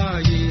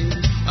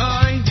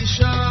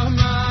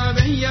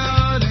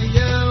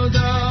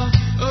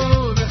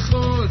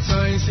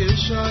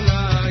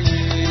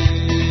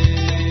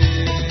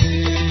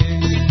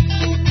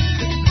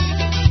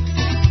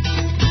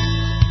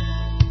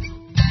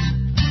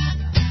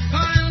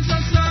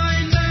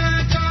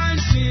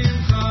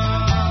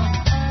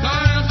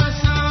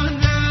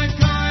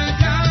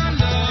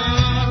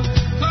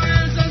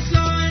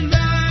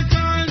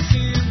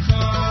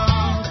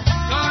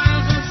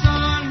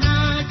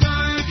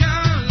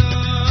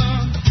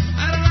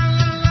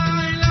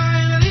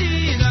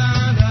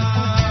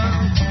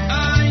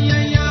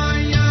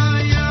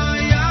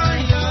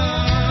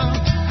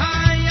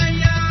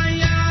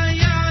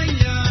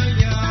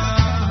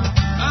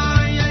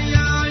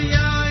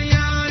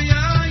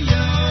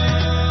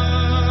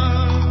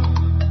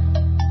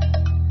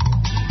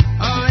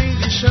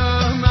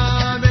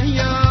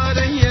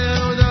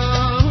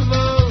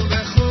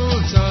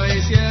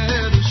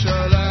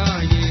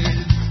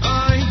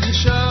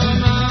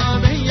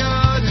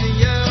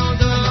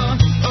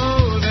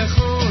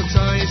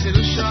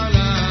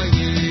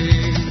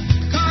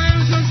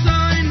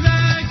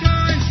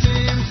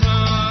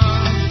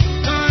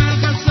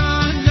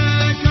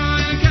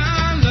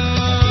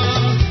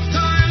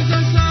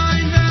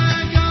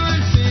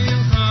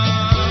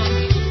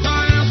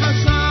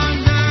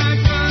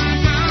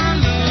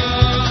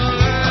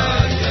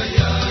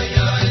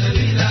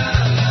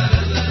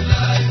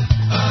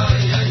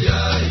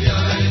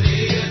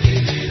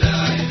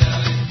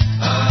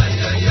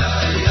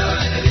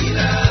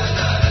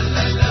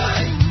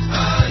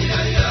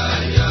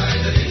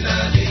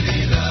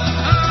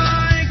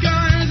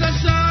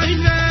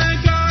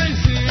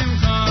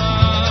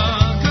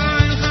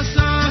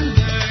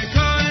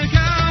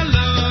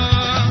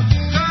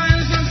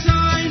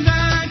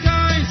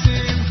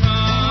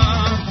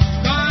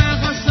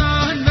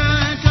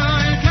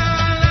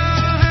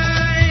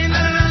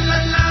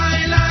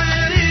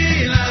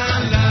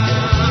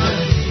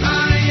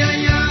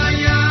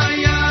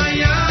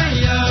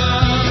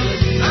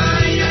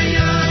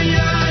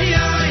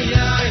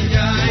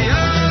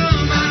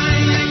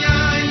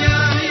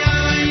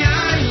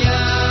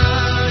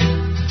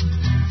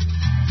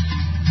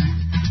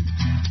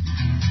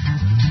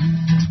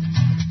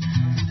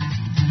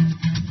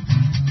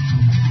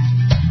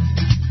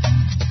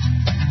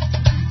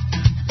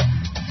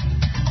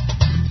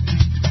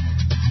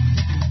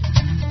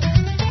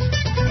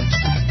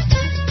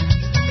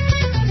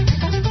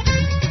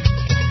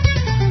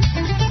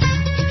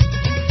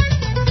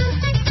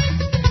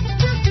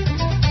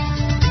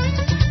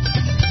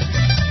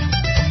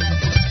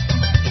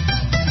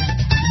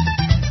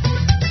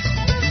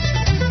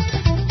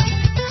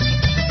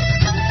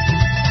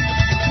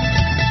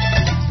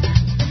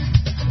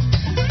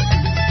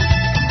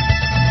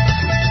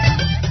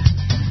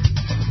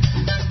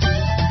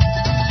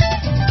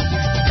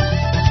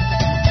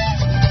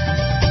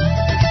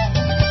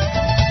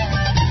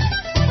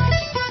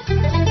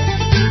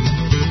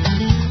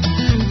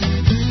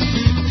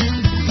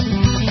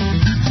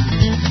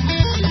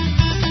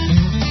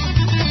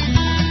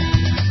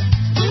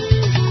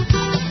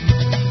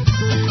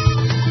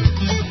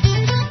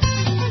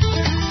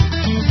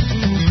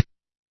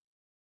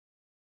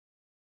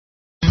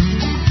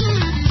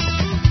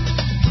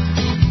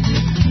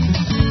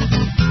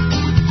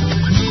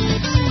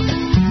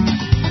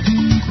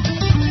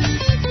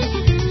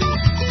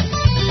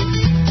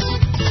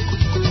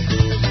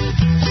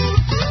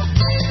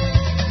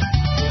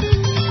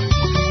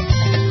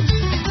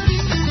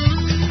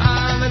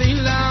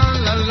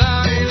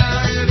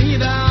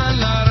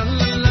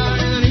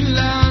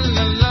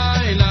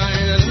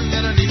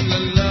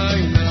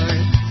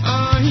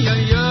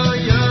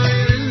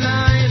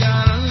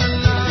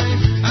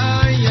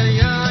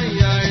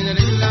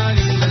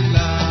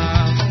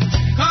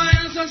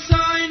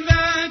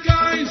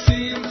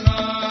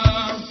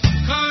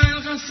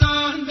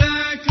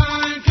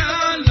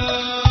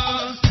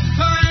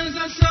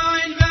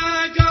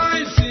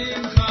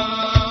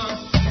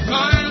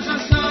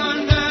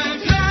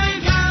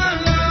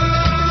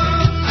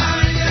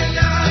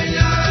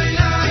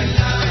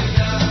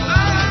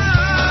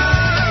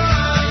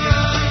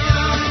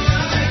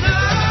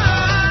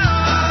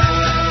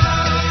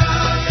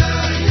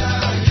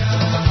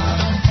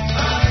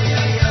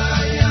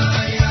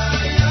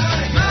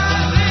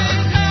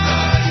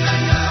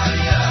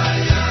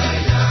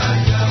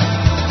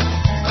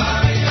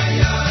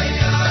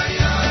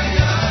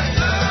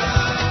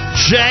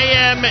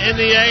JM in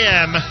the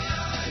AM.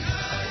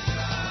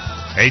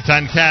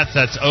 Eitan Katz,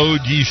 that's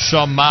Odi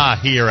Shama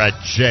here at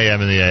JM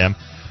in the AM.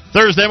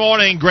 Thursday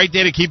morning, great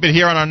day to keep it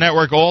here on our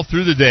network all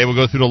through the day. We'll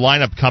go through the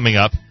lineup coming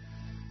up.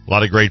 A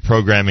lot of great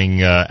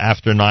programming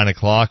after 9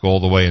 o'clock all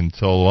the way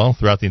until, well,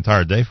 throughout the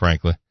entire day,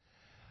 frankly.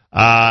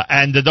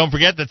 And don't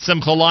forget that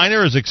Simcha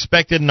Leiner is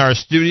expected in our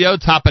studio,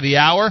 top of the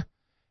hour.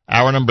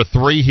 Hour number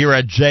 3 here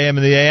at JM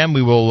in the AM.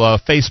 We will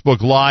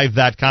Facebook Live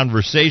that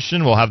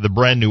conversation. We'll have the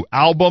brand new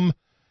album,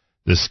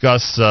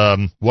 discuss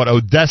what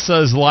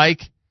Odessa is like,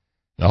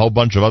 a whole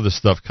bunch of other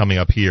stuff coming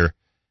up here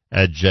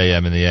at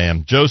JM in the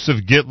AM.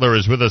 Joseph Gitler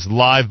is with us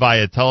live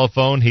via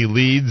telephone. He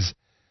leads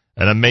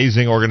an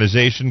amazing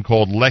organization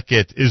called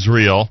Leket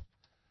Israel.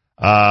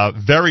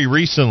 Very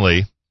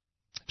recently,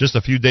 just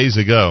a few days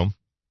ago,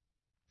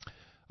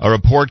 a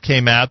report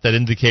came out that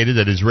indicated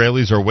that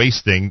Israelis are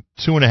wasting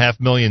 2.5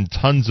 million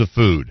tons of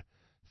food,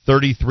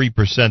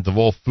 33% of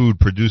all food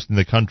produced in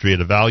the country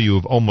at a value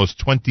of almost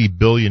 20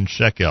 billion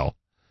shekel.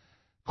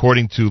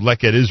 According to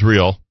Leket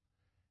Israel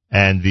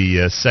and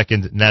the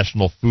second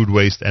National Food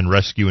Waste and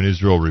Rescue in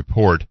Israel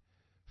report,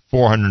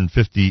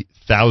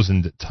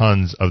 450,000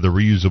 tons of the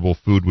reusable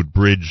food would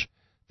bridge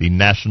the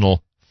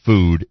national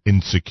food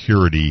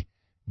insecurity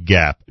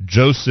gap.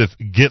 Joseph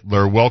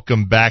Gitler,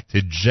 welcome back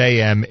to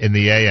JM in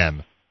the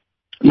AM.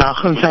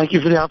 Malcolm, thank you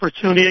for the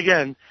opportunity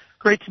again.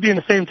 Great to be in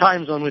the same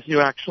time zone with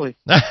you, actually.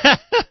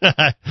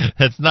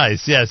 That's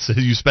nice. Yes,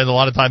 you spend a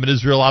lot of time in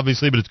Israel,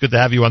 obviously, but it's good to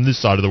have you on this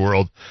side of the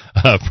world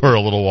for a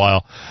little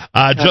while.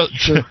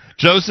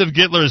 Joseph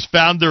Gitler is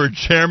founder and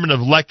chairman of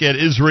Leket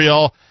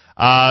Israel.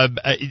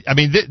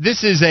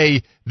 This is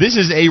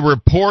a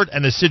report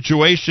and a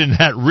situation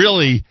that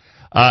really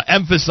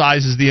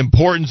emphasizes the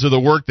importance of the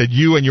work that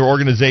you and your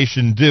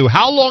organization do.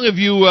 How long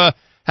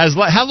has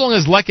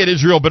Leket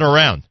Israel been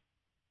around?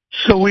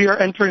 So we are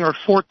entering our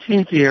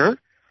 14th year,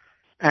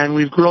 and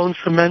we've grown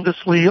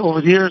tremendously over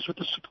the years with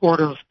the support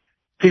of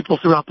people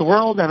throughout the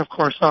world and, of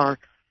course, our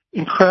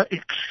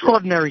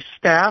extraordinary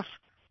staff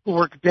who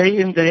work day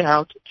in, day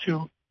out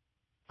to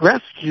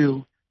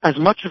rescue as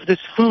much of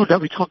this food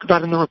that we talk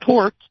about in the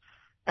report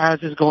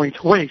as is going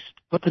to waste.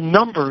 But the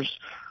numbers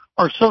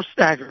are so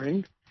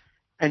staggering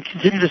and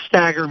continue to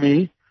stagger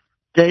me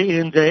day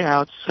in, day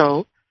out.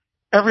 So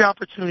every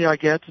opportunity I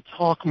get to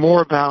talk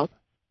more about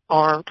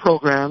our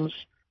programs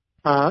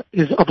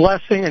is a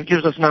blessing and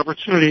gives us an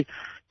opportunity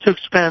to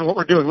expand what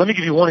we're doing. Let me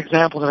give you one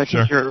example that I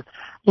think your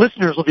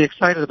listeners will be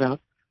excited about.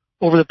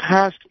 Over the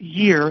past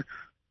year,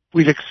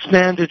 we've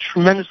expanded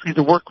tremendously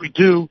the work we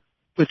do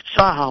with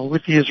Tzahal,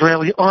 with the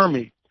Israeli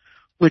Army,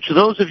 which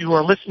those of you who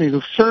are listening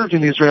who've served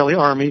in the Israeli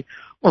Army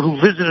or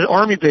who visited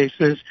Army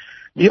bases,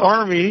 the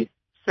Army,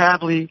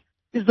 sadly,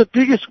 is the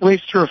biggest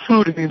waster of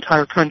food in the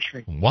entire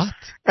country. What?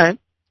 And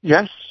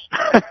yes,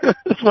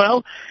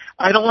 well,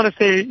 I don't want to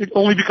say it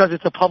only because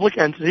it's a public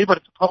entity, but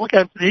it's a public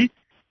entity,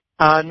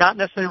 not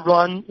necessarily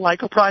run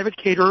like a private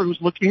caterer who's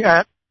looking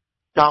at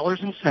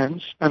dollars and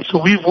cents. And so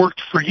we've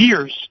worked for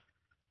years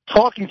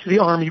talking to the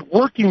Army,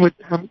 working with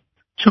them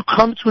to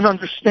come to an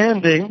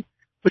understanding,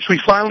 which we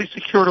finally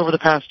secured over the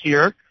past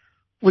year,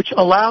 which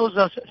allows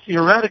us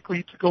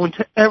theoretically to go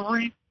into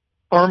every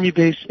Army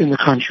base in the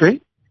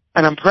country.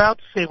 And I'm proud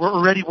to say we're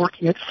already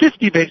working at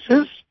 50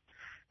 bases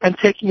and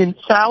taking in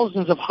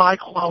thousands of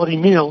high-quality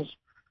meals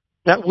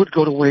that would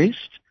go to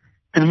waste.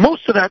 And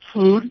most of that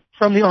food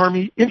from the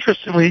Army,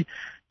 interestingly,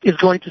 is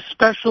going to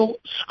special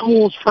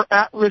schools for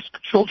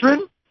at-risk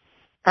children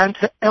and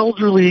to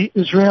elderly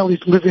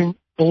Israelis living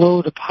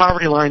below the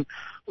poverty line,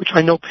 which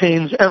I know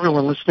pains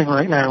everyone listening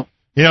right now.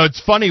 You know,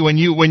 it's funny, when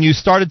you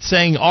started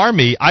saying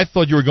Army, I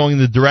thought you were going in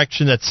the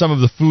direction that some of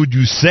the food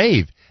you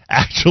save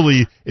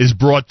actually is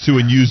brought to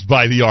and used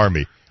by the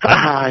Army.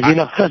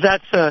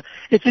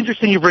 It's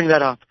interesting you bring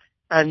that up.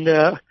 And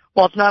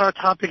while it's not our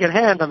topic at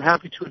hand, I'm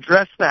happy to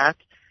address that.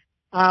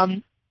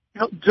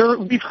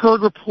 We've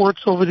heard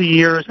reports over the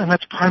years, and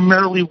that's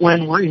primarily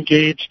when we're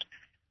engaged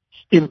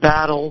in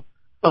battle,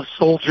 of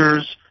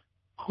soldiers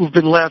who've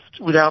been left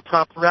without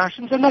proper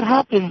rations. And that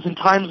happens in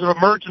times of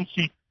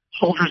emergency,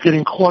 soldiers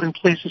getting caught in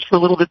places for a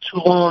little bit too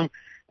long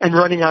and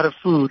running out of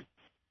food.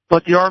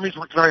 But the Army's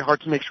worked very hard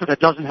to make sure that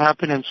doesn't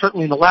happen, and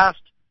certainly in the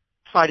last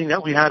fighting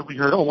that we had, we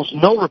heard almost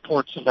no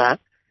reports of that.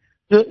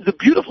 The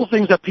beautiful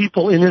things that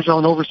people in Israel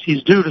and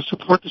overseas do to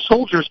support the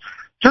soldiers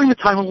during the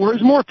time of war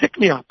is more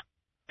pick-me-up.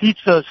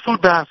 Pizzas,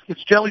 food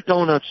baskets, jelly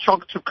donuts,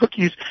 chocolates or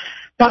cookies.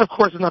 That, of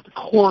course, is not the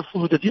core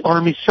food that the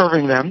Army's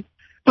serving them,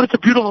 but it's a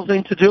beautiful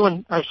thing to do,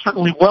 and I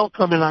certainly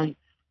welcome, and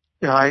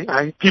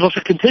people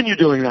should continue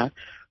doing that.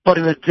 But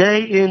in a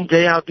day-in,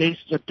 day-out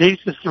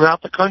basis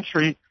throughout the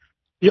country,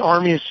 the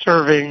Army is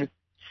serving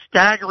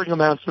staggering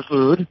amounts of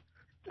food,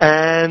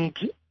 and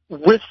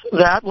with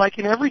that, like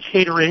in every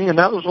catering, and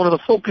that was one of the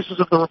focuses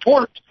of the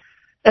report,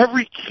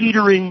 every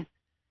catering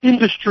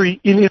industry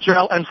in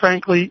Israel, and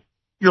frankly,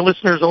 your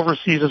listeners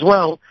overseas as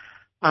well,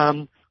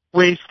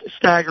 waste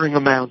staggering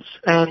amounts.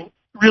 And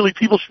really,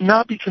 people should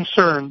not be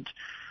concerned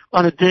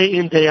on a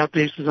day-in, day-out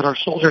basis that our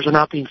soldiers are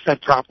not being fed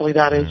properly.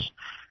 That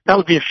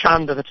would be a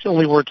shanda. That's the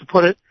only word to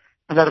put it.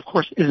 And that, of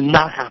course, is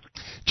not happening.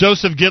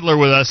 Joseph Gitler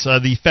with us,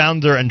 the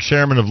founder and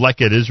chairman of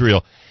Leket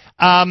Israel.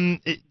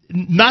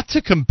 Not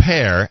to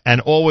compare,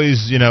 and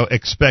always,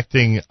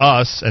 expecting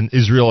us and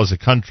Israel as a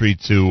country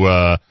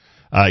to,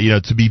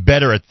 to be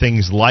better at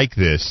things like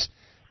this.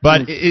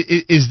 But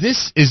is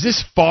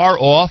this far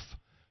off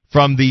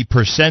from the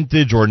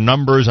percentage or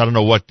numbers? I don't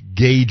know what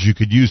gauge you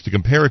could use to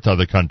compare it to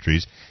other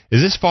countries.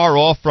 Is this far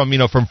off from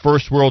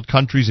first world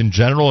countries in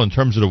general in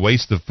terms of the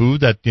waste of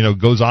food that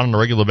goes on a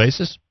regular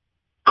basis?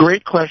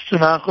 Great question,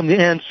 Malcolm. The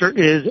answer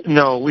is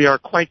no. We are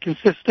quite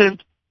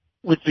consistent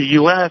with the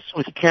U.S.,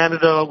 with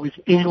Canada, with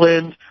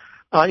England.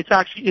 It's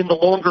actually in the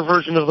longer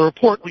version of the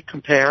report we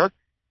compare.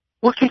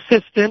 We're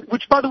consistent,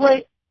 which, by the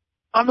way,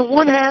 on the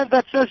one hand,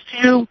 that says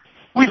to you,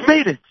 we've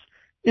made it.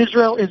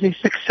 Israel is a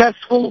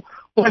successful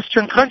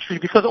Western country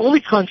because only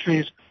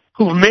countries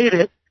who've made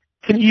it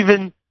can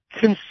even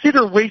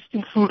consider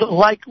wasting food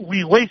like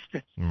we waste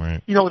it.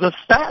 Right.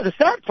 The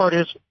sad part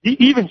is,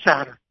 even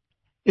sadder,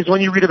 is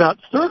when you read about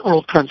third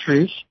world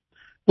countries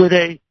where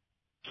they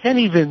can't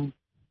even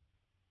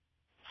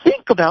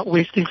think about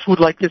wasting food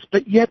like this,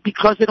 but yet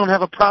because they don't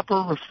have a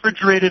proper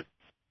refrigerated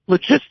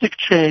logistic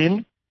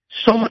chain,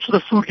 so much of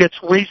the food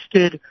gets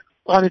wasted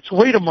on its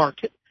way to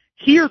market.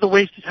 Here, the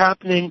waste is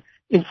happening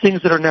in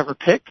things that are never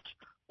picked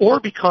or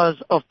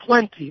because of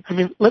plenty. I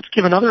mean, let's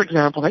give another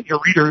example that your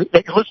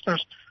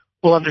listeners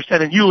will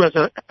understand, and you as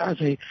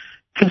a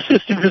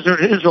consistent visitor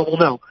to Israel will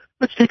know.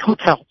 Let's take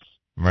hotels.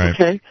 Right.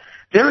 Okay?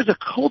 There is a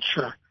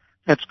culture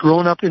that's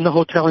grown up in the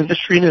hotel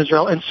industry in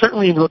Israel, and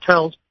certainly in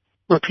hotels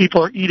where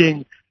people are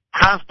eating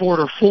half board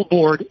or full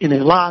board in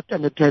Eilat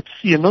and the Dead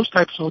Sea and those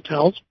types of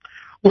hotels,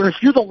 where if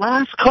you're the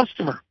last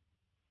customer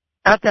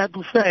at that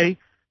buffet,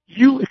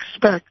 you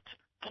expect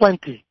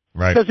plenty.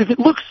 Right. Because if it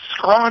looks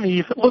scrawny,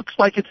 if it looks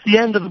like it's the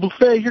end of the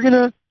buffet, you're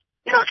not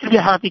going to be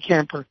a happy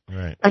camper.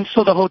 Right. And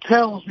so the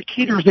hotels, the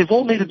caterers, they've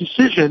all made a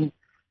decision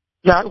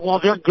that while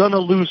they're going to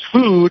lose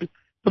food,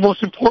 the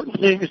most important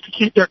thing is to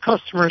keep their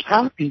customers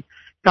happy.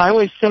 Now, I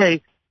always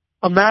say,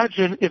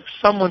 imagine if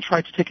someone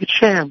tried to take a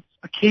chance,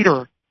 a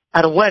caterer,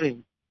 at a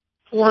wedding,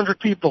 400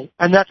 people,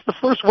 and that's the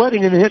first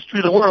wedding in the history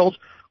of the world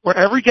where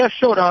every guest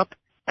showed up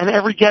and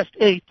every guest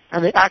ate,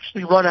 and they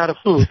actually run out of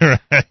food.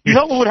 Right. You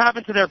know what would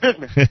happen to their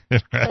business?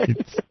 Right.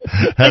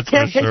 They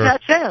can't take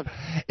that chance.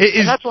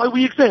 And that's why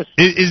we exist.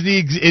 Is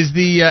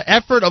the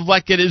effort of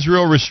Leket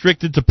Israel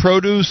restricted to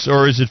produce,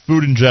 or is it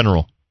food in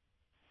general?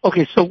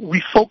 Okay, so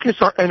we focus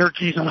our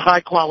energies on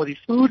high-quality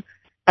food,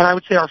 and I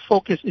would say our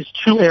focus is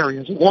two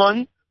areas.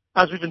 One,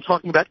 as we've been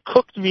talking about,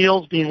 cooked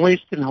meals being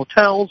wasted in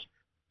hotels,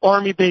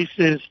 army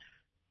bases,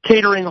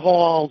 catering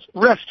halls,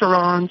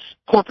 restaurants,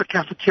 corporate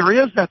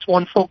cafeterias. That's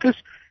one focus.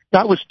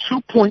 That was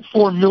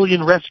 2.4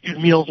 million rescued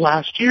meals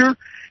last year,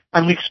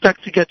 and we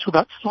expect to get to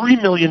about 3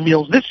 million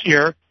meals this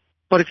year.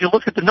 But if you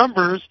look at the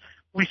numbers,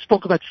 we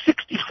spoke about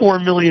 64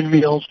 million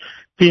meals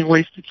being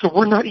wasted, so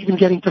we're not even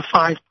getting to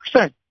 5%.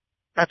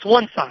 That's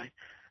one side.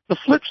 The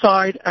flip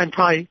side, and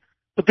probably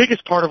the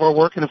biggest part of our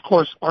work, and of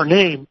course our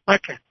name,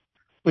 Leket,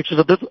 which is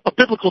a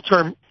biblical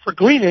term for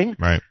gleaning,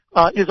 right,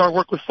 is our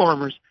work with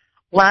farmers.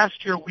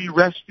 Last year we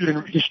rescued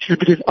and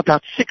redistributed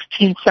about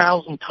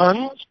 16,000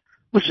 tons,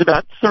 which is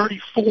about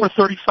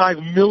 35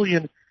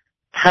 million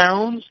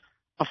pounds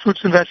of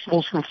fruits and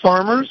vegetables from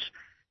farmers.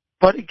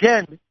 But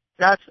again,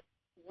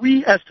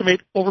 we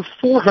estimate over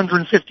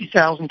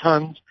 450,000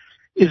 tons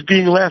is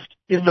being left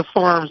in the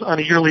farms on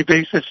a yearly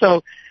basis.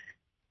 So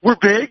we're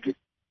big.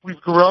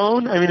 We've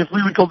grown. I mean, if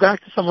we would go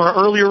back to some of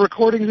our earlier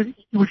recordings,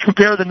 you would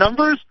compare the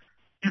numbers,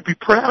 you'd be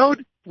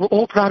proud. We're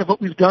all proud of what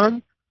we've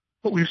done,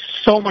 but we've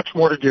so much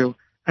more to do.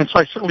 And so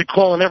I certainly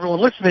call on everyone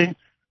listening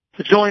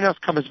to join us,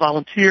 come as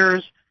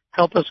volunteers,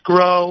 help us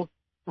grow,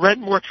 rent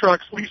more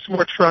trucks, lease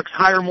more trucks,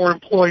 hire more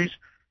employees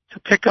to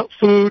pick up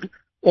food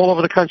all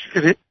over the country,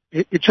 because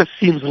it just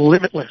seems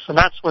limitless, and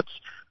that's what's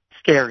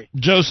scary.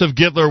 Joseph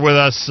Gitler with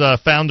us,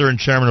 founder and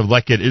chairman of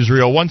Leket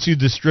Israel. Once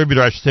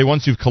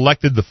you've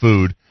collected the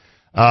food,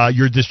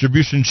 your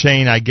distribution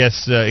chain, I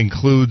guess,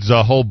 includes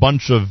a whole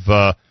bunch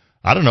of,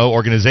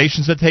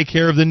 organizations that take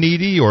care of the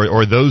needy,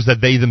 or those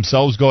that they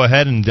themselves go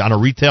ahead and on a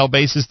retail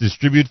basis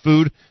distribute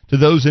food to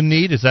those in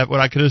need. Is that what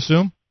I could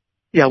assume?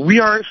 Yeah, we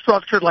are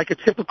structured like a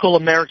typical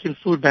American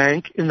food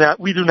bank in that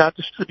we do not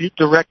distribute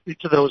directly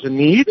to those in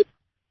need,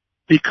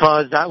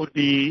 because that would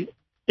be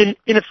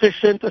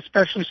inefficient,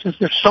 especially since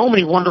there's so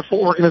many wonderful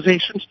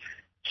organizations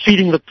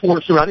feeding the poor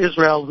throughout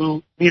Israel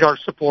who need our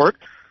support.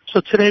 So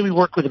today we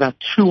work with about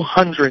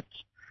 200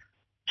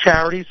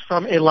 charities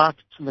from Eilat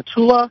to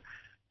Metula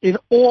in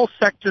all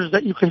sectors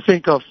that you can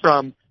think of,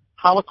 from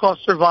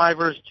Holocaust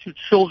survivors to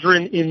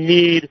children in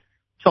need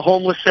to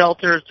homeless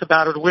shelters to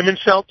battered women's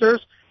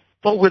shelters,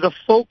 but with a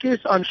focus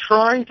on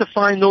trying to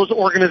find those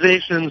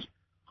organizations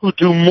who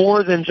do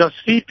more than just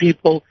feed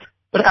people,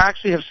 but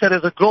actually have set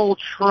as a goal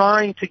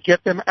trying to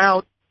get them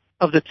out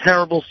of the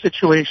terrible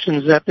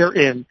situations that they're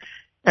in.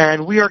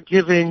 And we are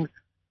giving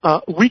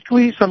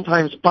weekly,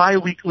 sometimes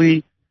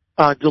bi-weekly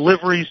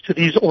deliveries to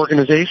these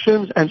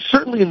organizations, and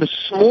certainly in the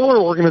smaller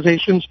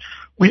organizations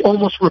we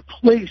almost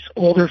replace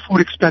all their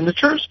food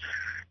expenditures.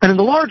 And in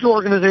the larger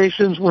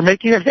organizations, we're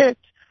making a hit,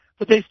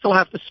 but they still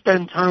have to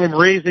spend time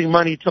raising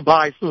money to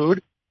buy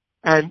food.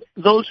 And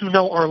those who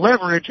know our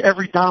leverage,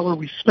 every dollar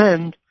we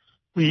spend,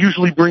 we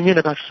usually bring in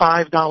about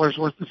 $5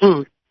 worth of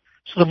food.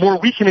 So the more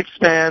we can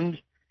expand,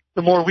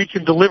 the more we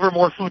can deliver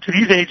more food to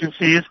these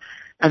agencies,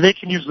 and they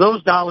can use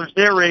those dollars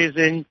they're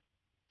raising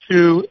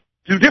to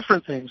do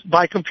different things,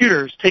 buy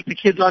computers, take the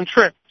kids on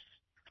trips,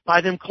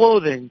 buy them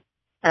clothing.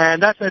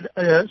 And that's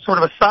a sort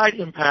of a side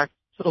impact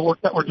to the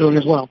work that we're doing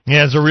as well.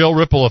 Yeah, it's a real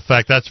ripple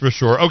effect, that's for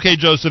sure. Okay,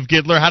 Joseph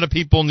Gitler, how do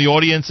people in the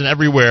audience and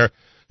everywhere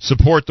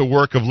support the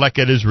work of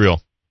Leket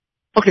Israel?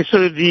 Okay,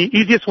 so the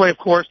easiest way, of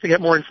course, to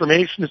get more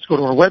information is to go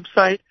to our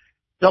website,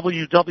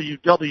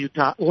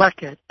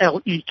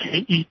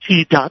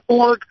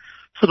 www.leket.org.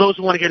 For those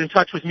who want to get in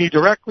touch with me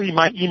directly,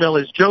 my email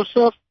is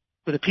joseph,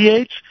 with a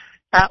PH,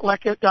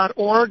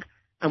 @leket.org,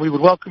 and we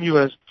would welcome you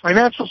as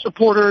financial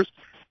supporters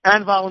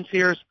and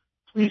volunteers.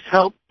 Please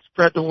help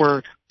spread the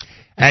word.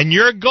 And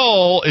your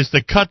goal is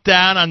to cut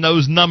down on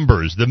those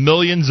numbers, the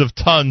millions of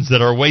tons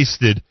that are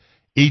wasted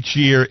each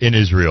year in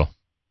Israel.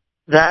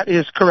 That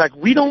is correct.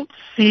 We don't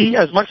see,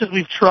 as much as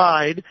we've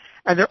tried,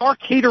 and there are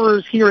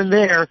caterers here and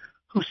there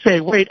who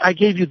say, wait, I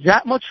gave you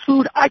that much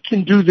food, I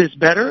can do this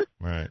better.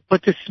 Right.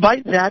 But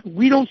despite that,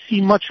 we don't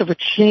see much of a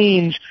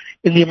change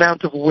in the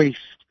amount of waste.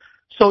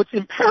 So it's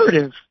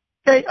imperative.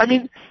 Okay, I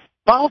mean,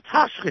 Bal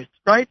Tashrit,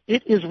 right?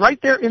 It is right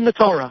there in the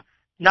Torah,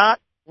 not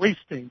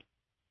wasting,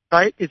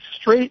 right? It's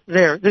straight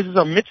there. This is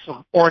a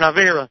mitzvah or an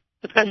avera,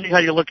 depending how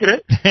you look at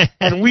it.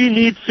 And we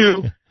need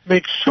to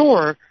make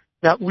sure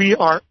that we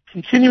are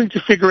continuing to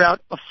figure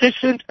out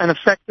efficient and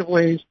effective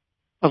ways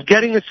of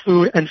getting this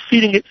food and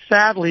feeding it,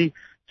 sadly,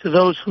 to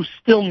those who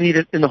still need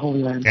it in the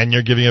Holy Land. And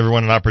you're giving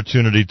everyone an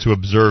opportunity to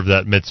observe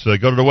that mitzvah.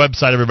 Go to the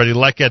website, everybody,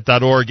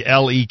 leket.org,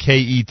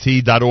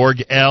 Leket.org,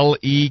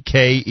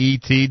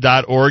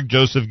 Leket.org.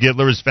 Joseph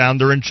Gitler is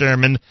founder and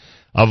chairman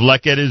of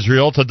Leket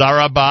Israel. Toda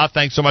Rabah,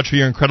 thanks so much for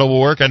your incredible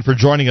work and for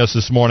joining us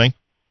this morning.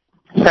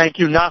 Thank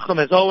you, Nachum,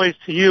 as always,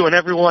 to you and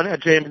everyone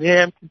at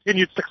JM.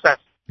 Continued success.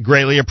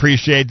 Greatly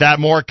appreciate that.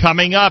 More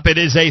coming up. It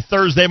is a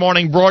Thursday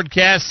morning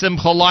broadcast.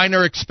 Simcha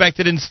Leiner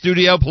expected in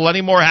studio.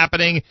 Plenty more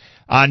happening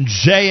on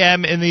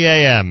JM in the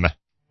AM.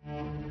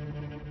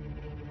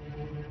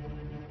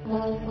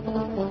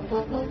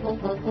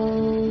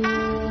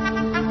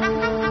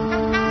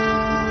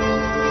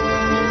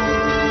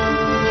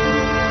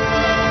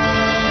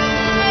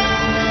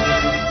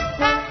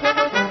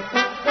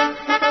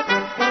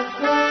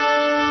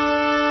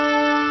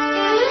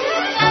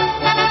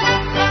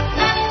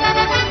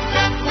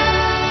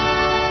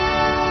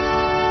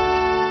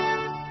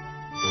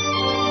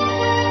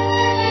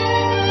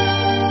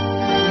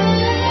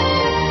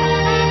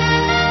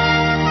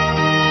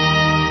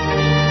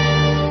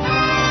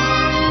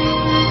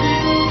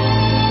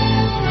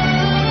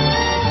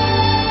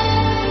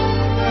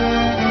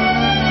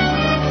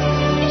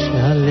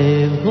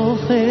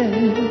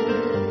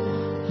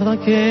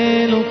 רק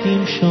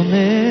אלוקים שומע,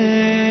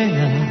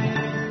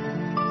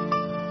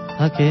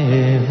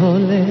 הכאב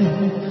עולה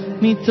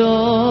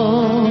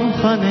מתוך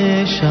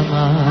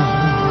הנשמה,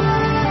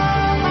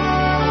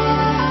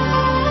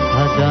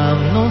 אדם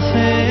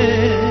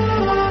נופל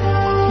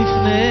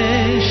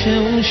לפני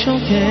שהוא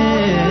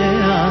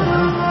שוקע,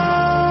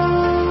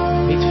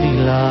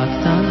 בתפילה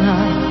קטנה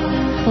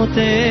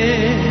חותם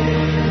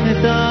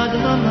את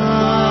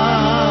הדממה.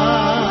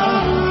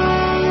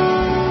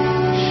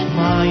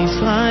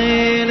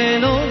 ישראל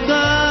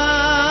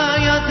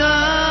אלוקיי, אתה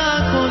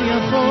כל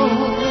יכול,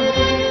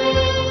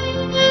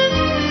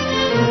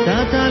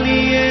 נתת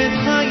לי את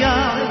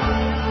חיי,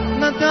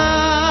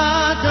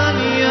 נתת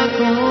לי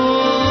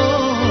הכל,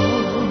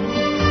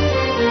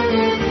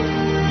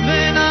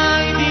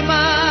 ועיניי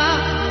דמעה,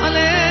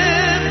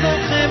 הלב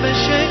בוכה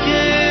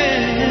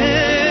בשקט,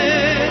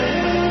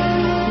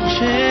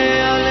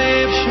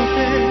 כשהלב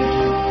שוקט,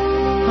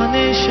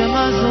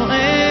 הנשמה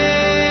זועקת.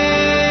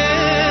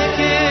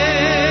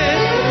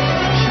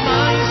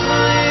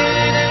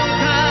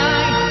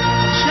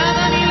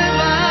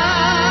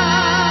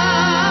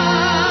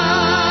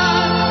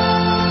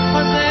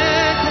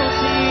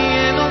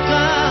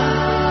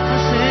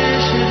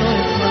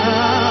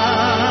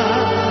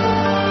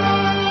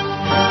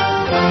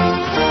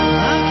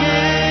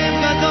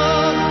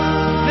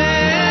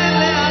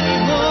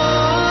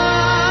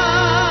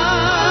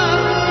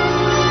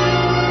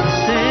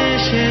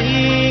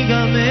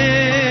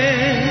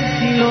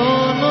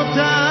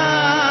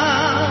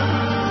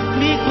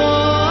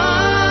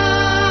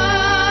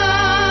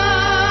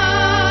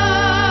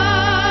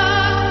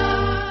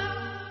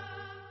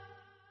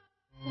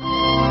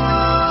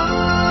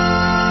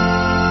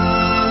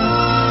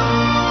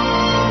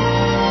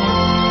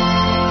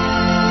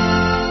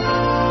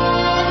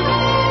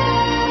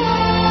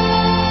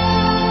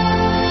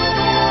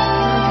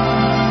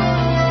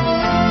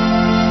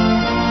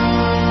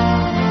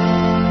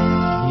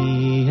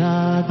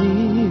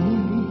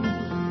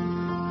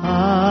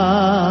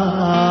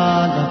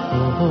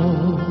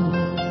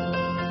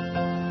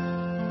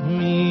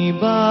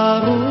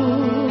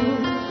 Baru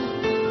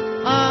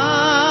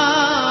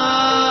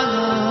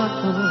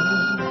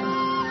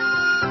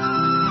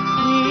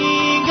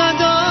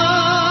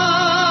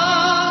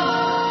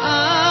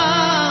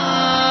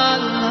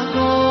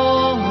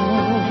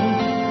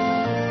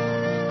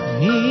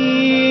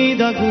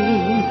ידאגו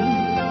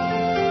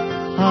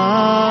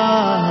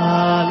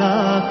על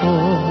הכל.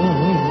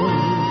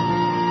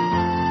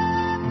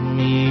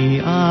 מי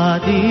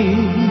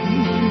עדיף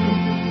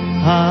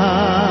על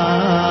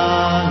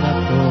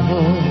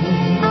הכל?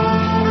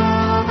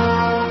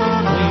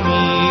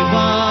 ומי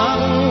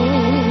ברור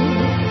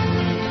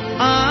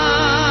על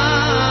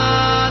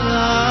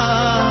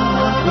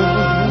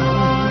הכל?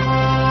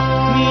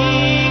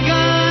 מי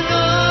גדול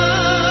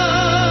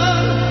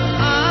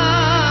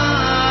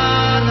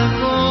על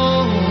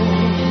הכל?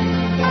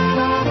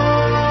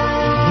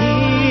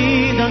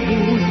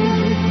 ידאגו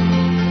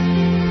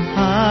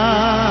על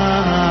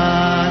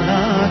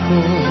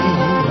הכל.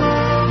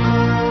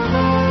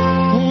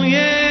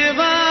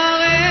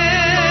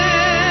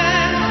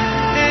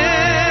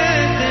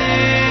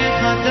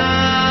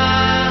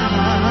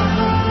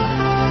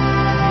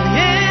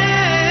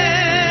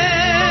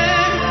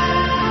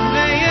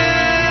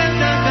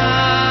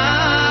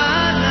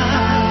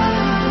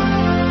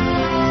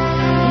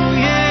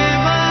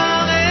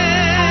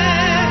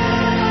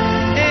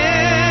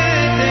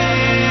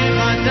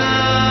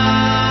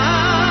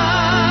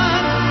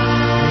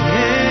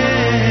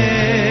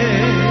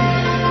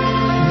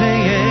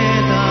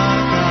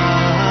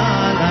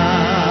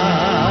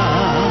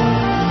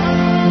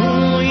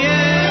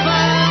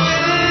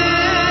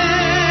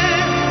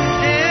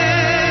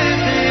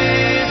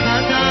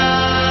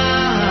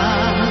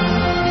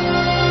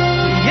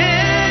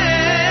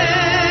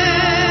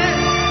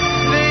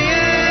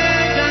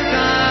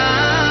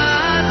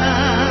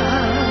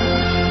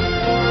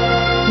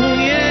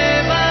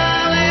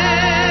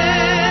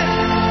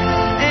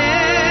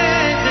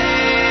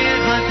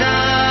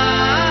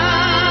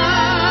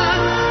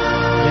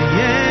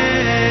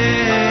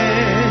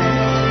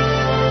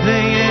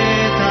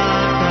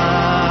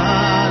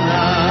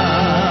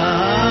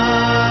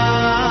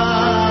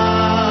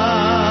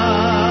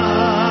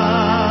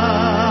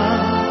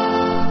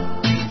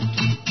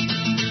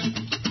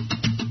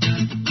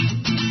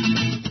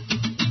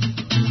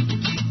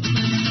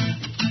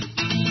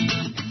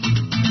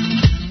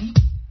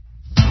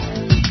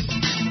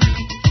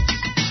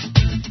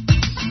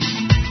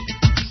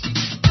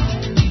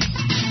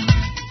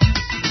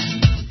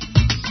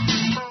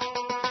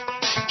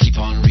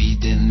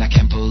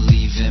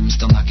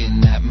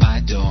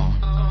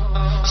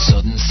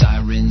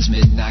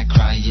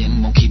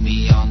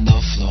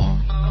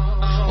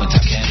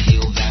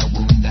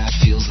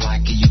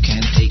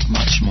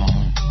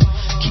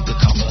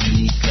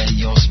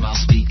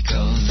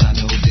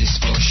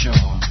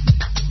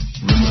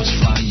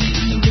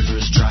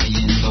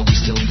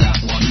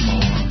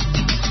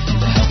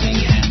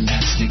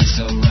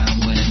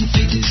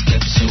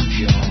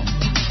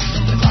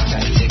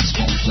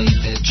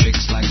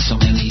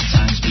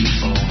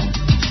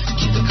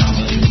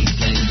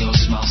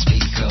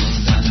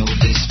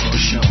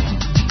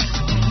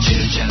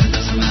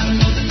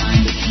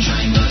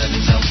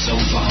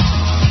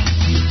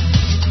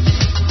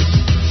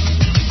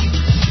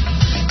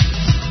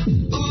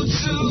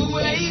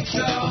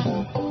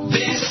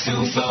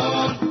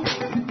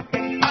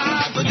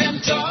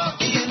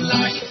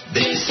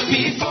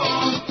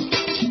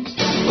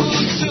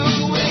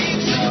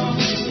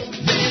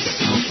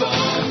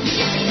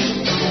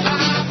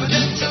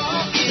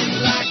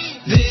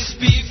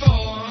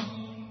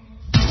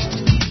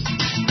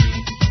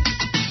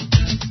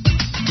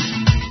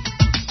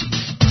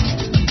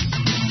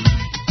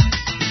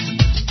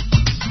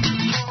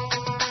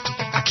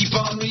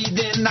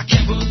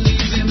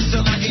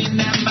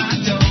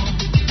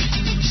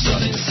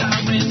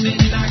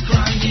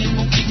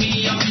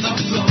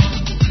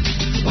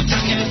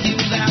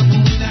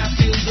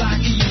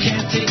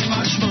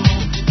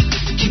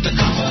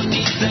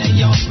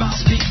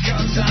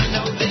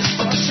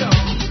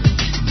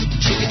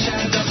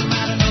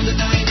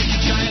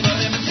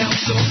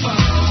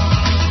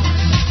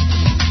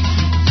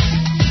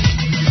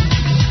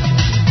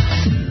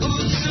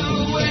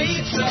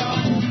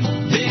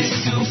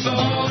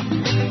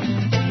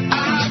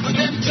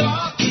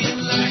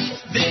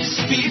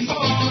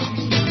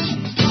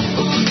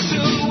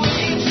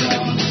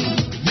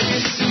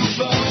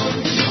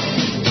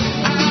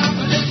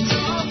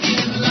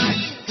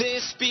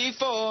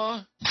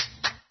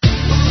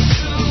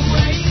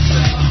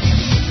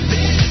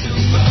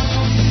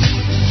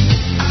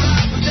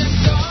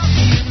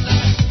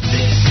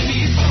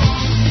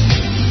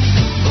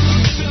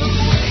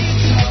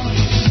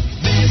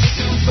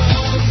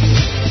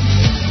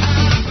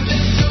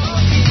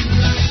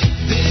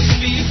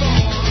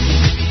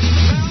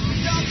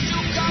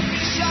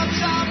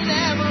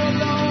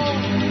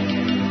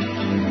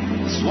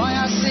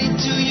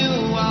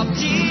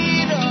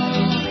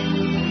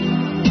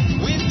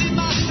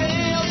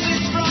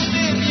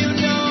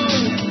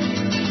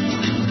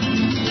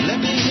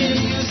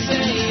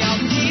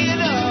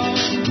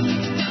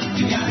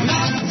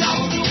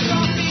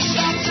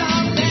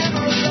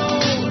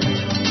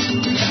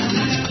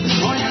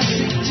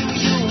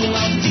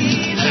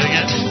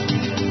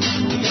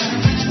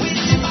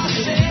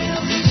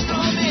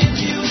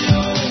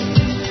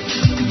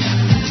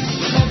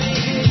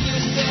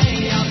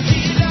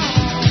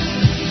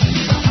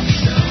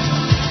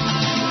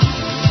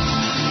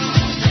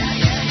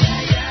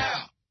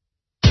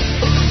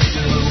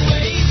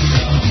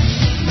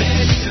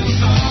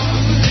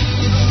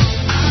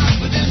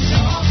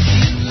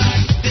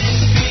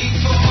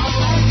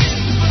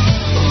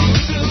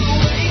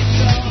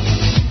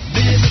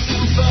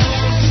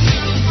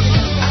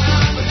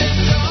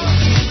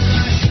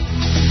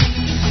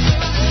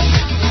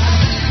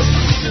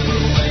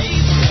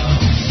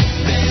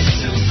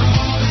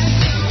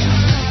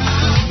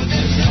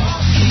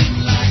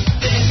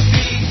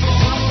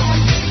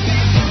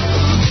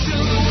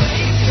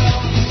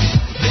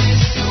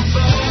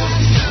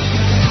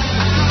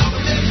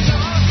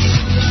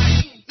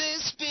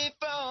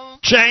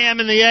 JM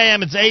in the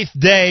AM, it's 8th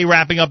day,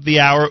 wrapping up the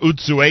hour.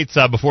 Utsu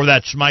Eitzah. Before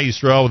that, Shema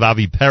Yisrael with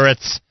Avi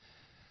Peretz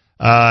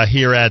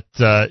here at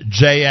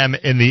JM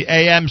in the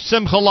AM.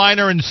 Simcha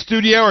Leiner in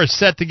studio are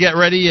set to get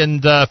ready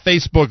and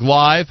Facebook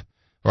Live,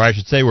 or I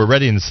should say we're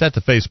ready and set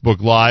to Facebook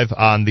Live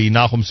on the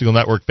Nachum Segal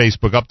Network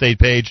Facebook update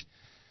page.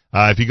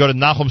 If you go to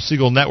Nachum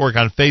Segal Network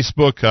on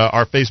Facebook,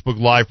 our Facebook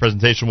Live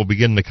presentation will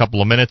begin in a couple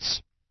of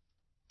minutes.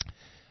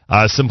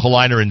 Simcha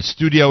Leiner in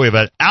studio. We have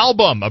an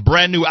album, a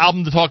brand new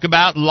album to talk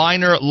about,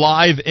 Leiner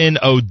Live in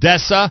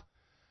Odessa.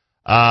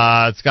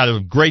 It's got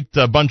a great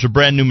bunch of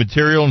brand new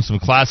material and some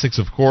classics,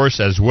 of course,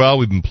 as well.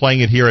 We've been playing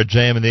it here at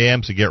JM in the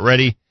AM, so get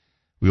ready.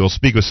 We will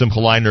speak with Simcha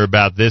Leiner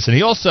about this. And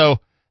he also,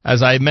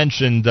 as I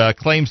mentioned,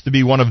 claims to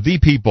be one of the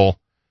people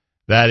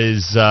that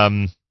is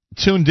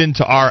tuned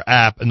into our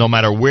app no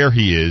matter where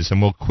he is,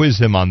 and we'll quiz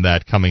him on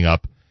that coming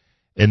up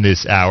in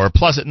this hour.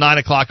 Plus, at 9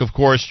 o'clock, of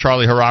course,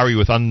 Charlie Harari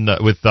with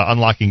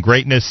Unlocking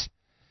Greatness.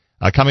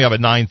 Coming up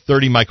at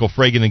 9:30, Michael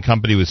Fragan and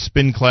company with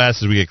Spin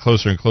Class as we get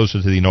closer and closer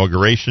to the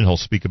inauguration. He'll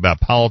speak about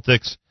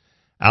politics.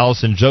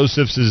 Allison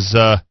Josephs is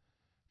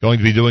going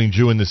to be doing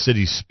Jew in the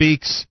City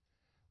Speaks.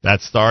 That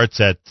starts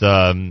at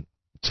 10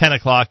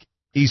 o'clock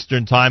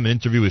Eastern Time, an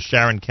interview with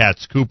Sharon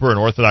Katz Cooper, an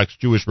Orthodox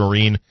Jewish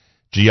marine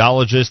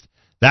geologist.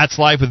 That's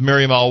Live with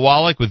Miriam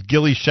Al-Wallach with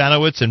Gilly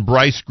Shanowitz and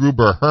Bryce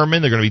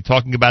Gruber-Herman. They're going to be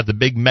talking about the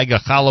big mega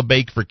challah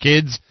bake for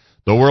kids,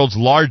 the world's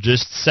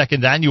largest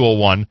second annual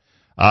one,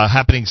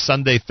 happening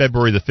Sunday,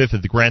 February the 5th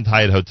at the Grand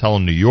Hyatt Hotel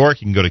in New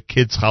York. You can go to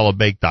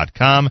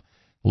kidschallahbake.com.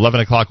 11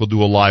 o'clock, we'll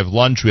do a live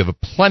lunch. We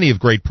have plenty of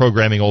great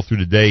programming all through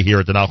the day here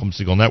at the Nachum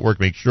Segal Network.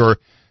 Make sure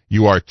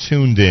you are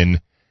tuned in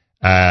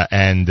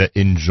and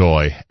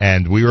enjoy.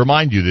 And we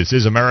remind you, this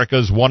is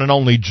America's one and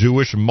only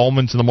Jewish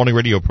Moments in the Morning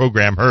radio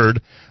program,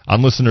 heard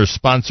on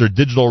listeners-sponsored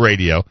digital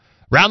radio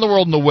around the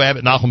world on the web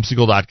at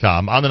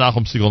NachumSegal.com, on the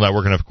Nachum Segal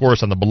Network, and, of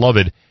course, on the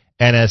beloved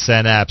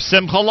NSN app.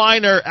 Simcha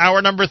Leiner,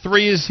 hour number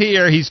 3 is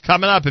here. He's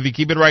coming up if you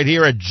keep it right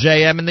here at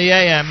JM in the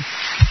AM.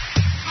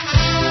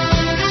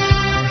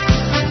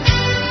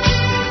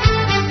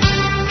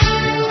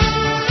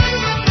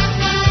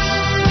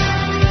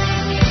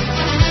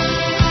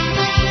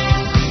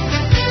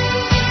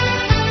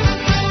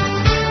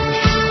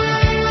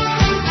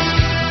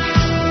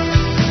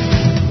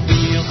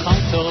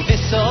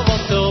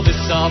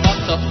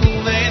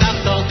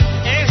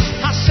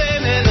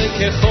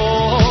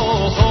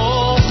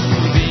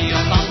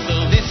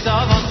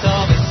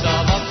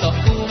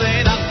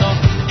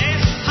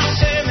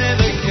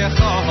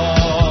 Oh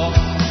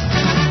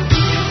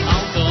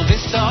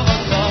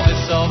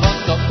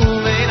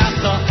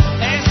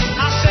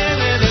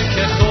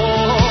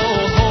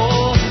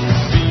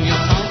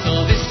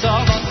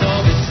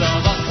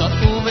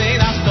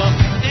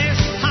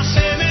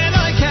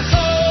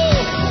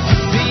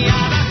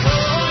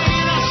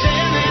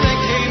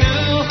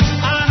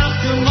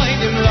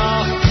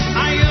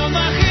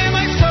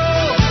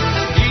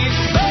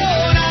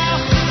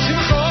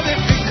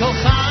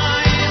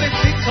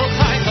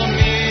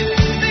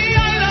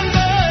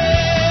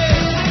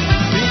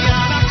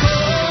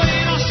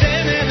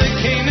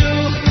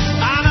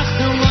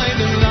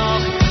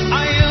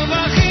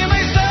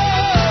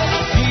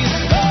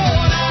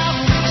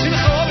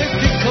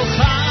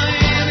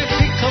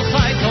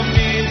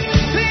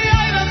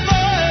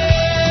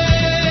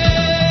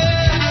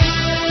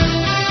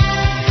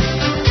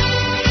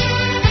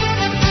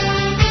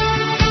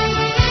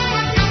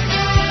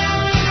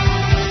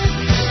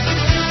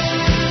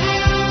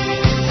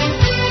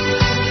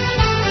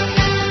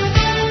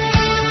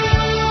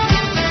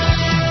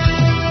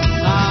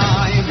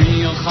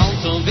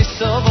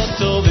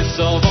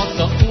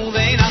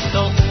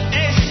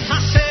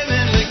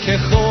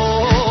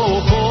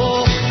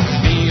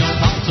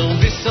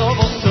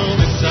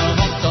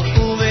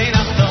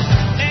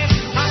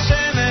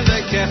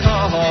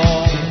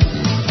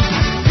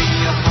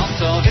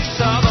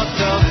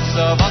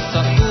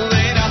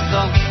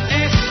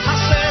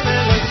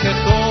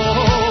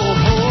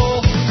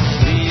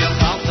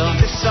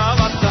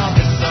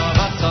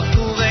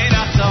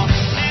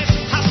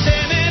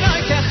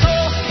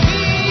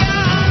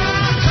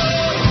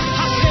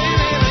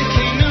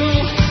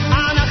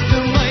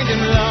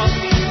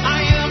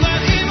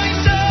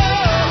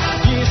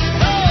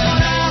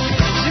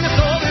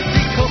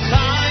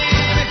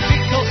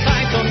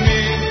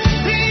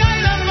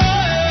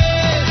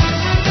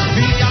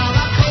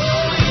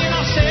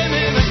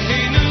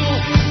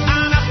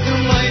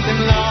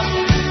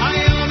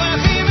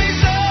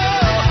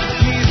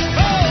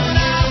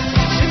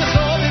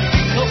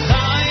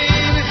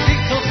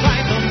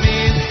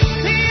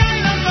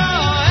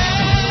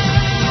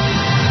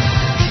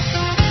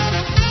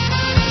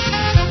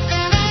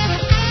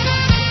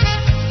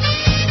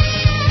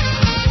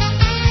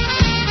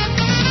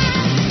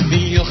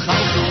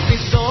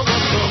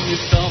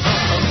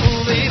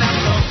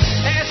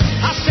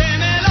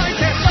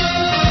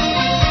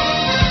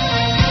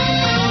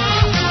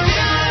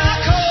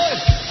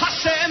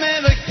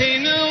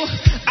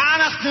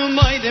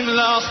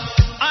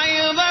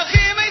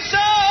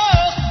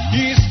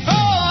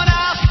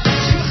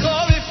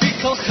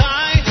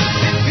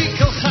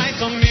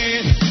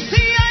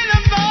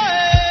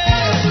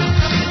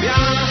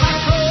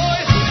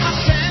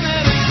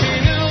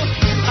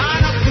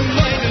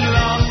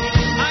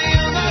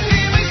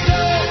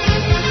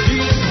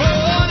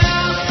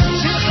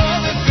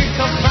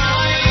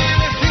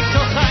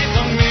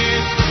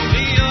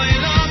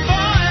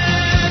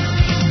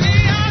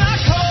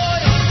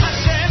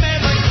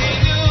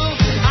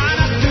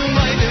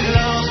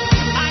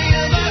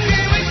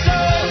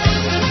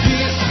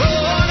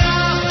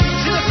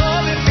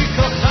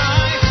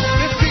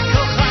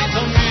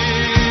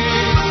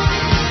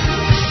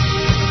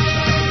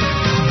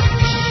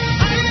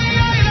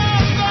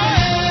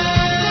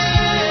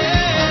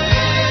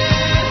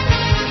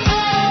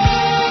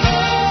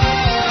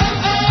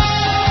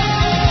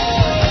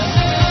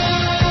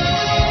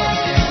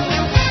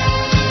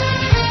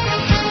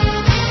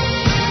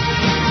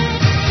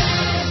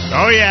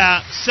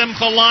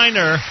Simcha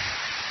Leiner.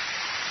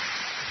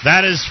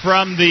 That is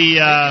from the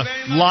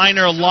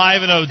Leiner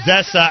Live in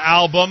Odessa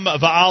album.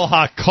 Va'al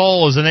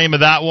HaKol is the name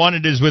of that one.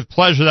 It is with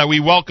pleasure that we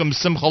welcome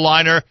Simcha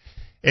Leiner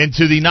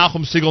into the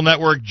Nachum Segal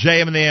Network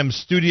JM and the AM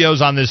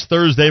studios on this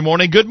Thursday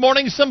morning. Good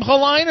morning, Simcha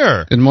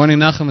Leiner. Good morning,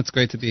 Nachum. It's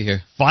great to be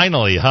here.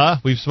 Finally, huh?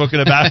 We've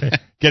spoken about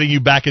getting you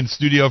back in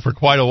studio for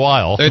quite a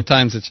while. Third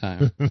time's a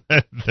charm.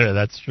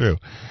 That's true.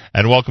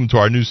 And welcome to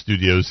our new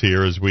studios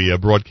here as we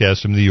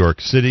broadcast from New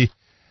York City.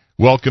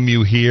 Welcome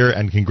you here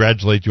and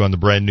congratulate you on the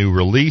brand new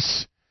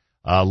release.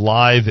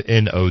 Live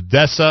in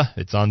Odessa.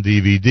 It's on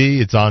DVD.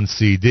 It's on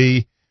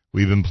CD.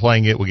 We've been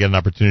playing it. We'll get an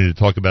opportunity to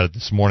talk about it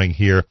this morning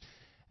here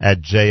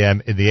at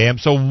JM in the AM.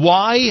 So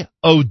why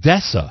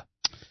Odessa?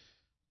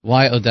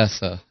 Why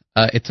Odessa?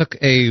 It took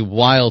a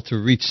while to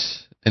reach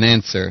an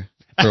answer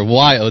for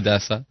why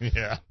Odessa.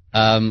 Yeah.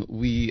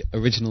 We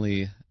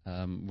originally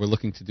were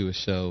looking to do a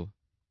show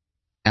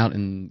out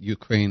in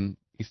Ukraine,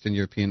 Eastern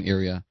European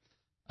area.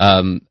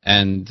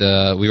 And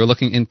we were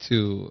looking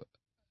into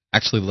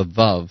actually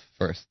Lvov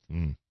first.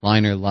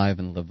 Leiner Live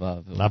in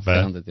Lvov. Not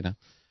bad. Founded, you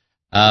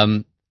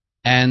know.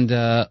 And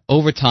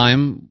over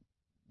time,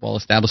 while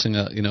establishing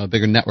a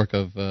bigger network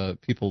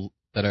of people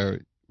that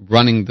are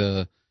running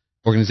the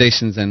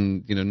organizations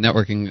and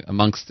networking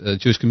amongst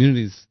Jewish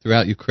communities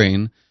throughout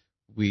Ukraine,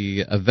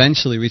 we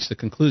eventually reached the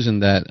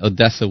conclusion that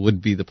Odessa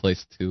would be the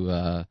place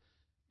to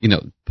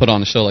put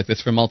on a show like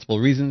this for multiple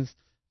reasons.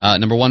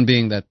 Number one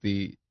being that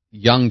the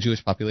young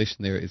Jewish population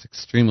there is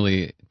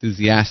extremely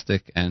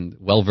enthusiastic and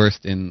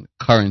well-versed in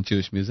current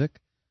Jewish music,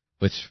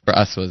 which for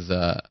us was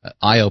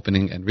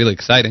eye-opening and really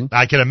exciting.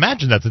 I can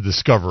imagine that's a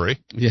discovery.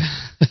 Yeah.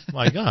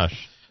 My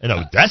gosh. In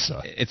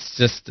Odessa. It's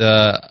just,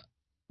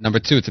 number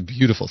two, it's a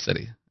beautiful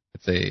city.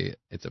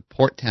 It's a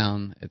port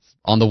town. It's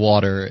on the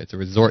water. It's a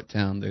resort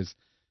town. There's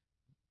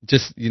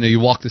just, you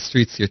walk the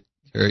streets,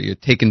 you're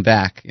taken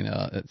back,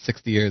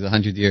 60 years,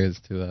 100 years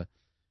to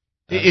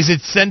Is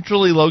it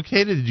centrally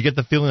located? Did you get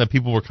the feeling that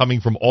people were coming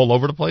from all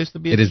over the place to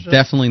be? It is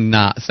definitely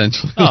not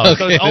centrally located.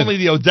 located. So only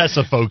the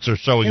Odessa folks are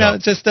showing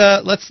up. Just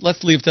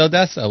let's leave to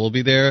Odessa. We'll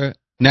be there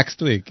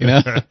next week.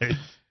 Right.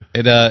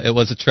 It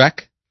was a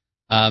trek,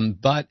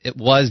 but it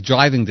was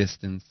driving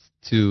distance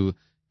to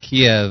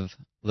Kiev,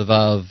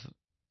 Lvov,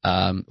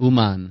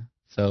 Uman.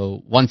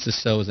 So once the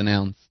show was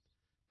announced,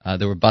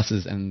 there were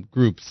buses and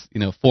groups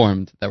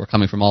formed that were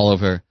coming from all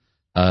over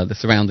the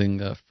surrounding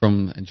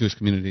from Jewish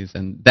communities,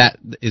 and that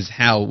is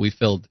how we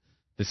filled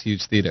this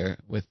huge theater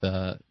with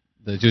the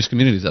Jewish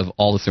communities of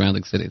all the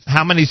surrounding cities.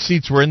 How many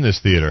seats were in this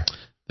theater?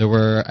 There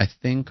were, I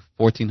think,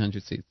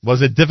 1,400 seats.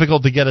 Was it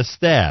difficult to get a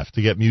staff,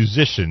 to get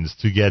musicians,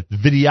 to get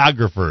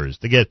videographers,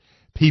 to get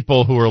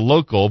people who are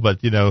local but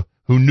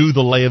who knew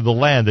the lay of the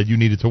land that you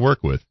needed to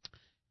work with?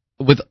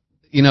 With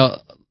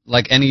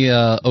like any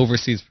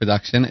overseas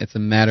production, it's a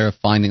matter of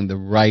finding the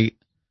right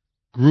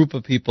group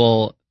of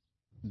people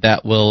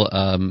that will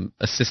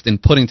assist in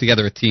putting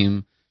together a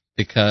team,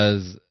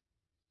 because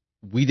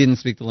we didn't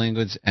speak the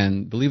language,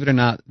 and believe it or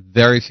not,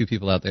 very few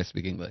people out there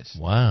speak English.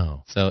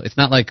 Wow. So it's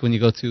not like when you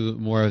go to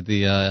more of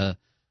the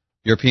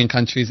European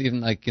countries, even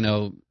like,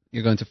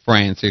 you're going to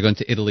France or you're going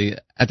to Italy,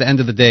 at the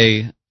end of the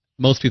day,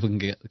 most people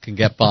can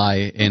get by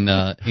in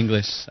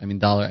English,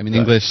 dollar,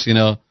 English,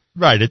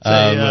 Right, it's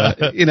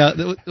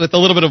with a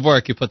little bit of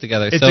work you put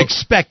together. It's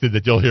expected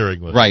that you'll hear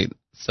English. Right.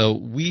 So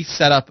we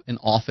set up an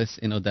office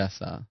in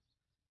Odessa,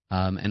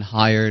 and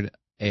hired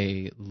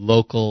a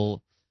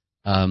local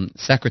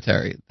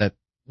secretary that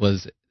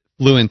was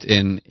fluent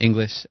in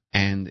English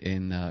and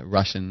in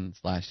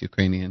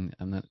Russian/Ukrainian.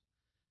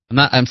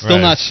 I'm still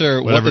not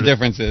sure what the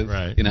difference is.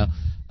 Right.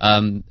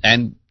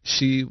 And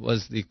she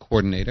was the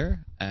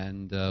coordinator,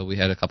 and we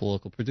had a couple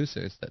local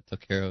producers that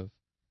took care of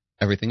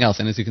everything else.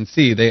 And as you can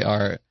see, they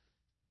are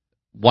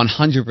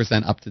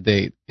 100% up to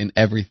date in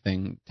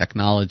everything,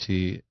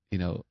 technology,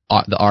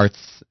 the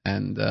arts,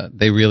 and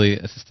they really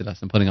assisted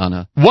us in putting on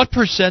a... What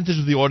percentage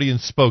of the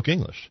audience spoke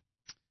English?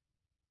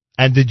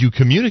 And did you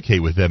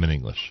communicate with them in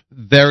English?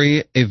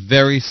 A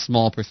very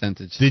small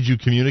percentage. Did you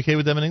communicate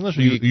with them in English,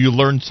 or you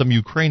learned some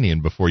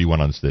Ukrainian before you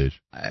went on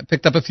stage? I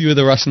picked up a few of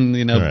the Russian,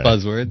 right.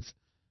 buzzwords.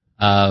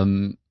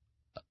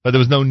 But there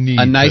was no need.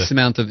 A nice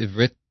amount of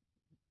Ivrit,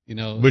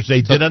 which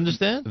they did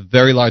understand? A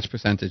very large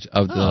percentage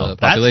of the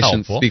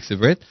population helpful. speaks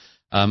Ivrit.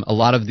 A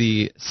lot of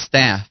the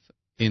staff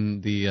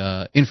in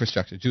the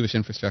infrastructure, Jewish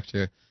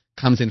infrastructure,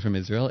 comes in from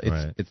Israel.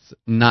 It's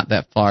not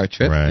that far a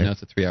trip. Right.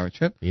 It's a 3-hour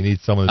trip. You need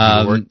someone to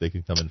do the work, they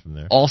can come in from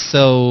there.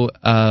 Also,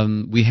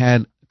 we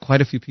had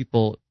quite a few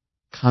people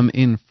come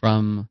in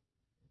from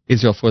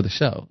Israel for the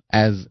show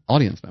as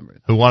audience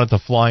members. Who wanted to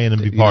fly in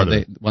and be part of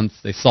it. Once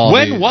they saw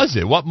When was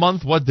it? What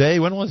month? What day?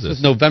 When was this? It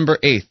was November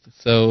 8th,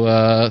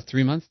 so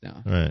 3 months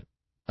now. Right.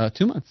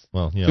 2 months.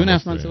 Well, yeah,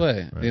 2.5 months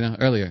away, right.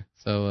 Earlier.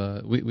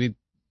 So we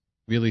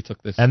really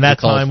took this. And that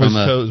time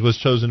was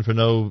chosen for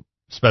no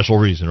special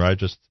reason, right?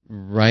 Just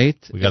right.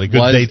 We got a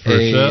good date for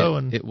a show,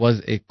 and it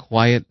was a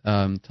quiet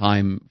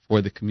time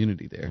for the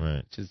community there.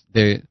 Right. Which is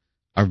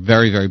are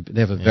they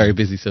have a very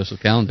busy social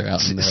calendar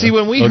out in See,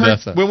 when we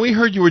Odessa.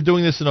 heard you were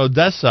doing this in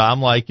Odessa,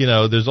 I'm like,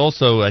 there's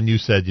also, and you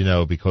said,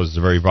 because it's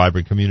a very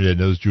vibrant community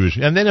that knows Jewish,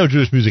 and they know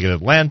Jewish music in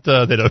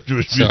Atlanta, they know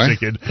Jewish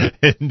music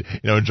in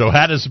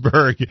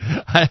Johannesburg.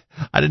 I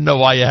didn't know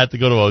why you had to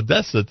go to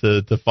Odessa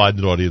to find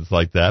an audience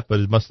like that, but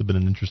it must have been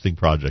an interesting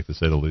project, to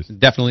say the least.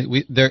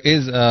 Definitely. There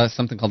is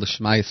something called the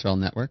Shema Yisrael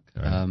Network.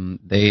 Right.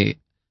 They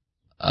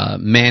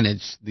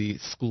manage the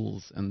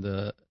schools and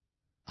the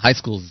high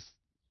schools,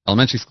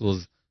 elementary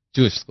schools,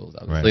 Jewish schools,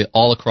 obviously,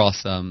 all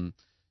across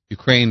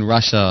Ukraine,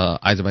 Russia,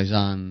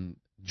 Azerbaijan,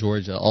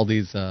 Georgia, all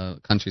these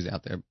countries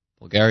out there,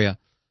 Bulgaria.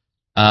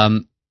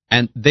 And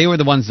they were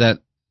the ones that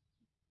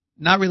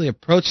not really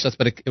approached us,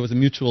 but it was a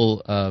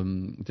mutual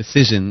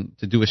decision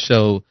to do a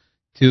show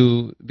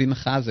to be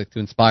mechazik, to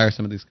inspire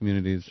some of these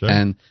communities. Sure.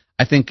 And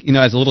I think,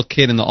 as a little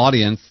kid in the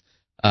audience,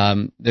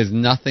 there's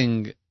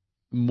nothing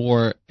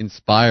more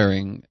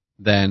inspiring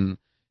than,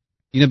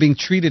 being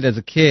treated as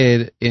a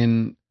kid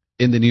in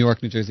the New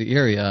York, New Jersey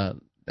area,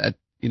 that,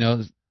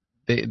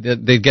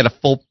 they get a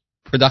full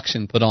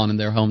production put on in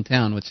their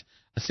hometown, which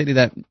a city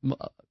that,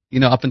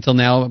 up until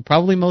now,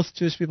 probably most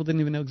Jewish people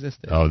didn't even know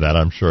existed. Oh, that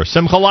I'm sure.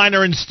 Simcha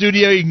Leiner in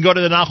studio. You can go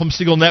to the Nachum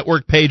Segal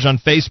Network page on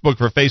Facebook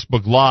for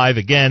Facebook Live.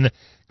 Again,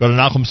 go to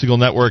Nachum Segal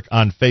Network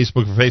on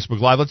Facebook for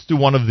Facebook Live. Let's do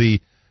one of the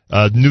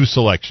new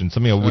selections,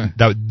 something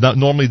that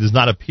normally does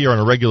not appear on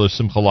a regular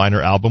Simcha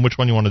Leiner album. Which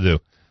one you want to do?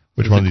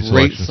 Which one of these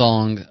selections?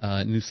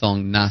 Great new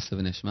song, Nasa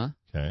V'Nishma.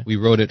 Okay. We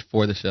wrote it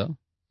for the show.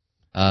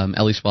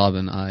 Eli Schwab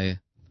and I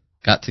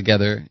got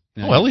together.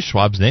 Eli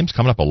Schwab's name's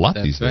coming up a lot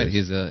these days.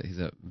 He's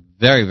a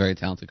very, very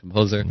talented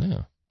composer.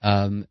 Yeah.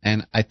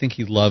 And I think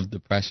he loved the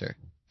pressure.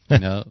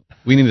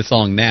 We need a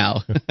song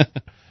now.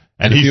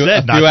 And he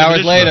said, a few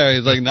hours later,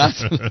 he's like,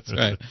 Nasa. That's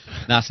right.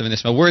 Nasa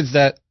V'Nishma. Words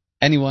that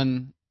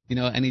anyone,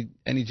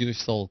 any Jewish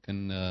soul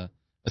can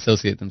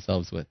associate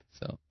themselves with.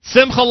 So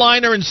Simcha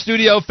Leiner in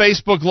studio,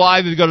 Facebook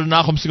Live. If you go to the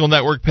Nachum Segal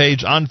Network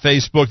page on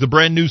Facebook, the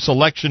brand new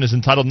selection is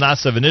entitled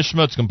Nasa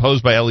V'Nishma. It's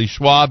composed by Eli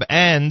Schwab,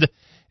 and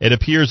it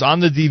appears on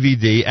the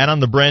DVD and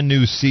on the brand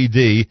new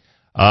CD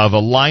of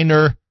a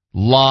Leiner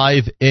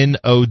live in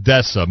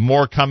Odessa.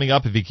 More coming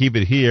up if you keep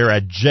it here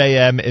at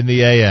JM in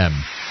the AM.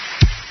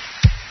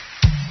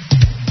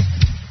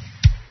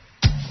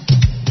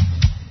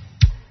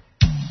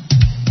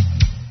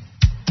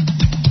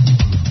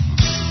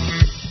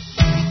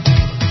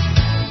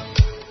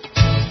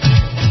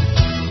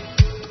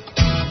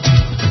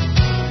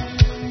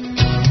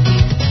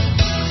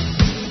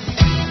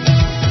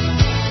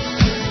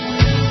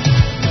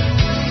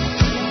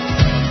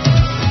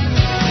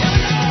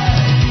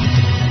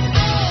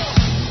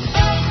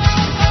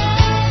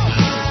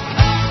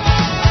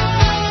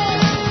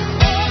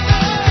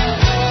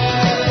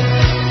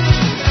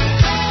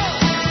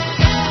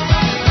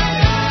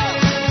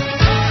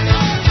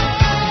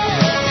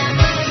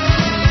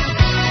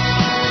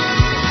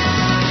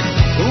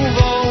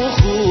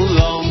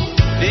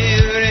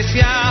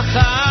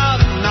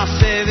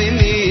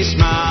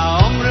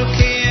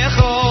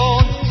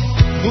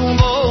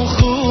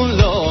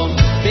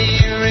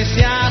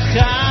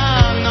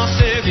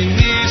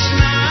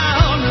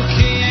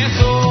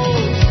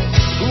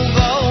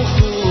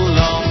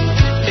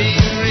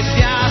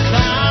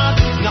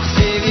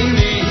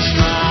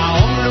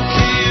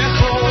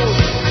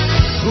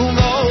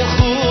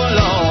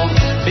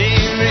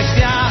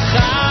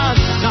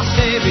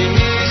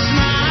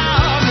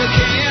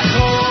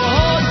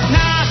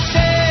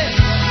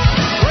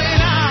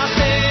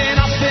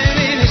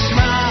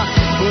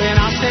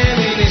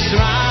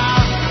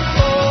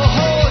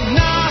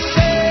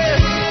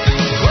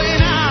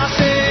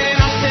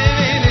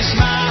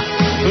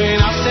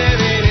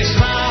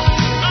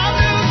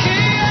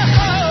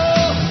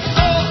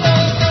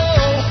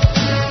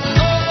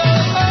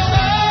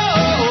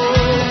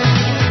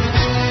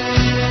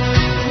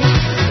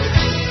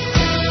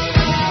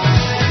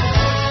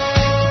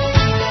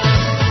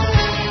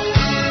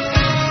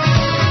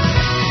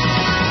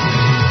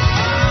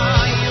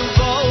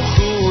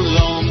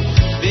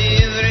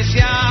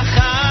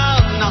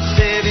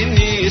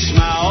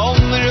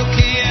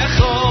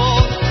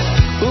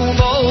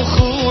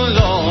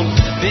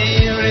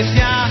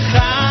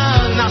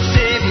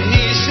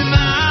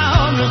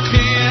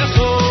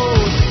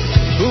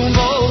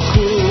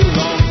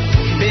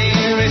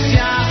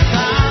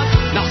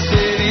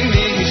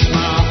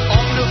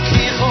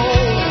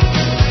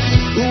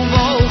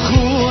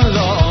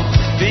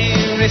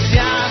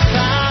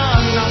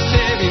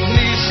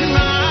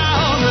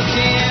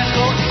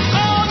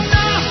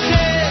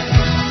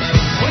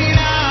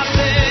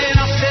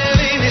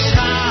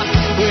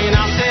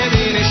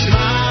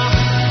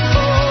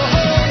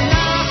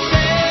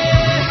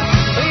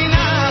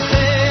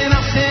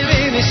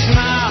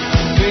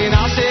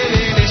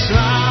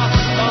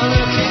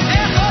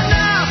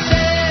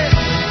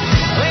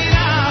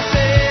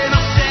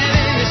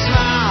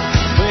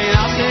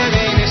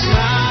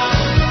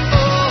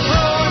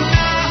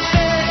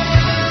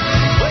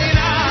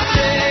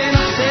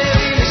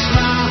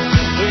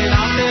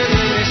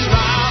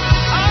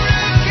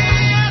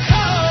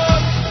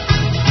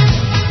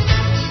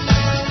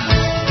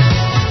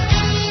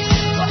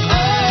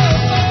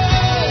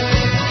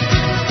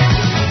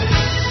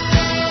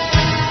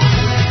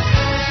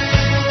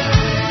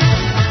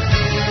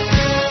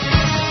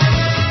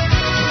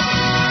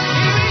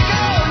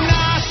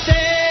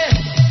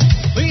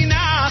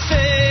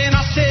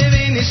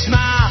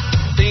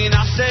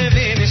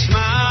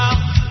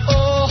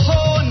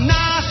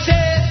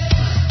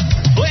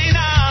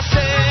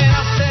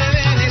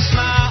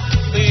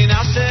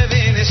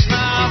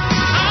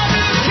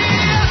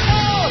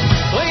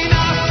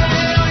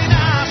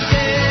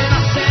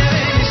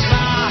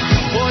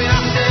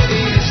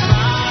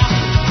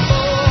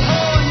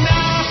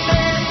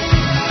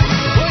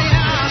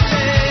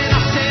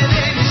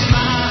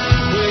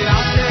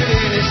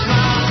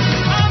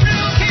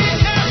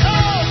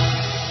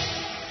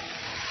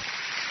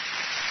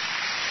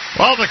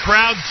 Well, the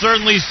crowd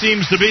certainly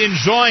seems to be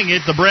enjoying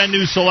it. The brand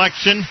new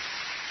selection.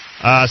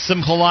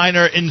 Simcha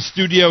Leiner in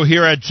studio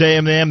here at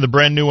JMAM. The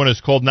brand new one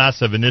is called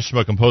Nasa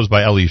V'Nishma, composed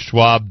by Eli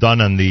Schwab, done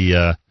on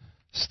the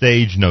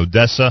stage in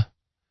Odessa.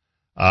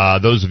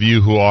 Those of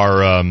you who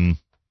are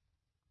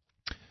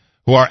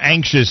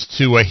anxious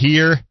to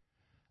hear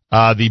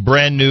the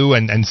brand new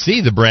and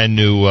see the brand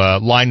new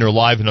Leiner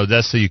live in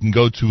Odessa, you can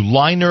go to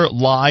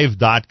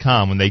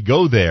LeinerLive.com. When they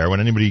go there, when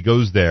anybody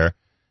goes there,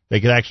 they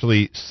can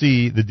actually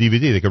see the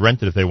DVD. They can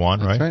rent it if they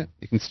want, That's right? right.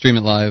 You can stream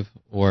it live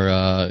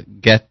or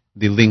get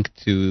the link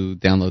to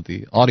download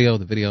the audio,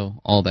 the video,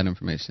 all that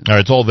information. All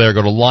right, it's all there.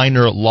 Go to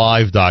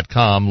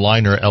LeinerLive.com,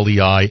 Leiner,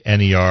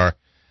 Leiner,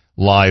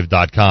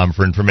 live.com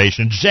for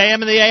information. JM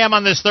and the AM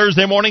on this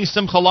Thursday morning.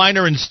 Simcha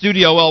Leiner in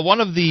studio. Well, one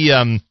of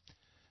the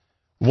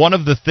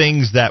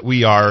things that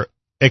we are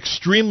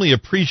extremely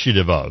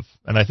appreciative of,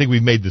 and I think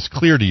we've made this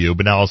clear to you,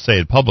 but now I'll say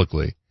it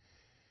publicly,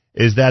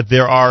 is that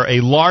there are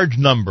a large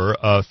number,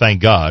 thank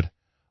God,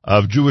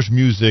 of Jewish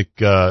music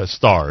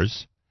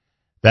stars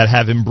that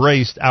have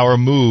embraced our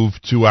move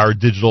to our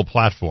digital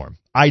platform.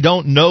 I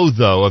don't know,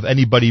 though, of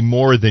anybody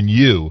more than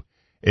you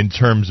in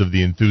terms of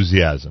the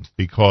enthusiasm,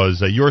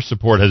 because your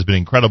support has been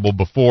incredible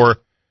before,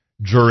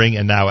 during,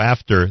 and now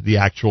after the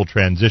actual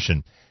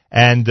transition.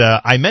 And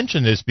I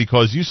mention this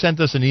because you sent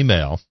us an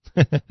email,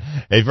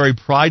 a very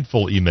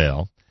prideful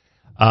email,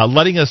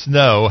 letting us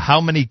know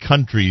how many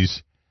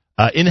countries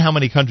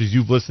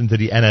you've listened to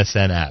the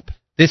NSN app.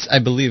 This, I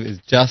believe, is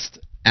just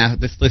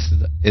this list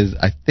is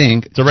I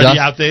think it's already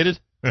outdated.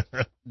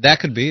 That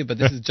could be, but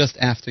this is just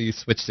after you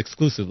switched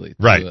exclusively to,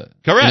 right.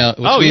 Correct.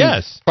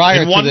 Yes.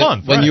 Prior in to 1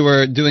 month, when you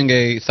were doing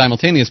a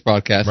simultaneous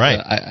broadcast,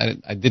 right.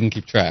 I didn't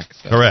keep track.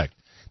 So. Correct.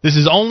 This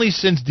is only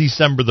since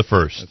December the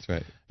 1st. That's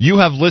right. You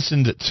have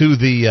listened to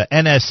the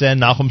NSN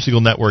Nahum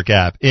Siegel Network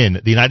app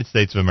in the United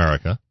States of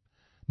America,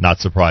 not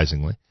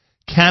surprisingly,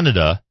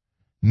 Canada,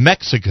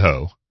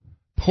 Mexico,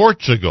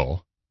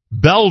 Portugal,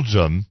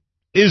 Belgium,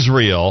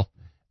 Israel,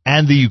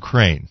 and the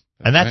Ukraine.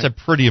 And that's a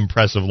pretty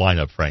impressive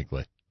lineup,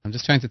 frankly. I'm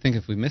just trying to think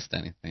if we missed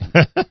anything.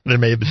 There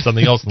may have been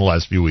something else in the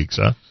last few weeks,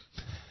 huh?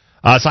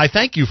 So I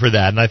thank you for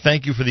that, and I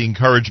thank you for the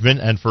encouragement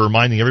and for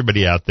reminding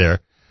everybody out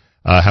there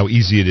how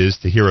easy it is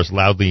to hear us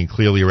loudly and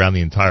clearly around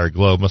the entire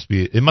globe.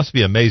 It must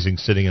be amazing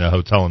sitting in a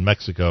hotel in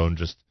Mexico and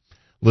just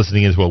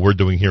listening into what we're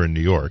doing here in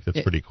New York.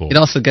 That's pretty cool. It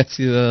also gets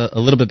you a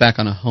little bit back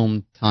on a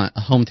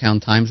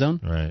hometown time zone,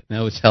 right?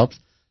 Which helps.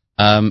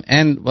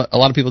 And what a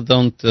lot of people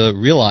don't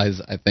realize,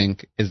 I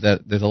think, is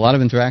that there's a lot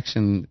of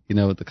interaction,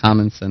 with the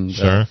comments and.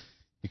 Sure.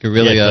 You can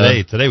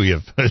really today we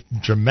have a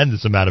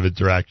tremendous amount of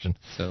interaction.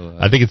 So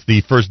I think it's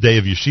the first day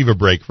of yeshiva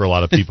break for a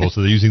lot of people,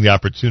 so they're using the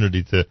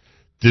opportunity to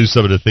do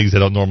some of the things they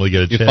don't normally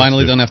get a chance to. You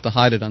finally don't have to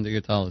hide it under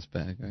your tallis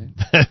bag, right?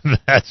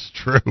 That's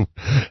true.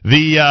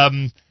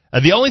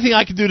 The only thing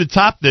I can do to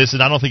top this,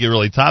 and I don't think it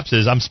really tops it,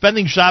 is I'm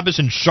spending Shabbos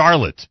in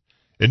Charlotte,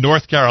 in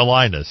North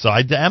Carolina. So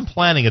I am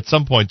planning at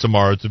some point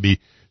tomorrow to be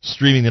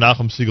streaming the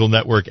Nahum Siegel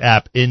Network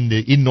app in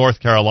North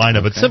Carolina.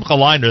 Okay. But Simcha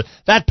Leiner,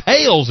 that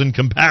pales in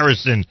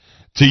comparison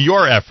to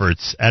your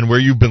efforts and where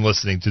you've been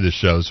listening to the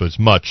show, so it's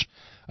much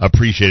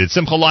appreciated.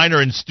 Simcha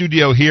Leiner in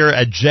studio here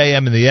at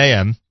JM in the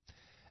AM,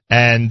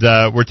 and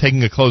we're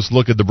taking a close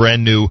look at the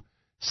brand new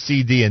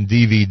CD and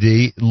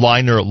DVD,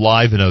 Leiner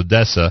Live in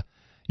Odessa.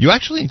 You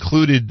actually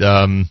included,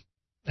 and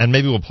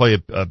maybe we'll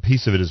play a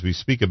piece of it as we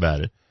speak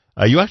about it,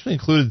 you actually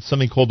included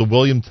something called the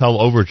William Tell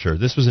Overture.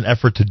 This was an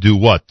effort to do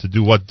what? To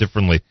do what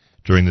differently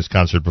during this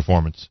concert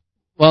performance?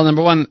 Well,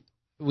 number one,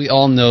 we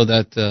all know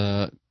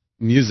that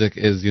music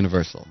is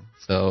universal.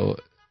 So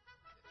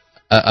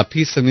a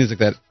piece of music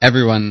that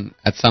everyone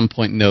at some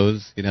point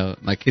knows,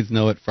 my kids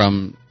know it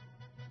from,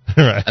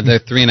 right. They're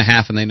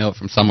 3.5 and they know it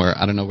from somewhere.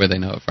 I don't know where they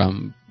know it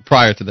from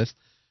prior to this.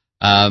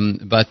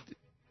 But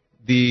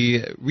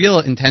the real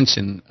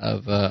intention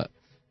of,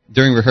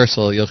 during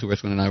rehearsal, Yochi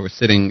Richmond and I were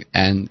sitting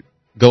and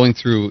going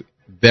through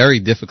very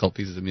difficult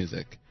pieces of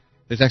music.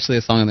 There's actually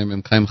a song in there,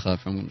 Mem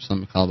Kaimcha, from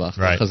Shlomo Kalbach,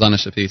 right. the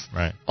Chazanish piece.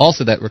 Right.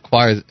 Also that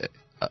requires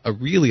a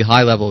really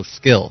high level of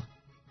skill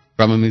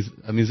from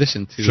a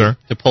musician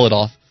to pull it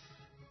off,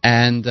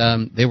 and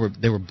they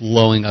were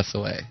blowing us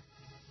away.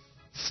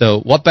 So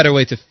what better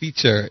way to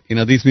feature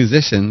these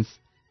musicians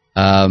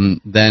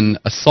than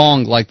a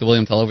song like the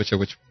William Tell Overture,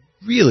 which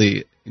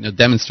really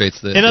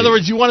demonstrates the. In other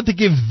words, you wanted to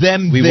give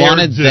them. We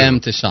wanted them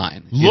to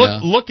shine.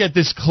 Look at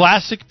this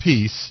classic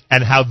piece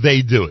and how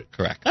they do it.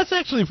 Correct. That's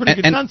actually a pretty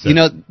good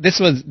concept. This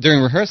was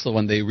during rehearsal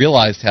when they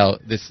realized how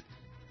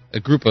a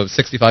group of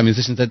 65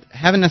 musicians that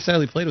haven't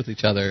necessarily played with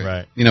each other,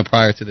 right.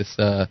 Prior to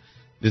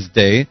this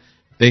day,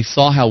 they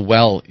saw how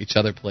well each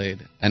other played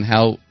and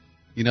how,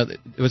 there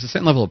was a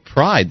certain level of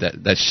pride that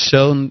was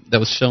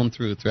shown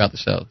throughout the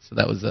show. So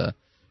that was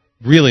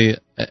really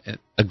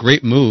a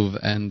great move,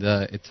 and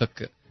it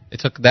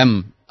took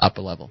them up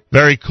a level.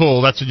 Very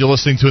cool. That's what you're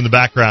listening to in the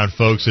background,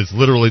 folks. It's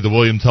literally the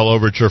William Tell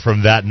Overture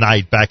from that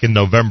night back in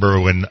November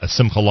when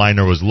Simcha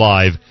Leiner was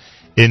live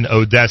in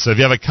Odessa. If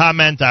you have a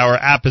comment, our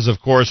app is,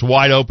 of course,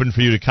 wide open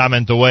for you to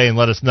comment away and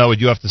let us know what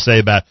you have to say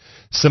about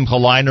Simcha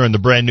Leiner and the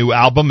brand new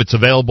album. It's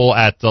available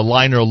at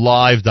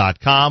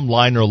LeinerLive.com,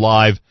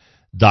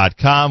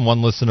 LeinerLive.com.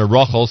 One listener,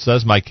 Rachel,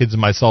 says, my kids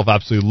and myself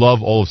absolutely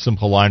love all of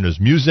Simcha Leiner's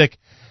music.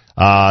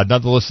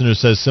 Another listener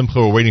says, Simcha,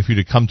 we're waiting for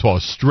you to come to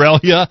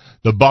Australia.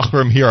 The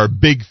Bachram here are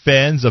big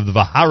fans of the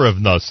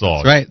Vaharavna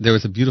song. That's right. There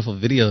was a beautiful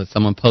video that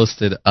someone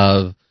posted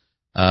of,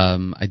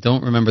 I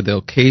don't remember the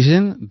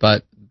occasion,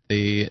 but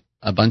a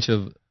bunch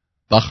of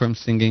Bachram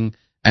singing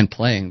and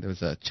playing. There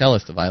was a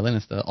cellist, a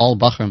violinist, all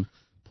Bachram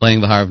playing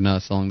Vaharavna,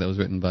 a song that was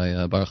written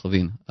by Baruch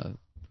Levine.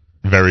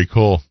 Very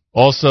cool.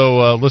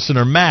 Also,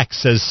 listener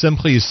Max says,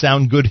 Simcha, you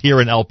sound good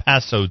here in El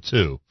Paso,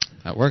 too.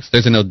 That works.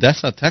 There's an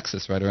Odessa,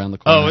 Texas right around the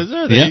corner. Oh, is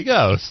there? There you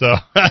go. So,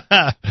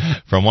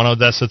 from one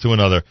Odessa to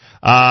another.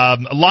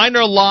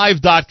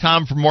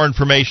 LeinerLive.com for more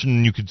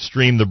information. You could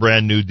stream the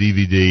brand new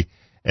DVD,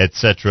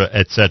 etc.,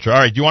 etc. All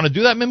right, do you want to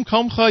do that, Mim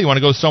Komcha? You want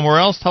to go somewhere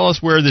else? Tell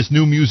us where this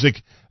new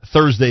music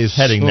Thursday is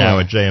heading now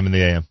at JM in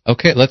the AM.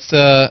 Okay, let's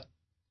start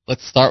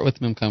with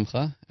Mim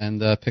Komcha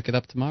and pick it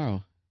up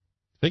tomorrow.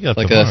 Pick it up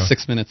like tomorrow. A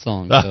 6-minute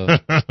song. So.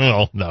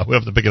 Well, no, we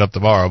have to pick it up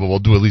tomorrow, but we'll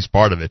do at least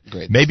part of it.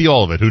 Great. Maybe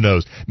all of it. Who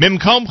knows? Mim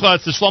Komcha,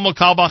 it's the Shlomo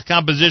Kalbach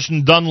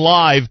composition done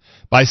live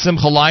by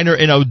Simcha Leiner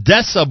in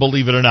Odessa,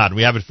 believe it or not.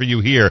 We have it for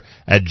you here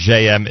at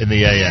JM in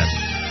the AM.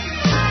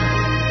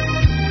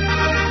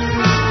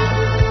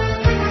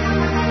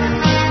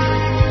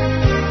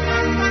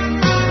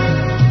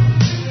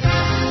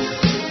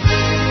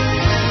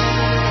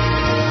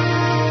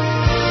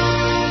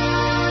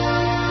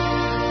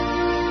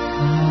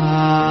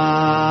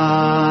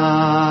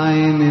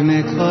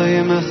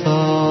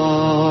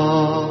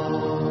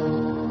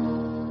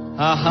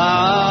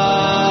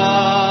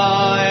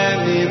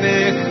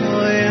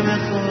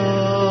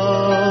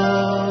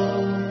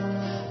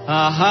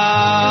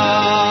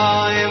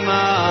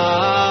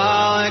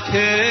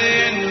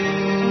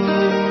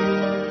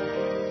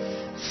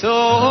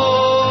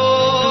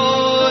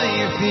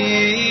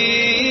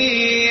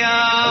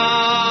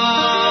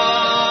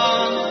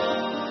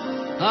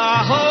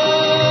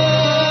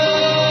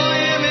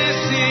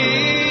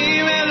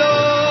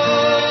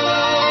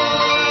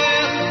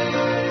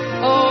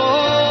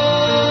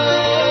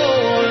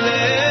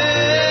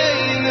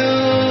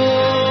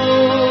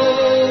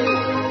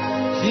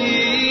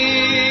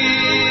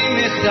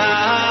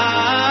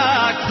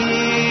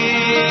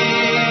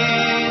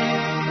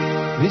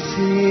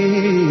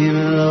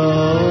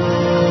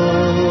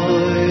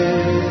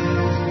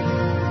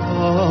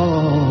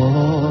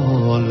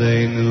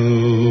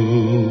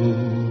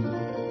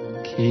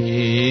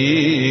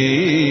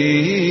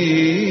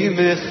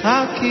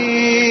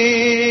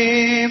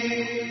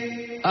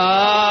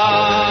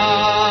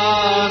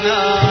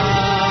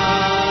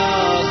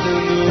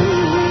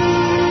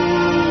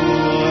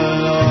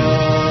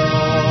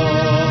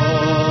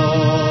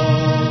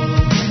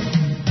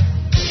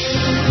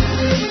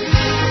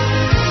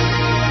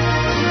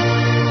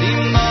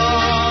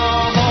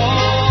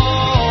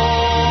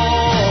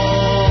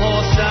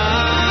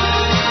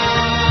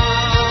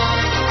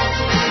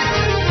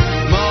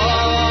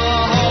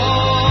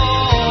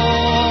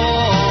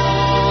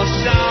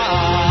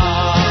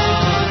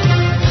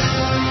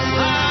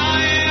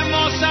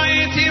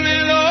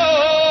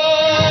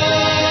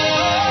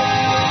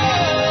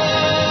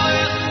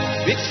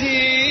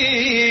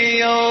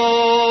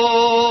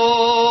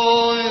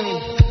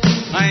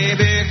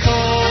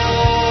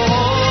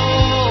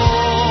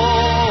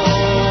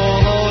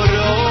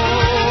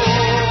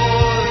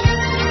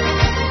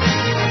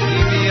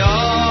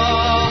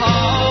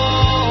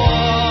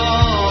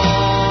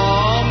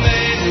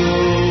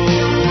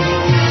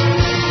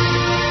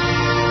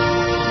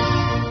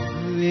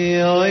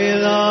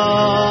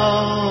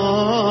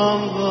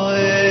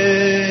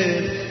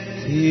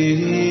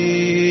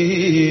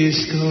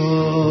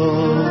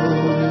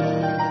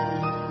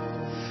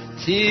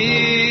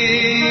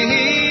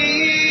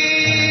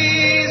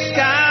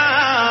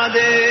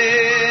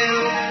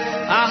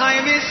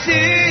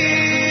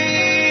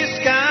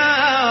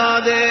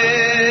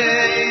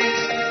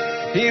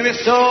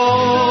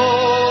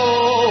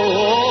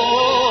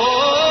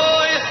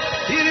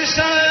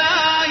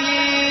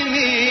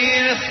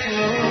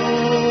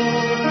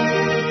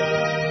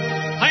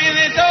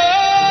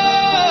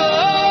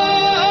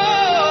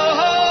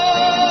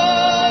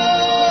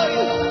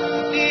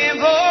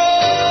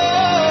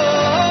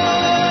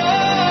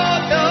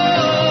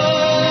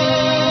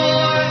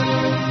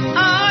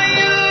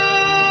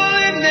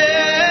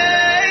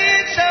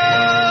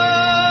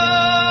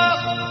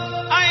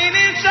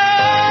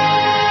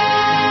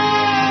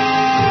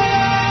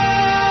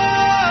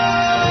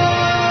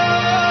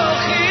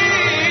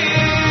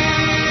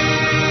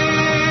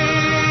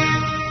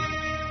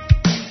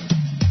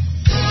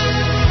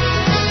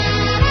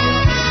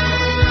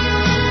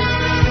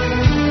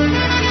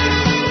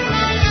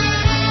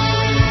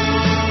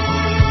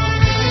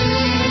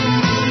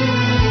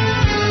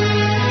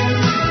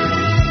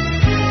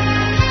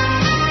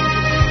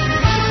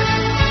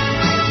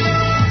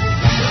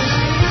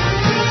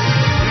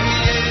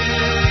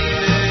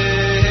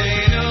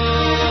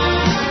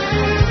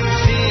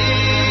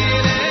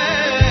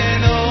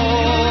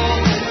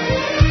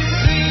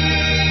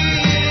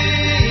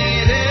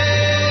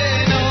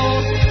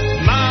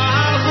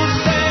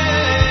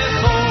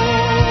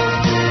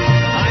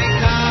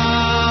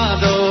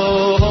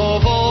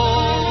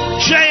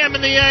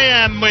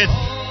 with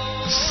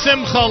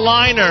Simcha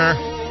Leiner,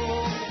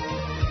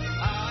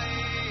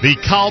 the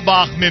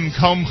Kalbach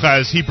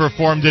Mimkomcha, as he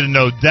performed it in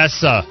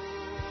Odessa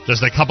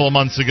just a couple of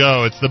months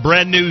ago. It's the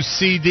brand new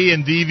CD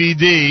and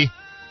DVD,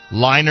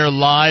 Leiner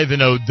Live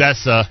in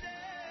Odessa,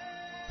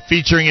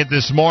 featuring it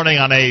this morning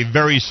on a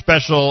very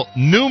special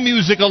New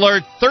Music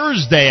Alert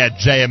Thursday at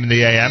JM in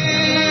the AM.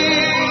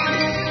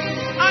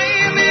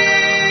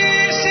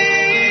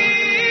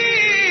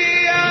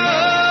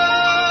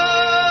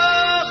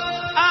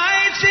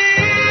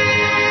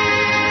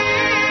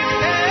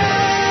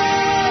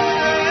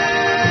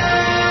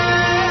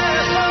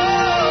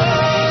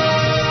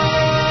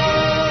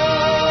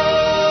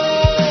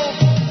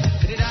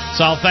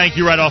 So I'll thank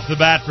you right off the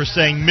bat for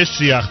saying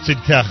Mishiach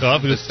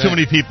Tzidkecha, because too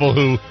many people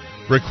who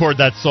record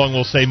that song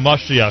will say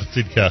Mashiach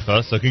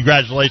Tzidkecha. So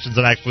congratulations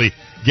on actually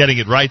getting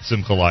it right,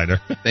 Simcha Leiner.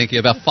 Thank you.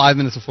 About 5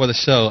 minutes before the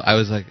show, I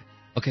was like,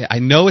 okay, I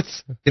know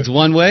it's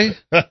one way,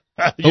 but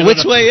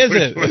which way is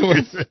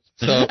it?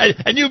 So,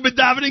 and you've been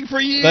davening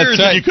for years, that's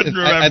right. And you couldn't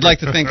remember. I'd like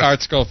to thank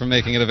ArtScroll for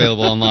making it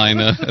available online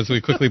as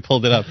we quickly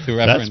pulled it up to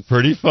reference. That's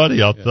pretty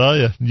funny, I'll tell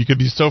you. You could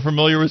be so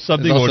familiar with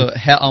something. There's also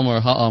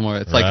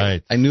Ha'almor. It's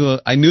like I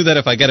knew that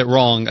if I get it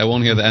wrong, I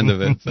won't hear the end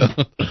of it. So.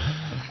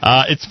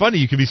 It's funny,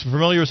 you can be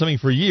familiar with something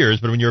for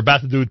years, but when you're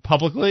about to do it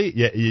publicly,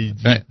 you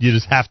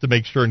just have to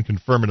make sure and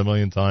confirm it a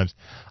million times.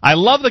 I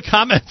love the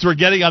comments we're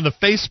getting on the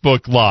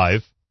Facebook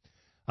Live.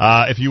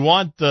 If you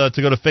want to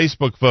go to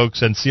Facebook,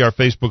 folks, and see our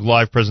Facebook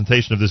Live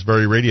presentation of this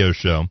very radio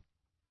show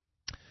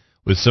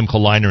with Simcha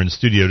Leiner in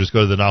studio, just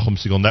go to the Nachum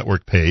Segal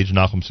Network page,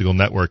 Nachum Segal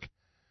Network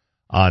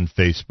on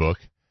Facebook.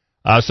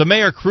 So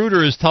Mayor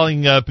Kruder is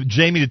telling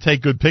Jamie to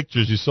take good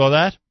pictures. You saw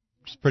that?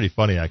 It's pretty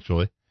funny,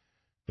 actually.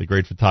 The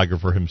great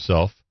photographer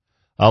himself.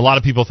 A lot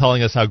of people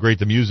telling us how great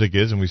the music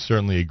is, and we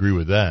certainly agree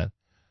with that.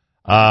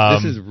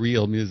 This is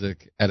real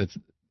music.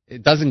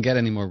 It doesn't get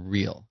any more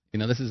real. You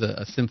know, this is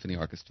a symphony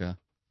orchestra.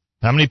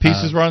 How many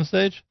pieces were on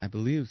stage? I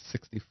believe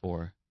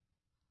 64.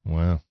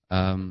 Wow.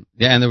 And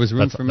there was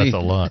room for me.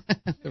 That's a lot.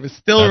 There was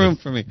still room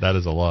for me. That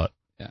is a lot.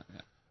 Yeah.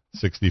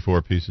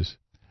 64 pieces.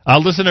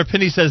 Listener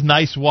Penny says,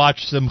 "Nice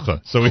watch,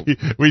 Simcha." So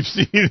we've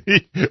seen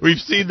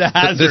the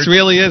hazards. This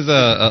really is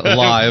a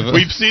live.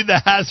 We've seen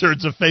the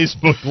hazards of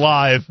Facebook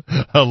Live,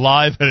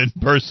 live and in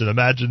person.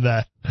 Imagine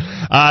that.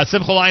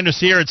 Simcha Leiner's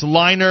here. It's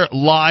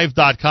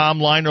LeinerLive.com.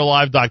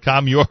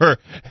 LeinerLive.com.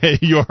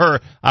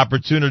 Your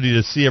opportunity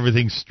to see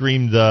everything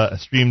streamed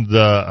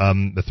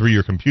through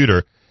your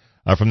computer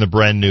from the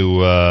brand new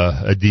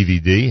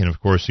DVD, and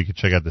of course you can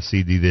check out the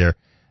CD there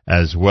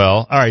as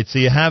well. All right, so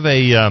you have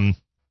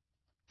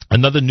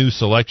another new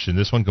selection,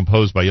 this one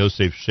composed by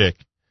Yosef Schick.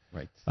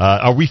 Right.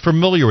 Are we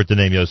familiar with the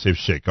name Yosef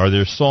Schick? Are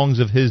there songs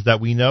of his that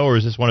we know, or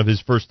is this one of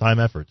his first-time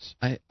efforts?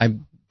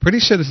 I'm pretty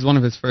sure this is one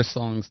of his first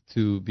songs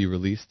to be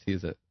released.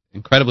 He's an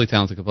incredibly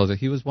talented composer.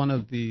 He was one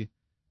of the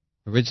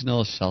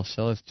original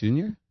Shalshelis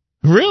Jr.?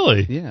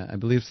 Really? Yeah, I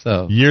believe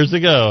so. Years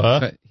ago, huh?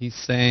 Right. He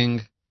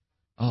sang...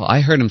 Oh,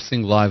 I heard him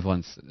sing live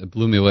once. It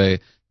blew me away.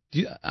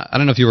 I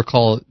don't know if you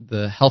recall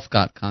the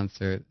Helfgott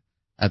concert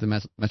at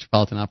the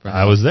Metropolitan Opera House.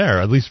 I was there,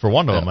 at least for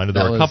one of them. I know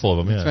there were a couple of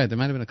them. That's right. There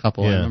might have been a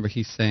couple. Yeah. I remember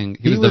he sang.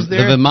 He was the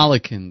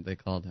Vimalikin, they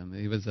called him.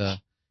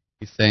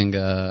 He sang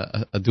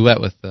a duet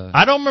with.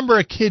 I don't remember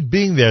a kid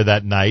being there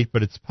that night,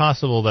 but it's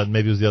possible that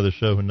maybe it was the other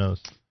show. Who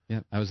knows? Yeah,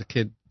 I was a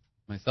kid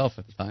myself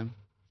at the time,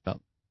 about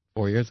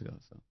 4 years ago.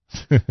 So.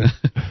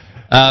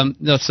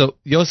 So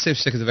Yosef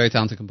Schick is a very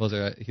talented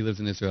composer. He lives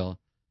in Israel.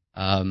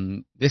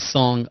 This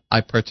song I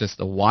purchased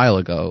a while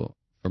ago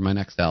for my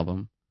next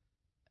album,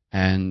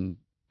 and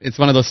it's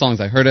one of those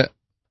songs. I heard it.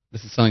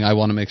 This is something I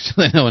want to make sure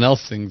that no one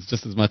else sings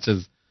just as much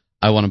as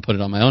I want to put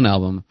it on my own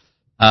album.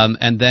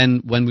 And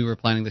then when we were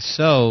planning the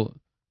show,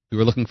 we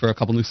were looking for a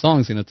couple new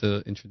songs,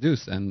 to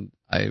introduce, and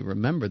I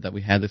remembered that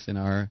we had this in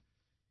our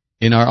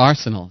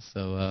arsenal.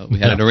 So we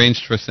had it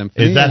arranged for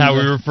symphony. Is that how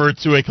we refer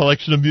to a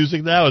collection of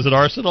music now? Is it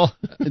arsenal?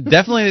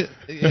 Definitely,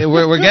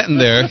 we're getting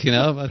there,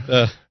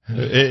 but.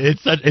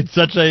 It's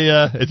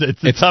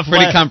tough,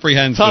 pretty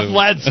comprehensive. Tough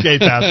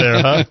landscape out there,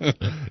 huh?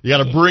 You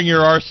got to bring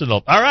your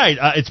arsenal. All right,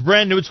 it's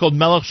brand new. It's called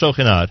Melech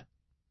Shochinad,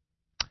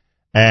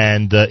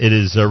 and it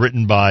is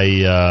written by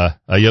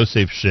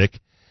Yosef Schick,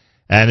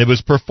 and it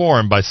was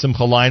performed by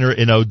Simcha Leiner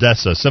in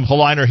Odessa. Simcha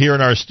Leiner here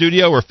in our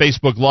studio. We're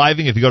Facebook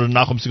Living. If you go to the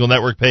Nachum Segal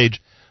Network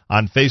page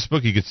on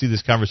Facebook, you can see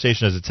this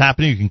conversation as it's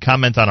happening. You can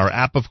comment on our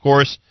app, of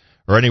course,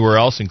 or anywhere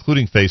else,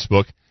 including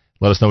Facebook.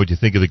 Let us know what you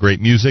think of the great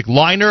music.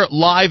 Leiner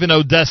live in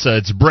Odessa.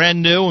 It's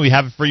brand new, and we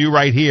have it for you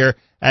right here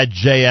at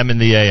JM in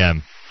the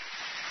AM.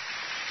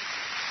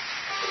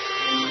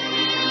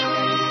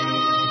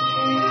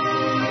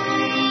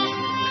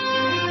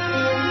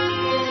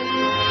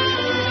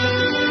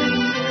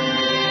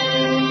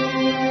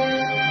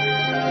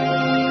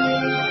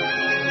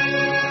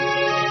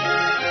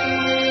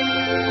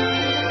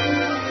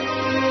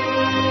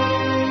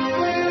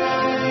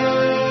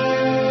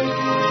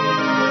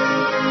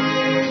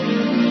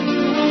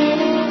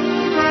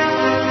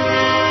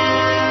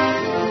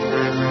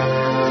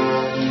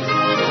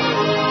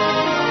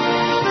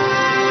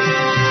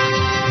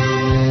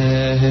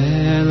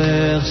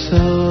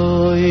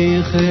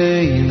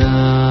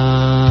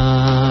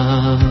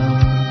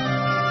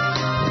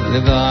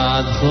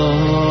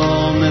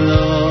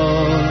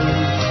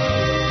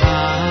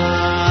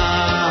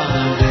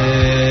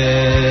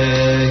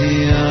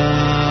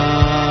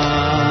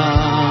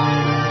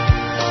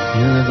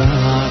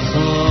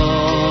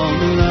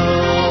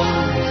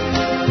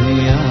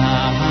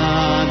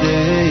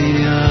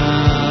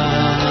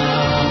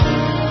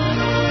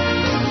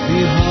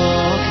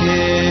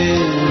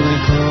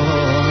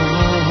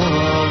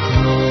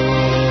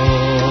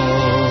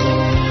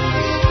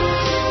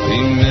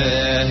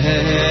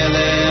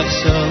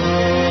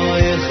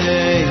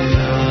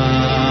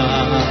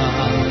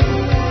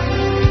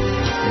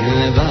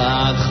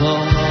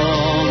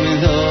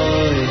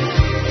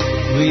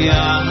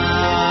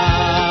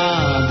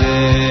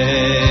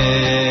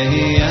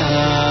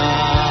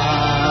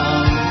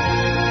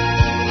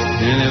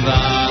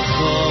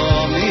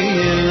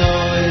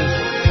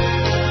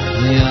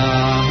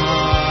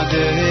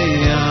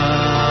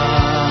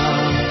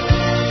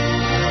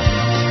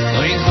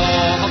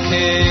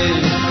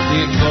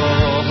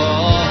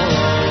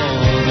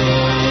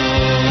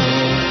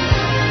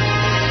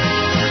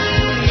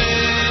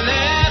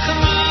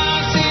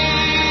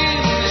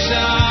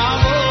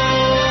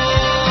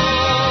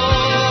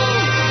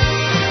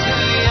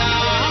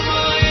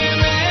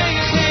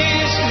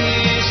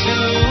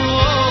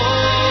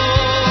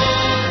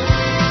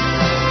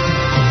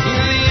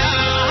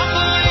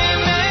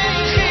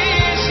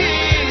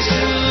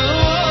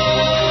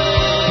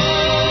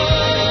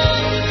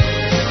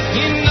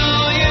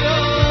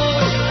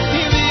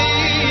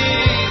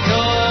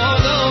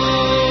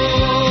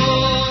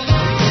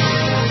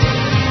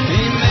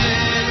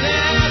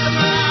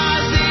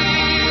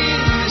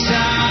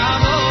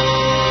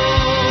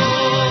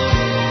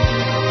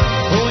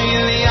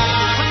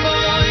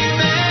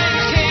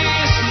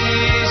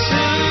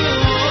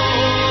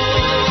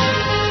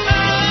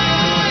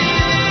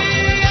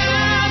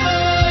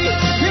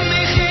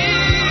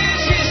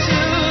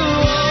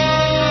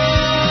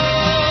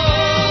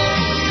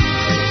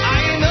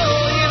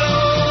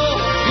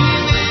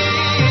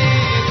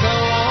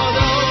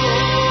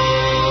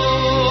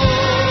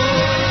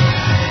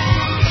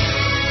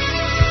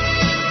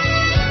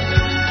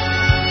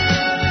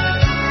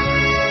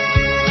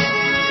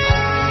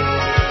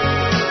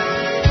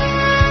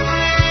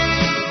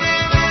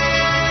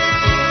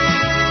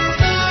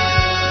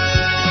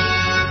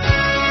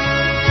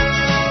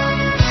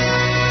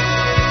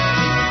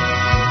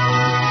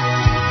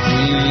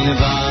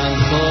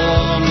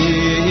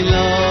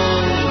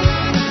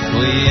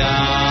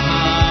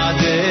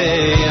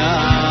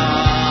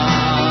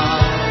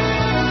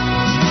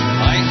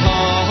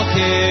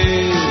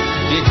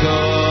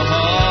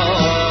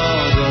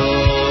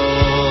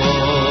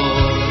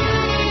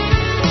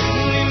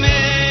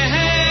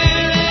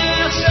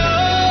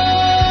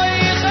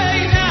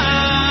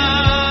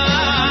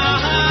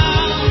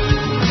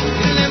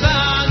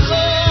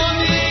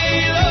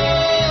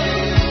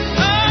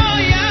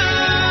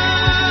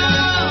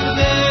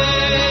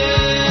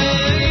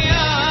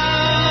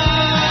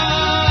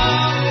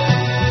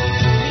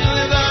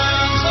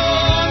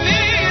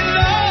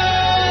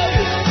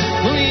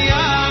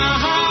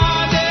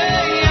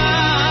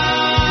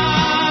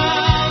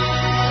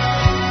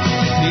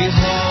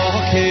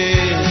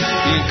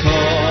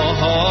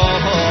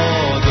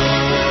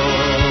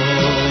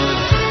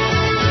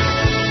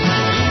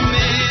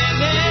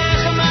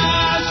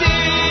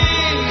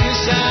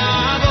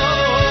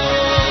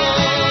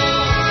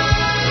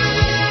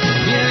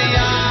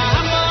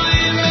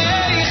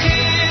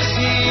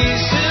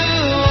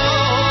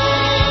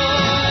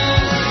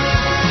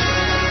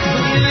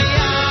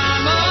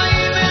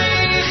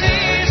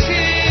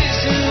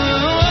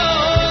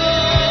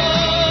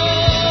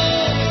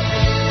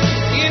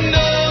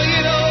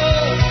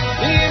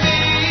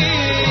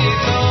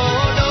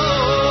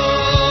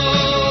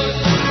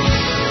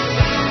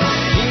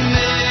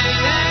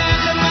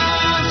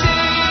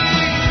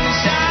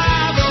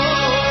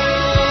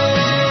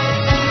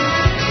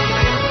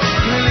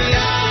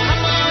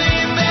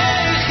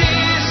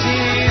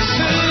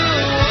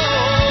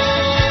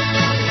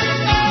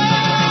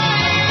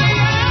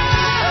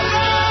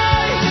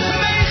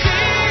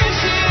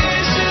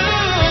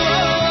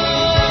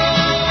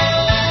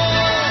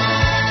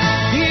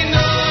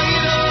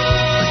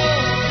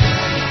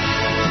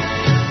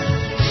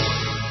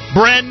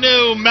 Brand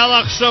new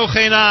Melech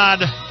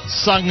Shochenad,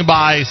 sung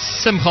by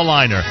Simcha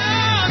Leiner.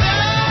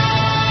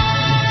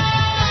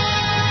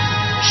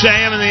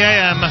 JM in the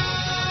AM,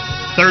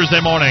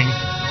 Thursday morning.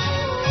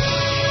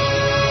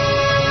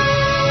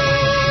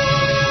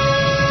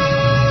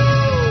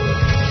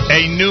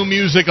 A new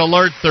music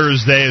alert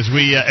Thursday as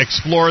we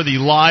explore the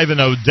Live in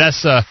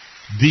Odessa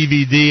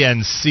DVD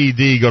and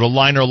CD. Go to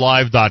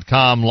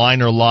linerlive.com,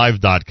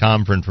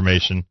 linerlive.com for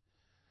information.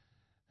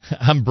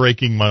 I'm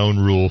breaking my own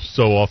rules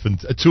too often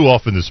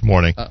this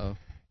morning. Uh-oh.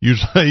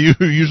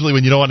 Usually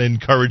when you don't want to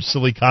encourage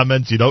silly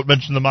comments, you don't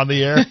mention them on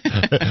the air.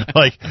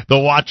 Like, the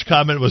watch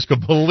comment was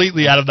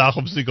completely out of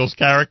Nachum Siegel's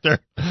character.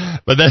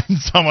 But then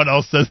someone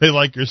else says they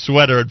like your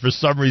sweater, and for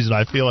some reason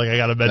I feel like I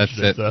got to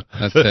mention it.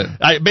 That's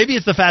it. Maybe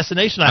it's the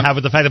fascination I have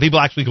with the fact that people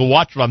actually can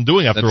watch what I'm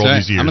doing after all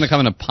these years. I'm going to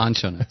come in a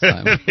poncho next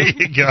time. There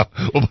you go.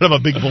 We'll put up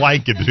a big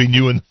blanket between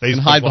you and the Facebook.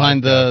 And hide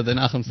behind the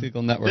Nachum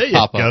Segal Network there you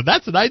pop-up. go.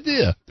 That's an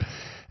idea.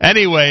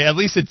 Anyway, at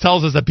least it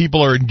tells us that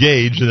people are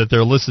engaged and that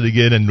they're listening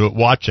in and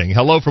watching.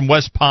 Hello from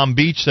West Palm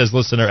Beach, says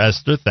listener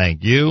Esther.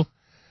 Thank you.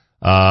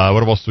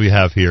 What else do we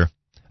have here?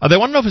 They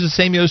want to know if it's the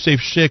same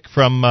Yosef Schick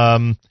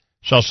from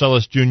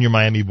Shalshelis Junior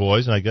Miami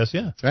Boys, and I guess,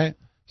 yeah. That's right.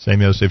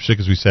 Same Yosef Schick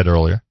as we said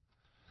earlier.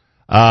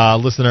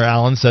 Listener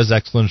Alan says,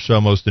 excellent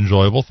show, most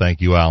enjoyable. Thank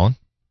you, Alan.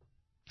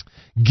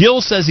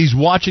 Gil says he's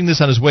watching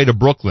this on his way to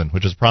Brooklyn,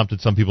 which has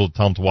prompted some people to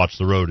tell him to watch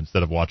the road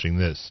instead of watching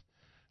this.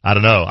 I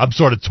don't know. I'm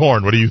sort of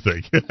torn. What do you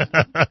think? Pull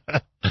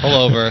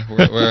over.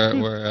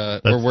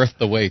 We're worth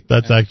the wait.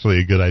 That's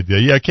actually a good idea.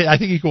 Yeah, I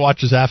think you can watch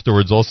this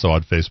afterwards also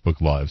on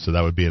Facebook Live, so that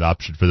would be an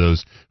option for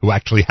those who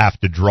actually have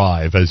to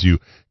drive as you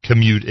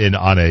commute in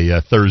on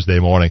a Thursday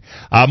morning.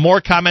 More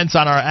comments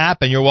on our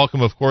app, and you're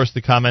welcome, of course,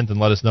 to comment and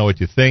let us know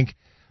what you think.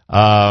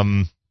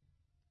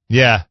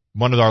 Yeah,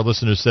 one of our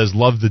listeners says,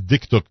 love the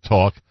dikduk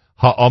talk.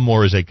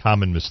 Ha'amor is a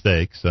common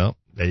mistake. So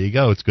there you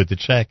go. It's good to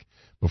check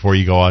before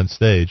you go on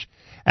stage.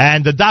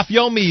 And Daf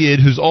Yomi Yid,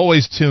 who's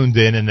always tuned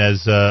in and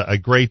has a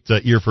great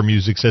ear for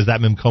music, says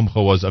that Mimkomcha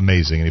was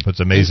amazing. And he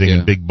puts amazing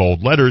in big,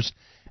 bold letters,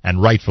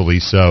 and rightfully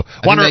so.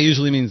 I think that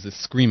usually means the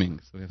screaming.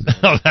 So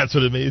oh, that's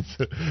what it means?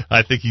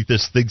 I think he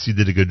just thinks he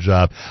did a good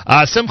job.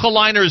 Simcha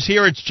Leiner is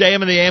here. It's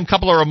JM and the AM.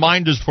 Couple of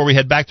reminders before we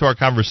head back to our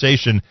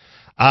conversation.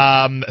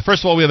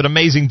 First of all, we have an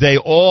amazing day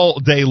all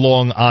day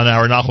long on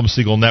our Nachum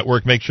Segal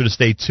Network. Make sure to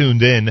stay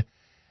tuned in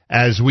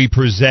as we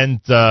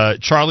present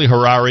Charlie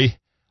Harari,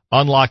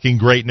 Unlocking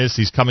Greatness.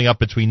 He's coming up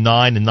between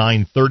 9 and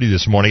 9:30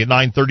 this morning. At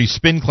 9:30,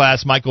 Spin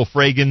Class, Michael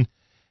Fragan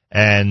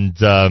and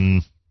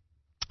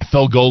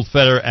Phil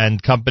Goldfeder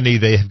and company.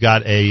 They have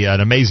got an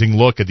amazing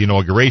look at the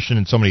inauguration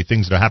and so many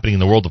things that are happening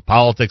in the world of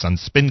politics on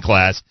Spin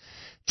Class.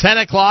 10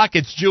 o'clock,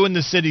 it's Jew in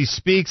the City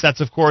Speaks.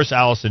 That's, of course,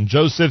 Allison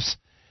Josephs.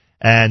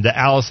 And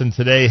Allison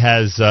today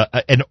has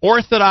an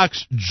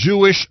Orthodox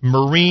Jewish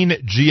marine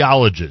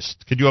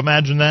geologist. Could you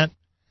imagine that?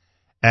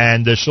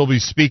 And she'll be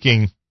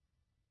speaking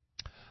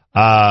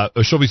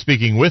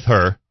with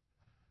her,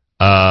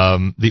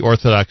 the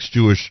Orthodox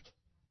Jewish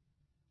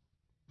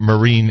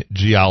marine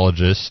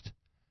geologist.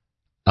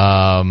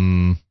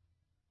 Coming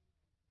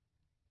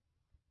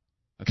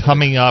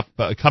up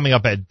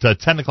at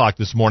 10 o'clock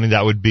this morning,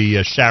 that would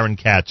be Sharon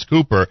Katz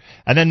Cooper.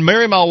 And then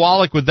Miriam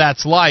Al-Wallach with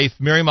That's Life.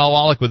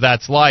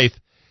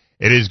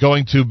 It is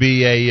going to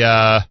be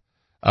a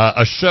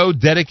show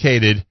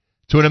dedicated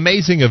to an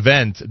amazing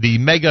event, the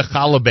Mega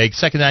Challah Bake,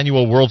 second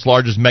annual world's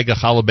largest Mega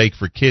Challah Bake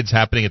for kids,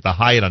 happening at the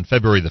Hyatt on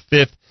February the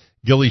 5th.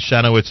 Gilly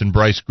Shanowitz and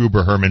Bryce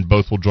Gruber-Herman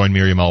both will join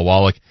Miriam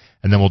Al-Wallach,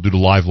 and then we'll do the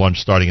live lunch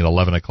starting at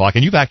 11 o'clock.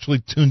 And you've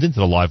actually tuned into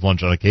the live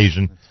lunch on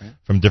occasion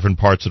from different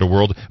parts of the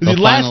world.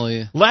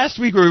 Last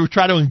week we were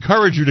trying to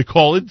encourage you to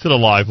call into the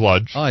live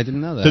lunch. Oh, I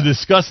didn't know that. To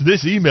discuss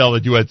this email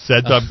that you had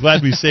sent. I'm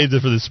glad we saved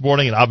it for this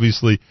morning, and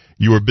obviously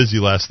you were busy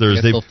last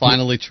Thursday. I guess we'll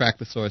finally track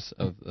the source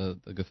of the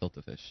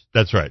gefilte fish.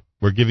 That's right.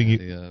 We're giving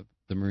you...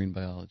 The marine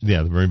biologist.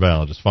 Yeah, the marine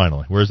biologist,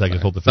 finally. Where's that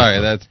gefilte fish? Sorry,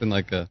 that's been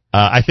like a...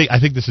 I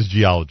think this is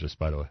geologist,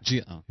 by the way.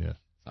 Yeah.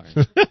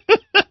 Sorry.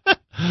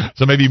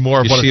 So maybe more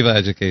of Yeshiva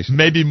education.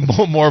 Maybe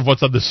more of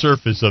what's on the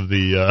surface of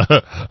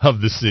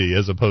the sea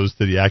as opposed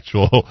to the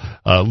actual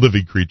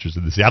living creatures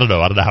in the sea. I don't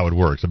know how it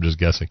works. I'm just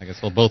guessing. I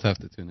guess we'll both have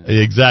to tune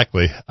in.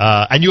 Exactly.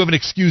 And you have an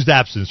excused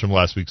absence from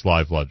last week's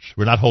live lunch.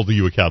 We're not holding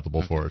you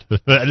accountable for it,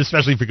 and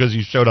especially because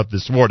you showed up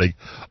this morning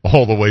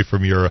all the way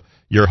from your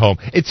home.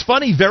 It's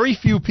funny. Very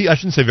few people. I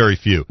shouldn't say very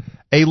few.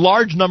 A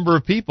large number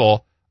of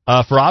people,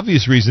 for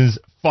obvious reasons,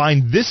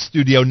 find this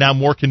studio now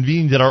more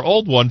convenient than our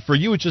old one. For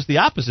you, it's just the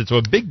opposite. So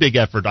a big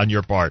effort on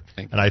your part,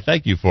 and I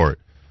thank you for it.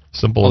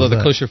 Simple. Although as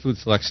the kosher food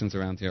selections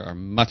around here are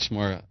much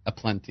more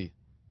aplenty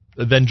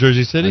than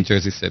Jersey City.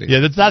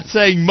 Yeah, that's not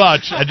saying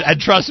much. And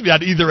trust me,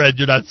 on either end,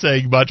 you're not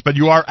saying much, but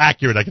you are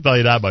accurate. I can tell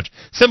you that much.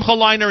 Simcha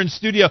Leiner in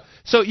studio.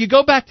 So you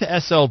go back to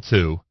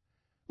SL2.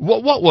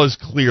 What was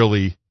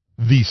clearly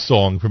the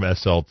song from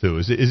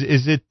SL2?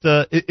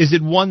 Is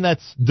it one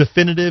that's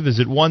definitive? Is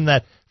it one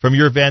that, from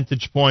your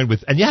vantage point,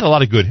 and you had a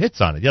lot of good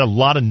hits on it. You had a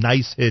lot of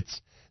nice hits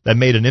that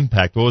made an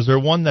impact. But was there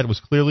one that was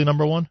clearly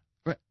number one?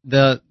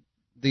 The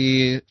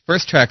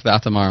first track,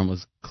 Vatamarim,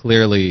 was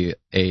clearly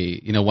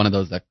one of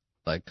those that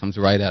like comes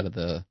right out of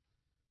the,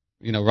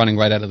 running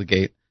right out of the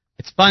gate.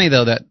 It's funny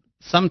though that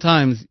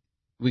sometimes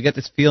we get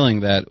this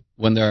feeling that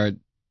when the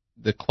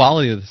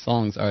quality of the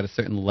songs are at a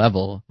certain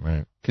level,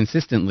 right,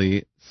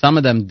 consistently, some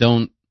of them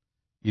don't,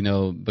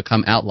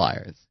 become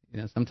outliers.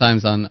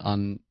 Sometimes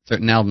on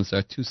certain albums there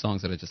are two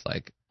songs that are just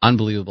like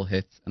unbelievable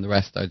hits, and the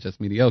rest are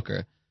just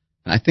mediocre.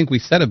 And I think we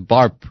set a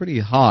bar pretty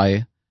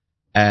high,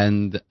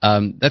 and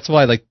that's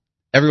why like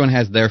everyone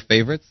has their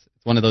favorites.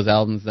 It's one of those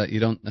albums that you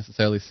don't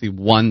necessarily see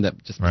one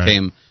that just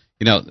became,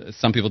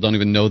 some people don't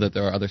even know that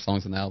there are other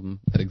songs on the album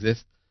that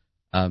exist.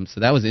 So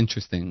that was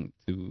interesting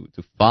to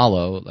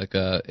follow. Like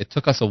it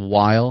took us a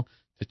while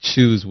to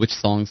choose which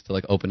songs to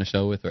like open a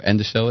show with or end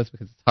a show with,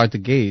 because it's hard to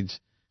gauge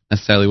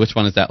necessarily which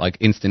one is that like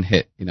instant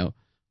hit. You know,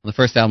 on the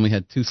first album we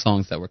had 2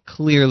 songs that were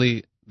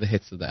clearly the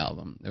hits of the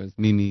album. There was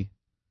Mimi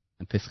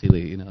and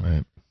Pischili. You know,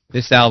 right.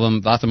 This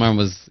album Vatamarim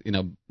was, you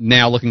know,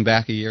 now looking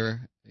back a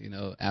year, you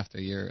know, after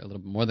a year, a little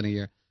bit more than a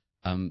year,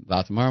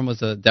 Vatamarim was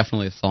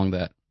definitely a song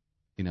that,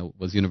 you know,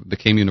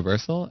 became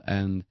universal,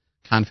 and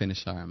Kanfei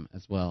Nisharim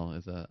as well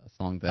is a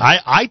song that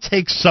I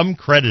take some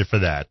credit for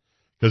that,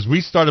 because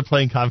we started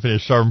playing Kanfei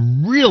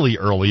Nisharim really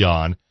early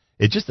on.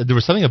 It just, there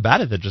was something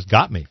about it that just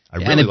got me. I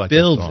really liked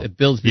that song. It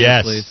builds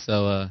beautifully. Yes.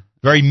 So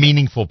very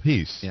meaningful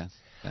piece. Yes.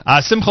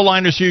 Simcha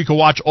Leiner's here. You can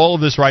watch all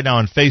of this right now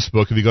on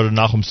Facebook. If you go to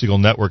Nachum Segal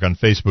Network on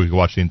Facebook, you can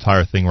watch the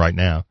entire thing right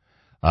now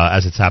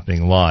as it's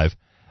happening live.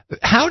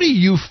 How do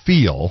you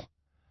feel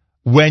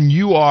when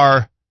you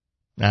are,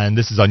 and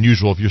this is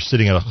unusual, if you're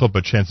sitting at a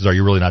chuppah, chances are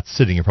you're really not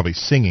sitting, you're probably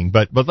singing,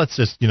 but let's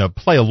just, you know,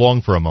 play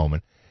along for a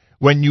moment.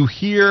 When you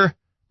hear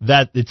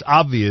that it's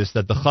obvious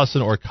that the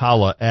chassan or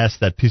kala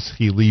asked that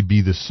Pischili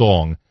be the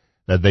song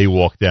that they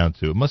walk down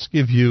to, it must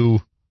give you,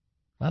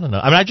 I don't know.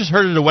 I mean, I just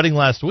heard it at a wedding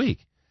last week.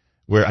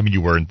 Where, I mean,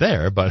 you weren't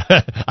there, but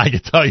I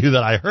can tell you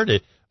that I heard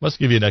it. Must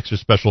give you an extra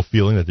special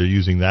feeling that they're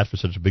using that for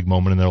such a big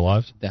moment in their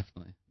lives.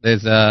 Definitely.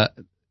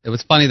 It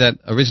was funny that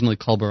originally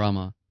Kol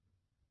Barama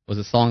was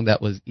a song that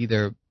was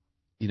either,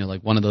 you know,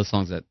 like one of those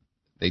songs that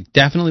they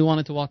definitely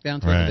wanted to walk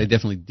down to, right. But they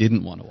definitely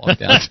didn't want to walk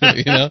down to,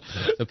 you know.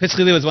 So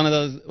Pischili was one of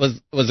those,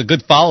 was a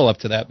good follow-up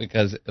to that,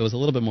 because it was a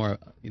little bit more,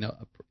 you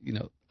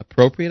know,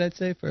 appropriate, I'd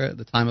say, for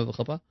the time of the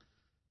chuppah.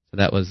 So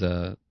that was,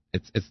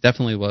 it's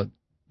definitely what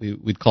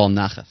we'd call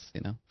nachas,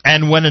 you know.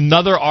 And when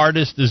another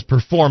artist is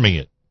performing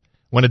it,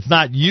 when it's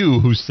not you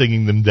who's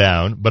singing them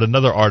down, but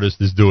another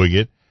artist is doing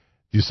it,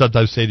 you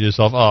sometimes say to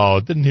yourself, oh,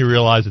 didn't he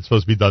realize it's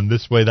supposed to be done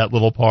this way, that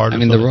little part? I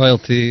mean, the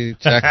royalty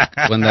check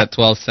when that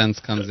 12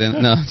 cents comes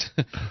in. No,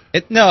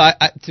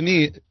 to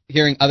me,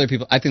 hearing other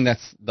people, I think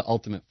that's the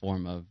ultimate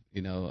form of,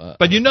 you know,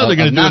 but you know they're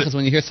going to do it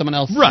when you hear someone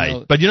else. Right, you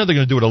know, but you know they're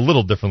going to do it a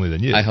little differently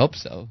than you. I hope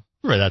so.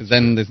 Right, that's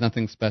then true. There's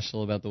nothing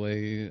special about the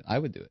way I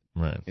would do it.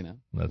 Right. You know,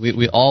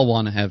 we all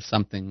want to have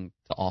something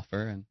to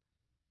offer, and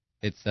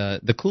it's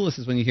the coolest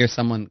is when you hear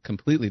someone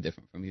completely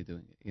different from you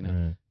doing it. You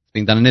know, it's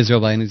being done in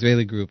Israel by an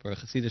Israeli group or a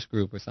Hasidic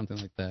group or something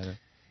like that.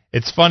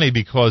 It's funny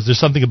because there's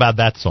something about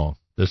that song.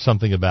 There's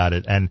something about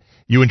it, and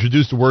you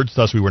introduced words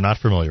to us we were not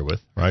familiar with.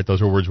 Right,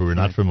 those were words we were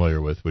not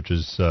familiar with, which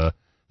is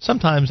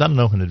sometimes, I don't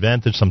know, an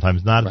advantage,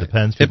 sometimes not. It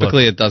depends.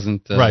 Typically, it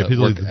doesn't work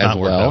as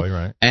well. Way,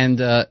 right. And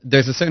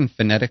there's a certain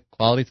phonetic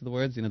quality to the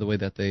words, you know, the way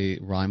that they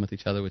rhyme with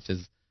each other, which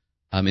is,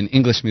 in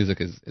English music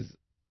is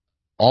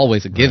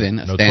always a given,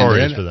 a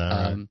Notorious standard. For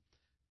that, right.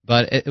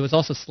 But it was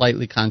also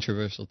slightly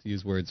controversial to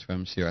use words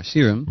from Shir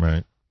HaShirim.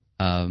 Right.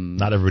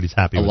 Not everybody's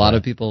happy with that. A lot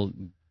of people,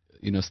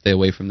 you know, stay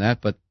away from that,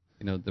 but,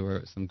 you know, there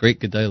were some great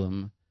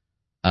Gedolim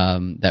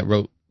that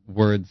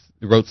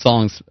wrote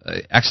songs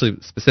actually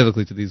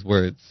specifically to these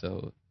words,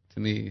 so to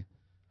me,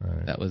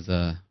 that was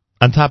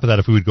on top of that,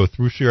 if we would go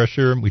through Shir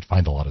HaShirim, we'd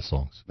find a lot of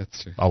songs.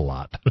 That's true. A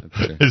lot. That's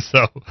true.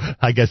 So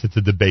I guess it's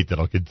a debate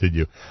that'll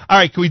continue. All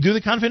right, can we do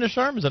the Kanfei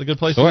Nisharim? Is that a good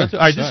place to go to?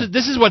 All right, sure.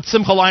 This is what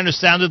Simcha Leiner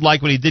sounded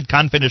like when he did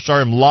Kanfei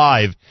Nisharim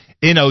live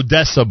in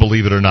Odessa,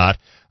 believe it or not.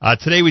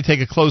 Today we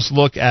take a close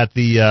look at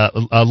the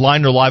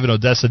Leiner Live in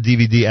Odessa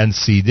DVD and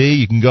CD.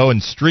 You can go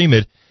and stream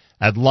it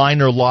at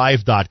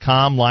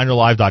LeinerLive.com,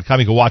 LeinerLive.com.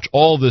 You can watch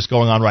all of this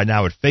going on right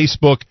now at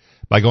Facebook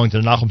by going to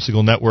the Nachum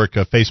Segal Network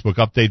Facebook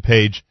update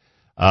page.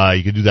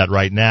 You can do that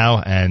right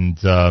now, and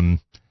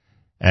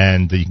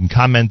you can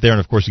comment there,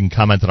 and of course you can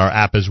comment on our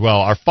app as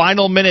well. Our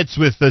final minutes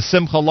with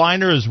Simcha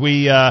Leiner as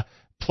we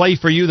play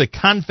for you the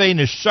Kanfei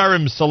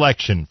Nisharim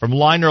selection from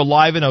Leiner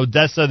Live in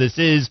Odessa. This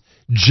is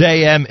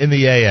JM in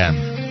the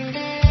AM.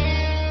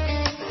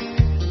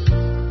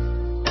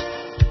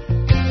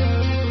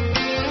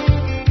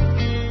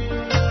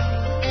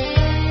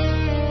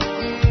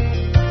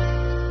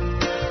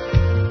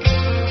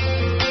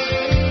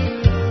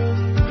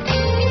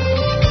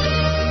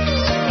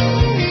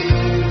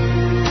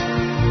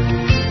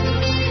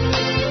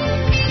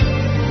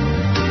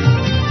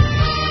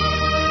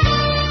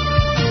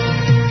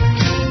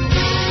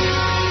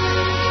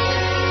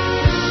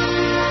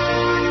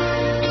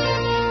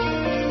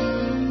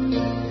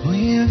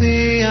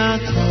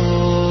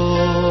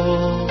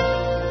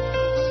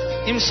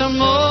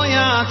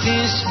 Samoya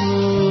tismu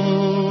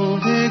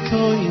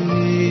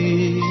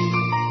vekoyni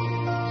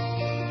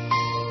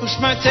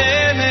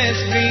Ushmartemes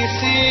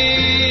brisi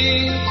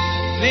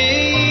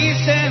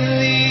Veisem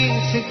li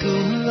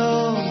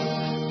tikulo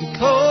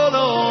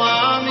Kolo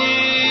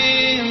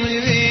amin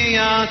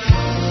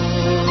liviato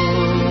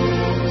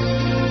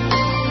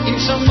Im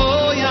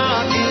samoya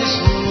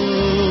tismu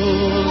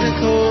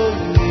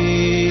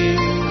vekoyni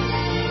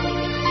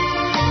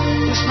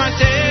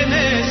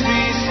Ushmartemes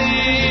brisi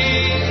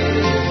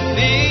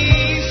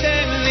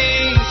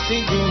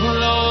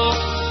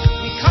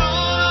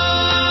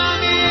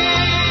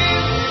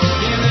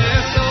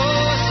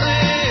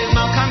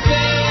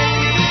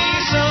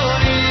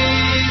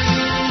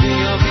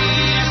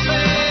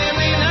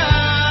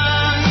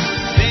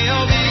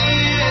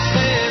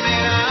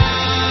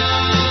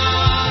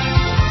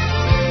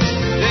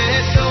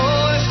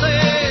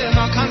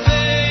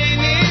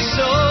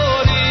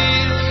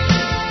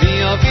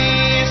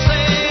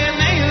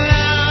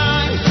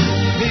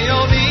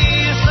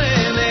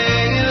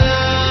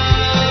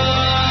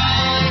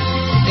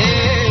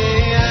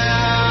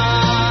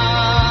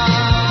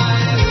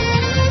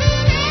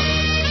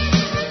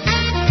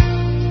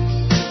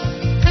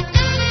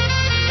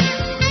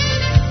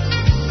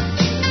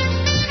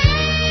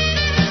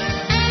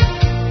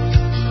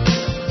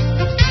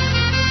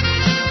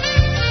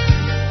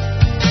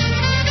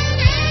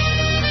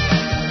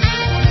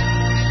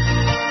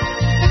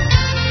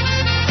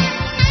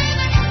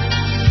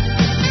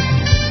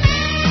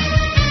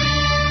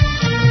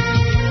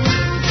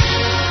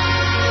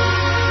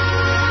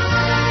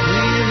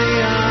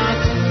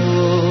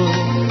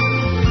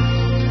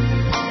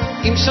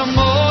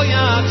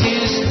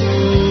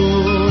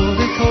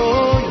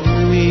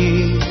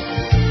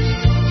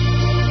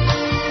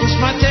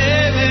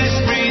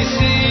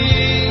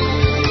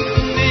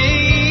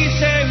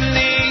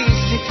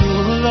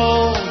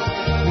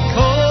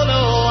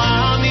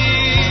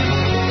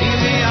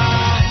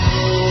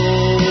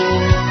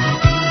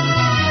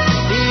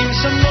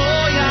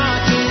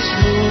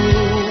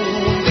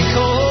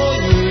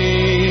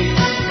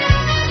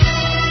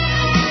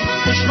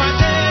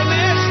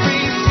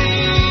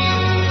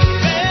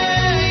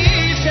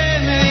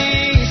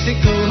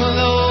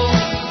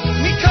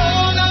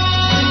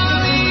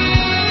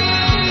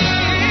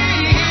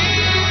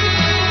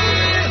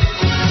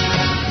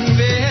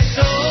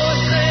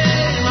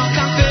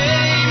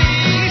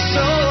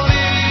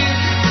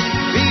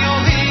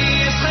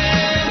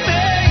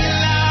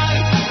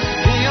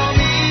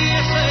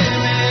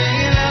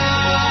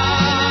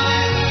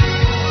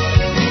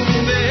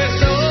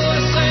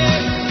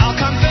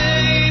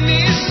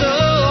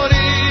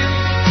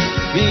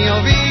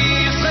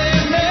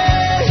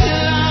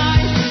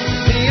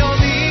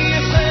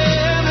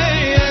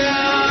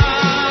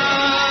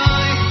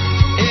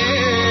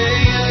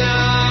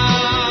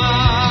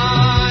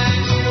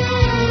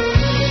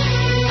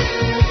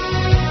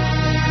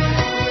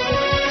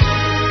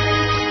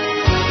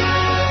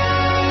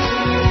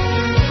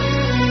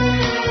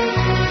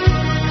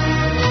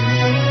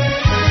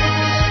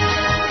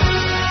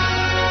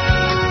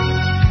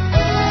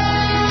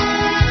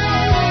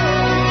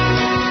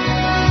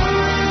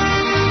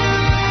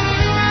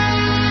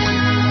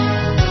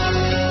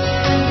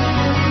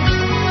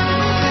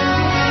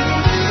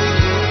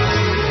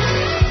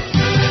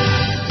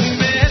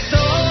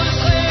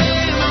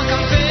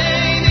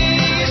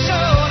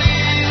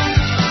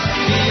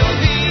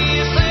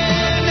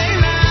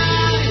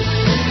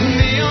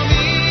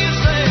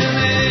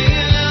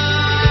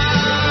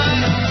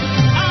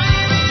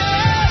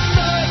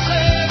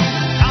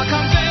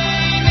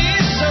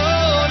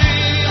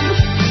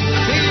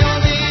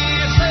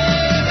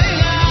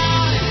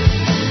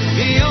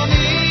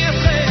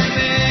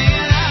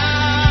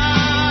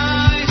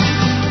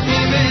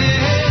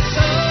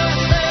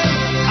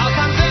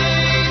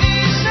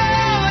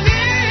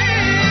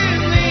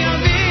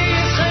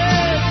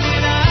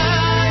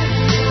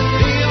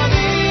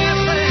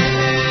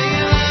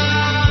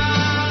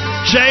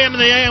JM in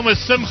the AM with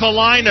Simcha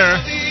Leiner.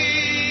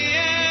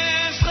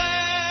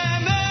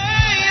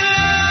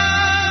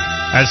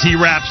 As he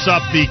wraps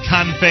up the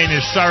Kanfei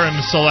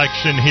Nisharim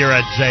selection here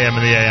at JM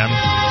in the AM.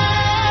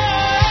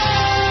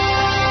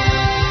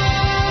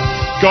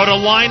 Go to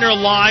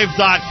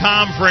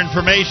LeinerLive.com for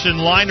information.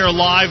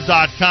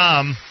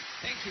 LeinerLive.com.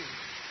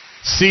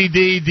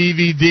 CD,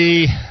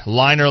 DVD,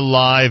 Leiner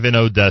Live in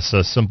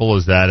Odessa. Simple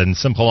as that. And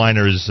Simcha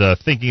Leiner is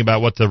thinking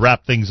about what to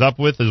wrap things up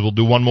with, as we'll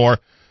do one more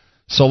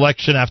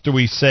selection after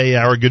we say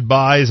our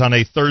goodbyes on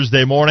a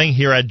Thursday morning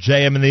here at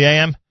JM in the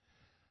AM.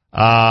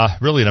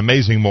 Really an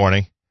amazing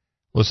morning.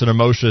 Listener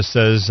Moshe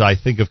says, I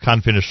think of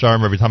Kanfei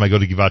Nisharim every time I go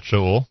to Givat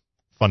Shaul.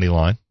 Funny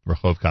line.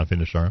 Rechov Kanfei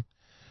Nisharim.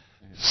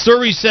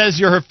 Suri says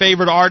you're her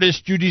favorite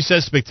artist. Judy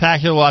says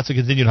spectacular. Lots of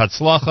continued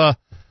Hatzlacha.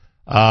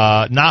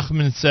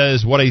 Nachman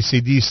says, what a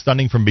CD,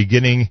 stunning from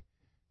beginning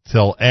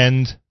till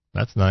end.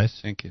 That's nice.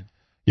 Thank you.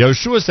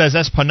 Yoshua says,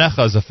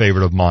 Espanecha is a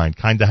favorite of mine.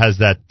 Kind of has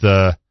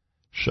that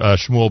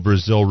Shmuel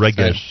Brazil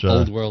reggae.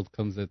 Old World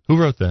comes at. Who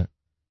wrote that?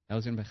 That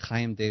was written by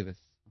Chaim Davis.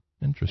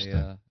 Interesting.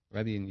 A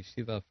Rebbe in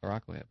Yeshiva of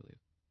Farakwe, I believe.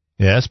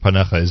 Yeah,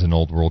 Espanecha is an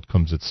Old World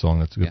comes at song.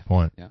 That's a good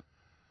point. Yeah.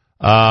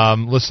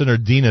 Listener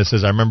Dina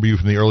says, I remember you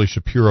from the early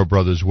Shapiro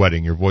brothers'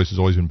 wedding. Your voice has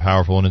always been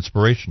powerful and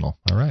inspirational.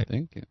 All right.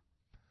 Thank you.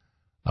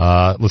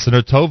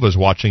 Listener Tova is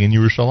watching in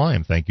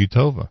Yerushalayim. Thank you,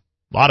 Tova.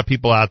 A lot of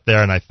people out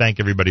there, and I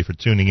thank everybody for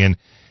tuning in,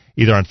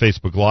 either on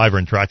Facebook Live or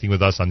interacting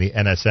with us on the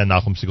NSN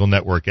Nachum Segal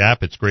Network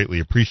app. It's greatly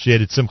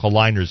appreciated. Simcha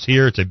Leiner's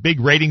here. It's a big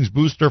ratings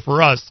booster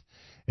for us.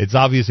 It's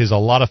obvious there's a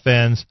lot of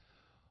fans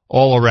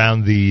all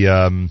around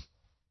the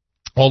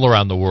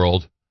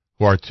world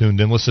who are tuned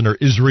in. Listener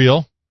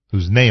Israel,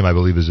 whose name I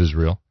believe is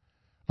Israel,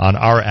 on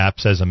our app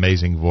says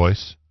amazing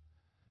voice.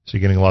 So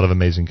you're getting a lot of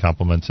amazing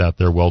compliments out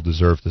there, well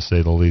deserved to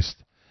say the least.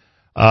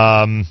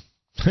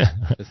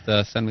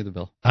 Just send me the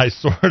bill. I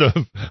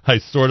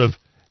sort of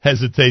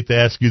hesitate to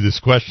ask you this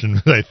question,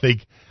 but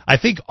I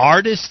think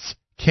artists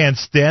can't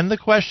stand the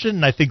question,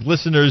 and I think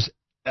listeners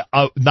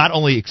not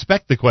only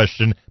expect the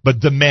question but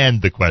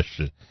demand the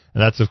question.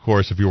 And that's, of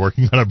course, if you're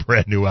working on a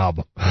brand new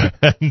album.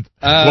 And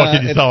what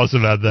can you tell us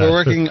about that?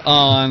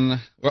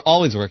 We're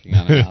always working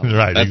on an album.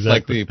 Right, that's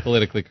exactly. like the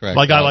politically correct.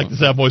 Like album. I like to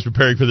say, I'm always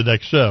preparing for the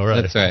next show.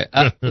 Right. That's right.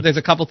 There's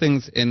a couple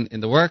things in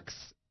the works.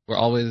 We're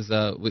always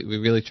we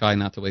really try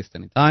not to waste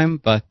any time,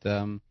 but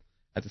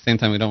at the same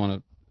time, we don't want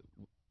to.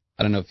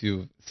 I don't know if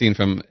you've seen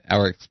from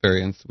our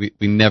experience, we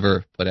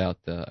never put out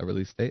a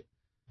release date,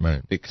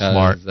 right?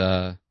 Because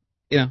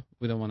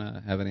we don't want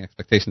to have any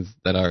expectations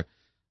that are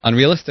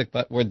unrealistic.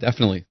 But we're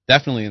definitely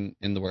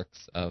in the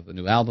works of a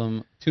new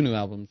album, 2 new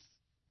albums.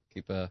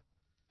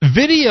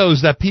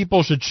 Videos that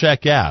people should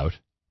check out.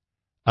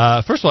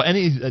 First of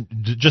all,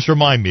 just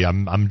remind me,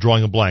 I'm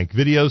drawing a blank.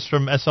 Videos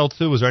from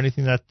SL2, was there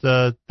anything that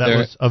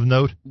was of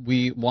note?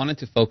 We wanted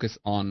to focus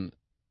on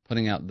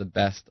putting out the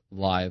best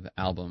live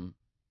album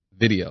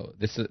video.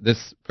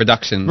 This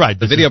production, right?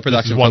 The video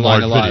production for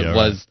Leiner Live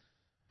was,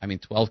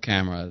 right. 12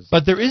 cameras.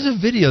 But there is a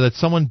video that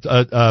someone,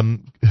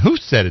 who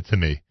said it to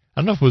me?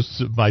 I don't know if it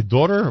was my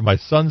daughter or my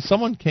son.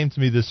 Someone came to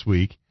me this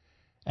week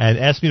and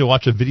asked me to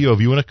watch a video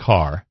of you in a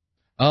car.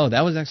 Oh,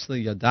 that was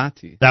actually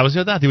Yadati. That was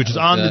Yadati, which is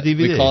on the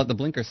DVD. We call it the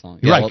Blinker song.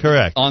 Yeah, right,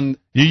 correct.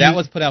 That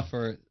was put out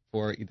for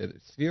either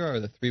Sphera or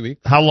the 3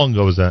 weeks. How long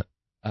ago was that?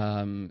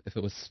 If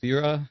it was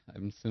Sphera,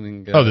 I'm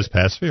assuming... this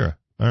past Sphera.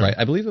 Right.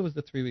 I believe it was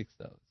the 3 weeks,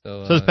 though.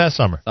 So this past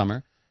summer.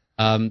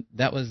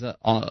 That was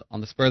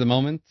on the spur of the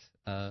moment.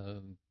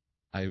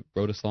 I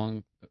wrote a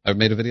song. I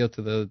made a video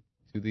to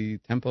the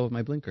tempo of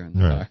my Blinker in the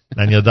car.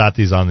 And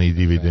Yadati's on the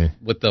DVD. Right.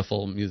 With the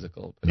full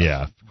musical production.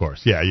 Yeah, of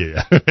course. Yeah.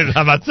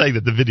 I'm not saying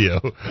that the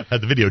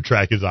video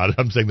track is on it.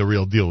 I'm saying the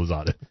real deal is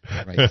on it.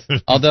 Right.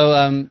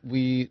 Although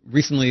we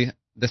recently,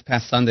 this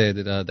past Sunday,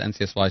 did the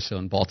NCSY show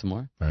in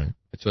Baltimore. Right.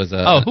 Which was an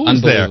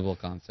unbelievable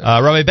concert.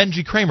 Rabbi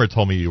Benji Kramer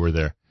told me you were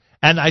there.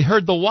 And I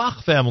heard the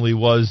Wach family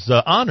was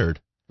honored.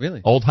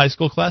 Really? Old high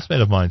school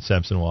classmate of mine,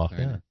 Samson Wach.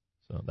 Yeah. Nice.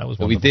 So that was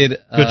good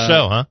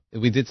show, huh?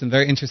 We did some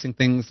very interesting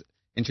things,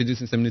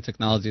 introducing some new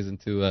technologies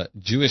into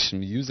Jewish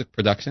music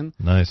production.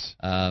 Nice.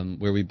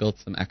 Where we built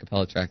some a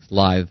cappella tracks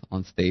live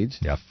on stage.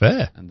 Yeah,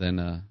 fair. And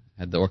then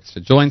had the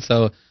orchestra join.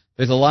 So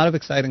there's a lot of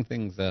exciting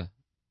things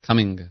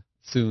coming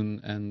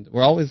soon, and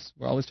we're always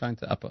trying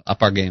to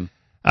up our game.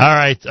 All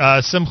right,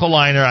 Simcha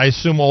Leiner, I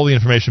assume all the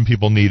information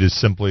people need is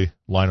simply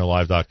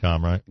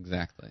LeinerLive.com, right?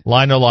 Exactly.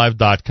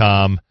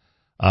 LeinerLive.com.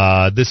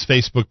 This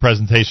Facebook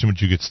presentation,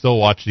 which you could still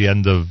watch at the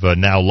end of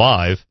Now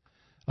Live,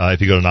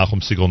 if you go to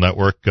Nachum Segal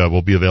Network,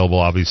 will be available,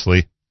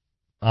 obviously,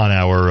 on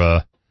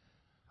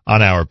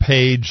our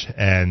page.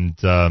 And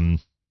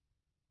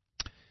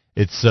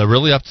it's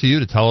really up to you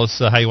to tell us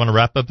how you want to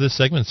wrap up this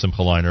segment,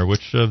 Simcha Leiner.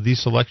 Which of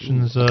these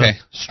selections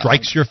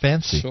strikes your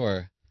fancy?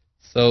 Sure.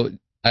 So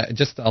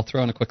I'll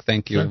throw in a quick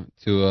thank you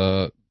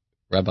to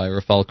Rabbi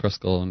Rafael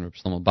Kruskel and Reb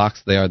Shlomo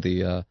Box. They are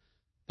the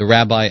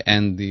rabbi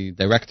and the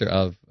director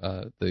of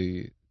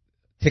the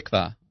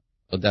Tikva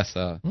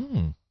Odessa,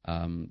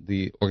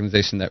 the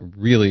organization that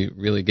really,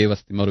 really gave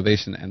us the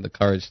motivation and the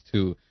courage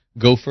to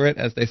go for it,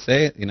 as they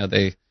say.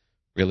 They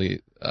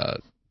really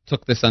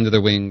took this under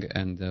their wing,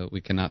 and we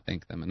cannot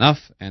thank them enough.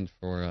 And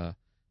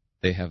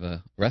they have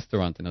a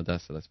restaurant in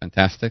Odessa that's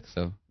fantastic.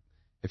 So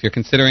if you're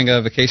considering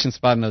a vacation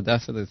spot in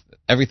Odessa, there's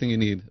everything you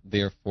need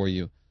there for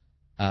you.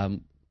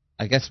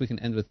 I guess we can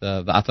end with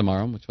Va'at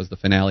Amarim, which was the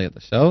finale of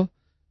the show.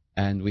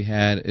 And we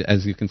had,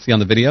 as you can see on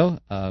the video,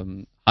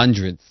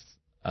 hundreds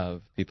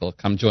of people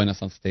come join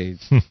us on stage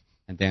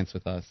and dance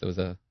with us. It was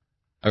a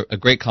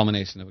great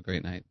culmination of a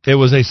great night. It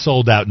was a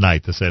sold-out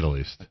night, to say the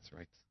least. That's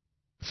right.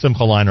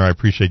 Simcha Leiner, I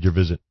appreciate your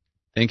visit.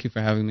 Thank you for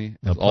having me,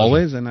 as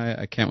always, and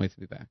I can't wait to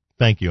be back.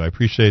 Thank you. I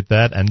appreciate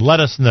that. And let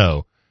us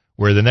know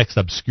where the next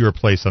obscure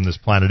place on this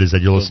planet is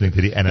that you're listening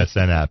to the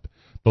NSN app.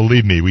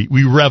 Believe me,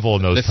 we revel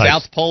in those The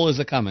types. South Pole is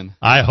a-coming.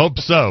 I hope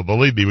so.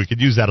 Believe me, we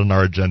could use that on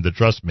our agenda.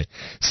 Trust me.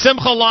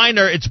 Simcha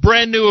Leiner, it's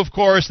brand new, of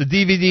course, the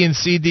DVD and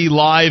CD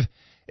live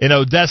in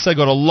Odessa.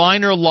 Go to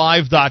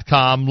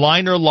LeinerLive.com,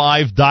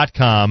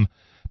 LeinerLive.com.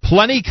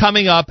 Plenty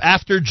coming up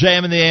after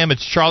JM and the AM.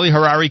 It's Charlie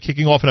Harari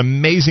kicking off an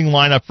amazing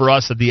lineup for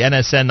us at the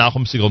NSN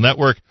Nachum Segal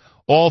Network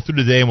all through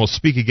the day, and we'll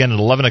speak again at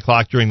 11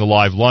 o'clock during the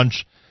live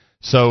lunch.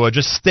 So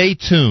just stay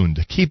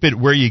tuned. Keep it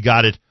where you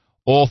got it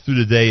all through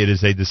the day. It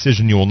is a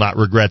decision you will not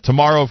regret.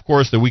 Tomorrow, of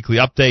course, the weekly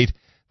update.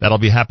 That'll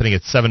be happening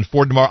at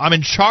 7:40 tomorrow. I'm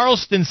in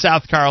Charleston,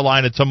 South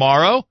Carolina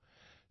tomorrow.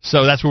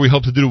 So that's where we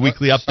hope to do the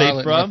weekly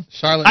update from.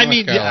 Charlotte,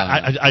 North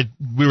Carolina. Yeah,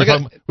 we were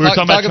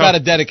talking about a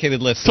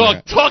dedicated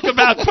listener. Talk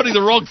about putting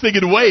the wrong thing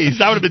in Waze.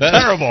 That would have been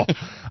terrible.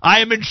 I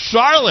am in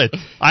Charlotte.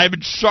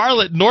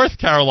 North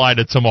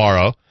Carolina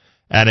tomorrow.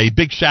 And a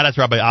big shout out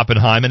to Rabbi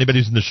Oppenheim. Anybody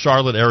who's in the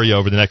Charlotte area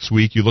over the next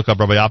week, you look up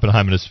Rabbi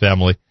Oppenheim and his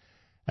family,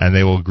 and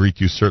they will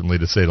greet you, certainly,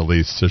 to say the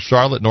least. So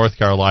Charlotte, North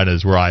Carolina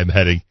is where I am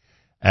heading,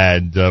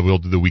 and we'll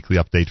do the weekly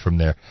update from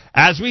there.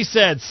 As we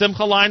said,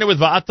 Simcha Leiner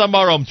with Va'at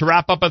Amarim. To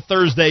wrap up a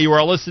Thursday, you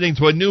are listening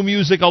to a New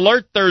Music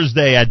Alert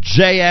Thursday at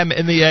JM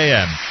in the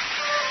AM.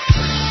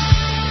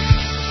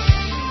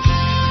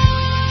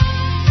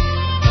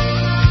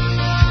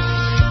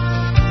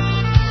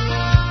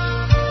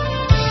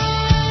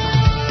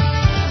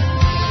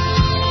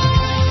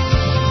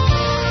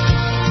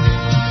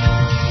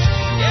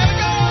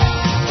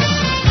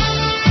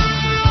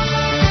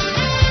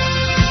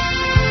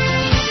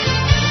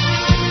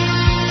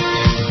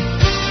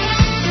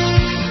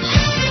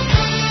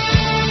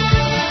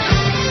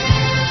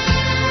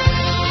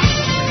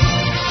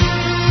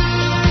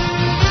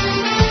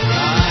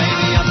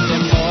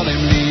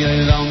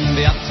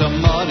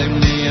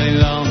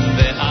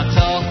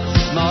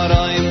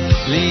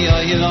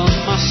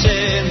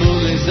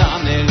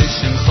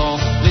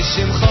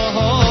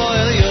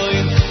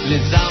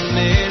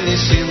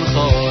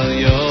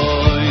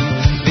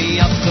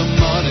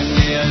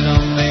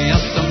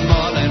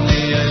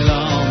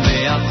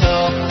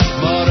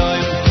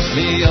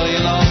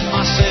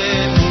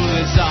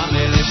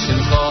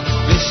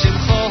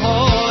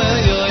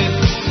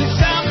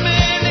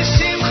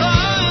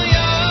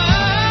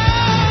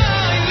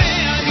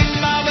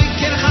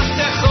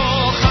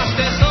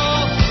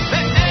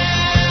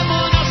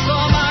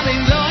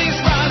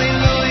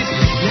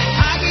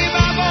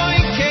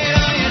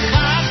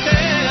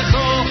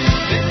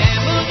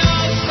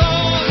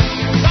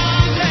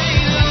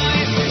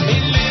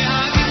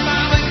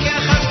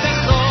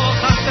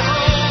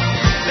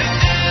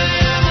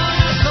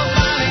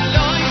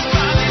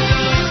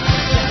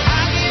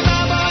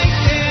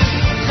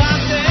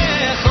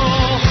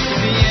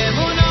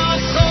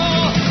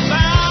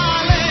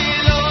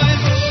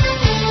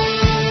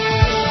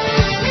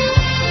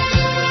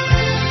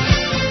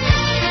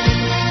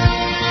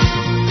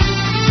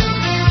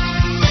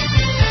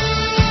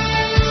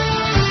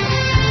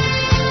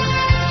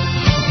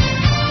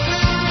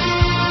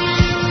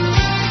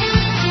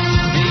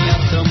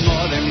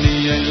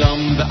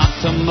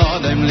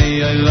 modim li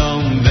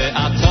oilom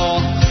ve'ato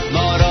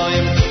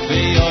moroim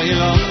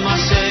ve'oilom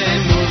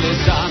Hashem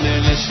u'lezamer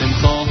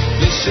l'shimcho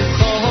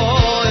l'shimcho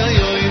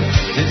yoyim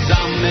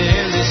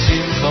lezamer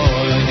l'shimcho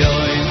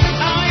yoyim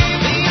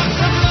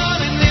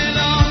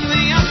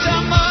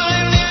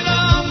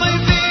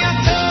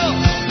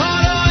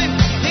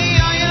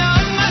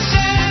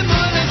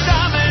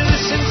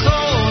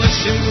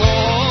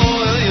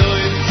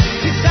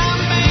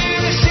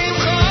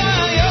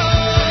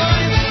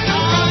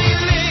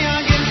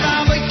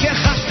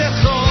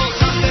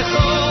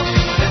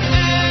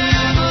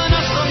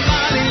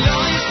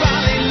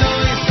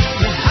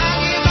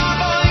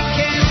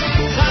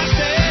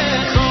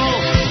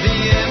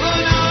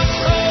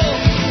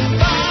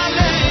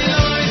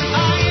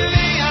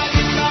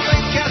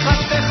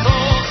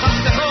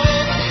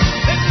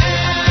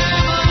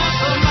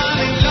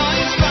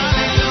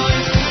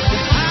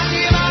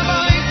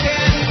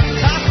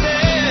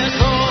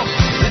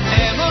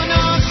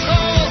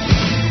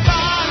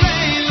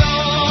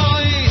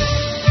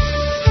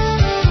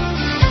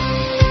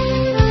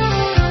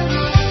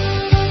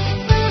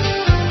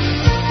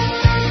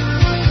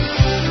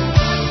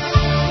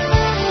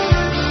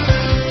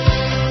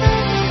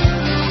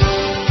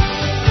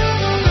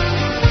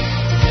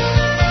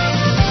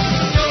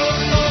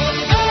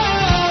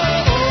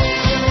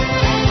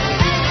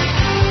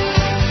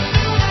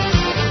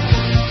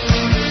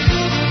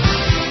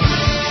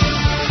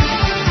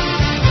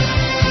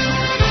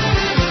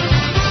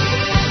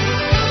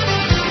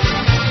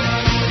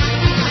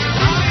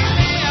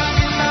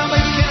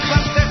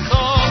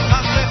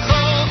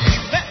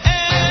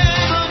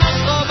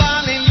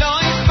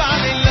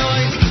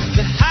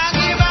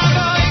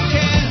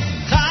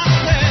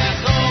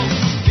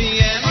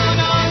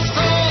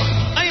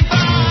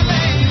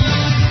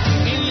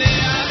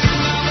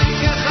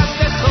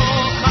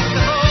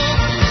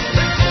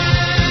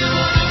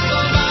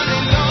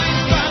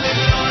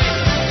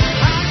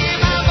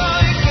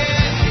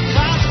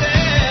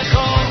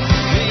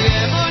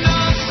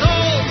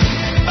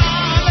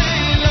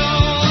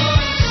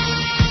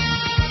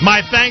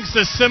My thanks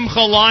to Simcha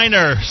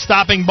Leiner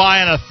stopping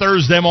by on a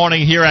Thursday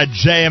morning here at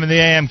JM in the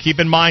AM. Keep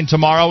in mind,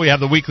 tomorrow we have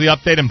the weekly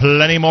update and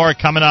plenty more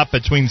coming up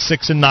between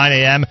 6 and 9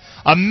 a.m.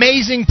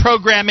 Amazing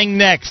programming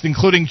next,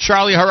 including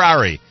Charlie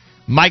Harari,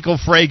 Michael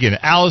Fragan,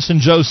 Allison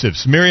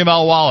Josephs, Miriam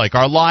L. Wallach,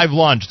 our live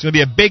lunch. It's going to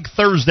be a big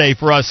Thursday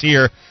for us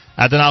here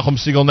at the Nachum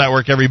Segal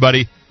Network,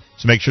 everybody.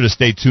 So make sure to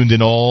stay tuned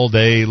in all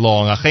day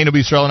long. Achenu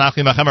b'Yisrael and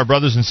Achim Achem, our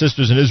brothers and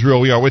sisters in Israel,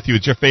 we are with you.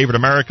 It's your favorite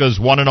America's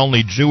one and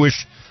only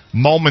Jewish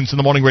Moments in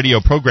the Morning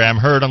radio program,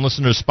 heard on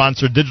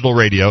listeners-sponsored digital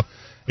radio,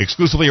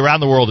 exclusively around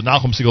the world at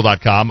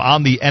NachumSegal.com,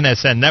 on the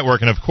NSN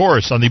network, and, of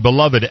course, on the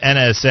beloved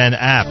NSN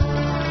app.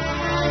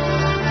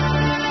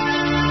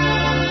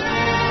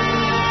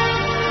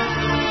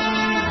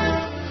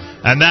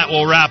 And that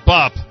will wrap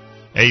up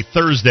a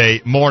Thursday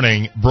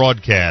morning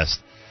broadcast.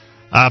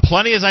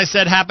 Plenty, as I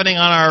said, happening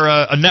on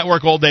our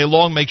network all day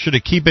long. Make sure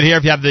to keep it here.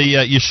 If you have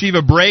the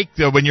yeshiva break,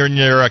 when you're in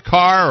your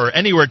car or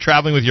anywhere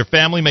traveling with your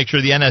family, make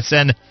sure the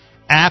NSN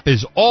app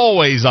is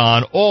always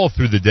on all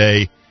through the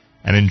day,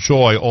 and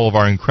enjoy all of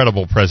our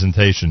incredible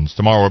presentations.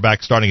 Tomorrow we're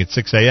back starting at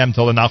 6 a.m.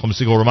 Till then, Nachum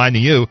Segal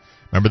reminding you,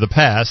 remember the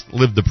past,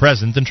 live the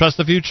present, and trust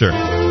the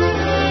future.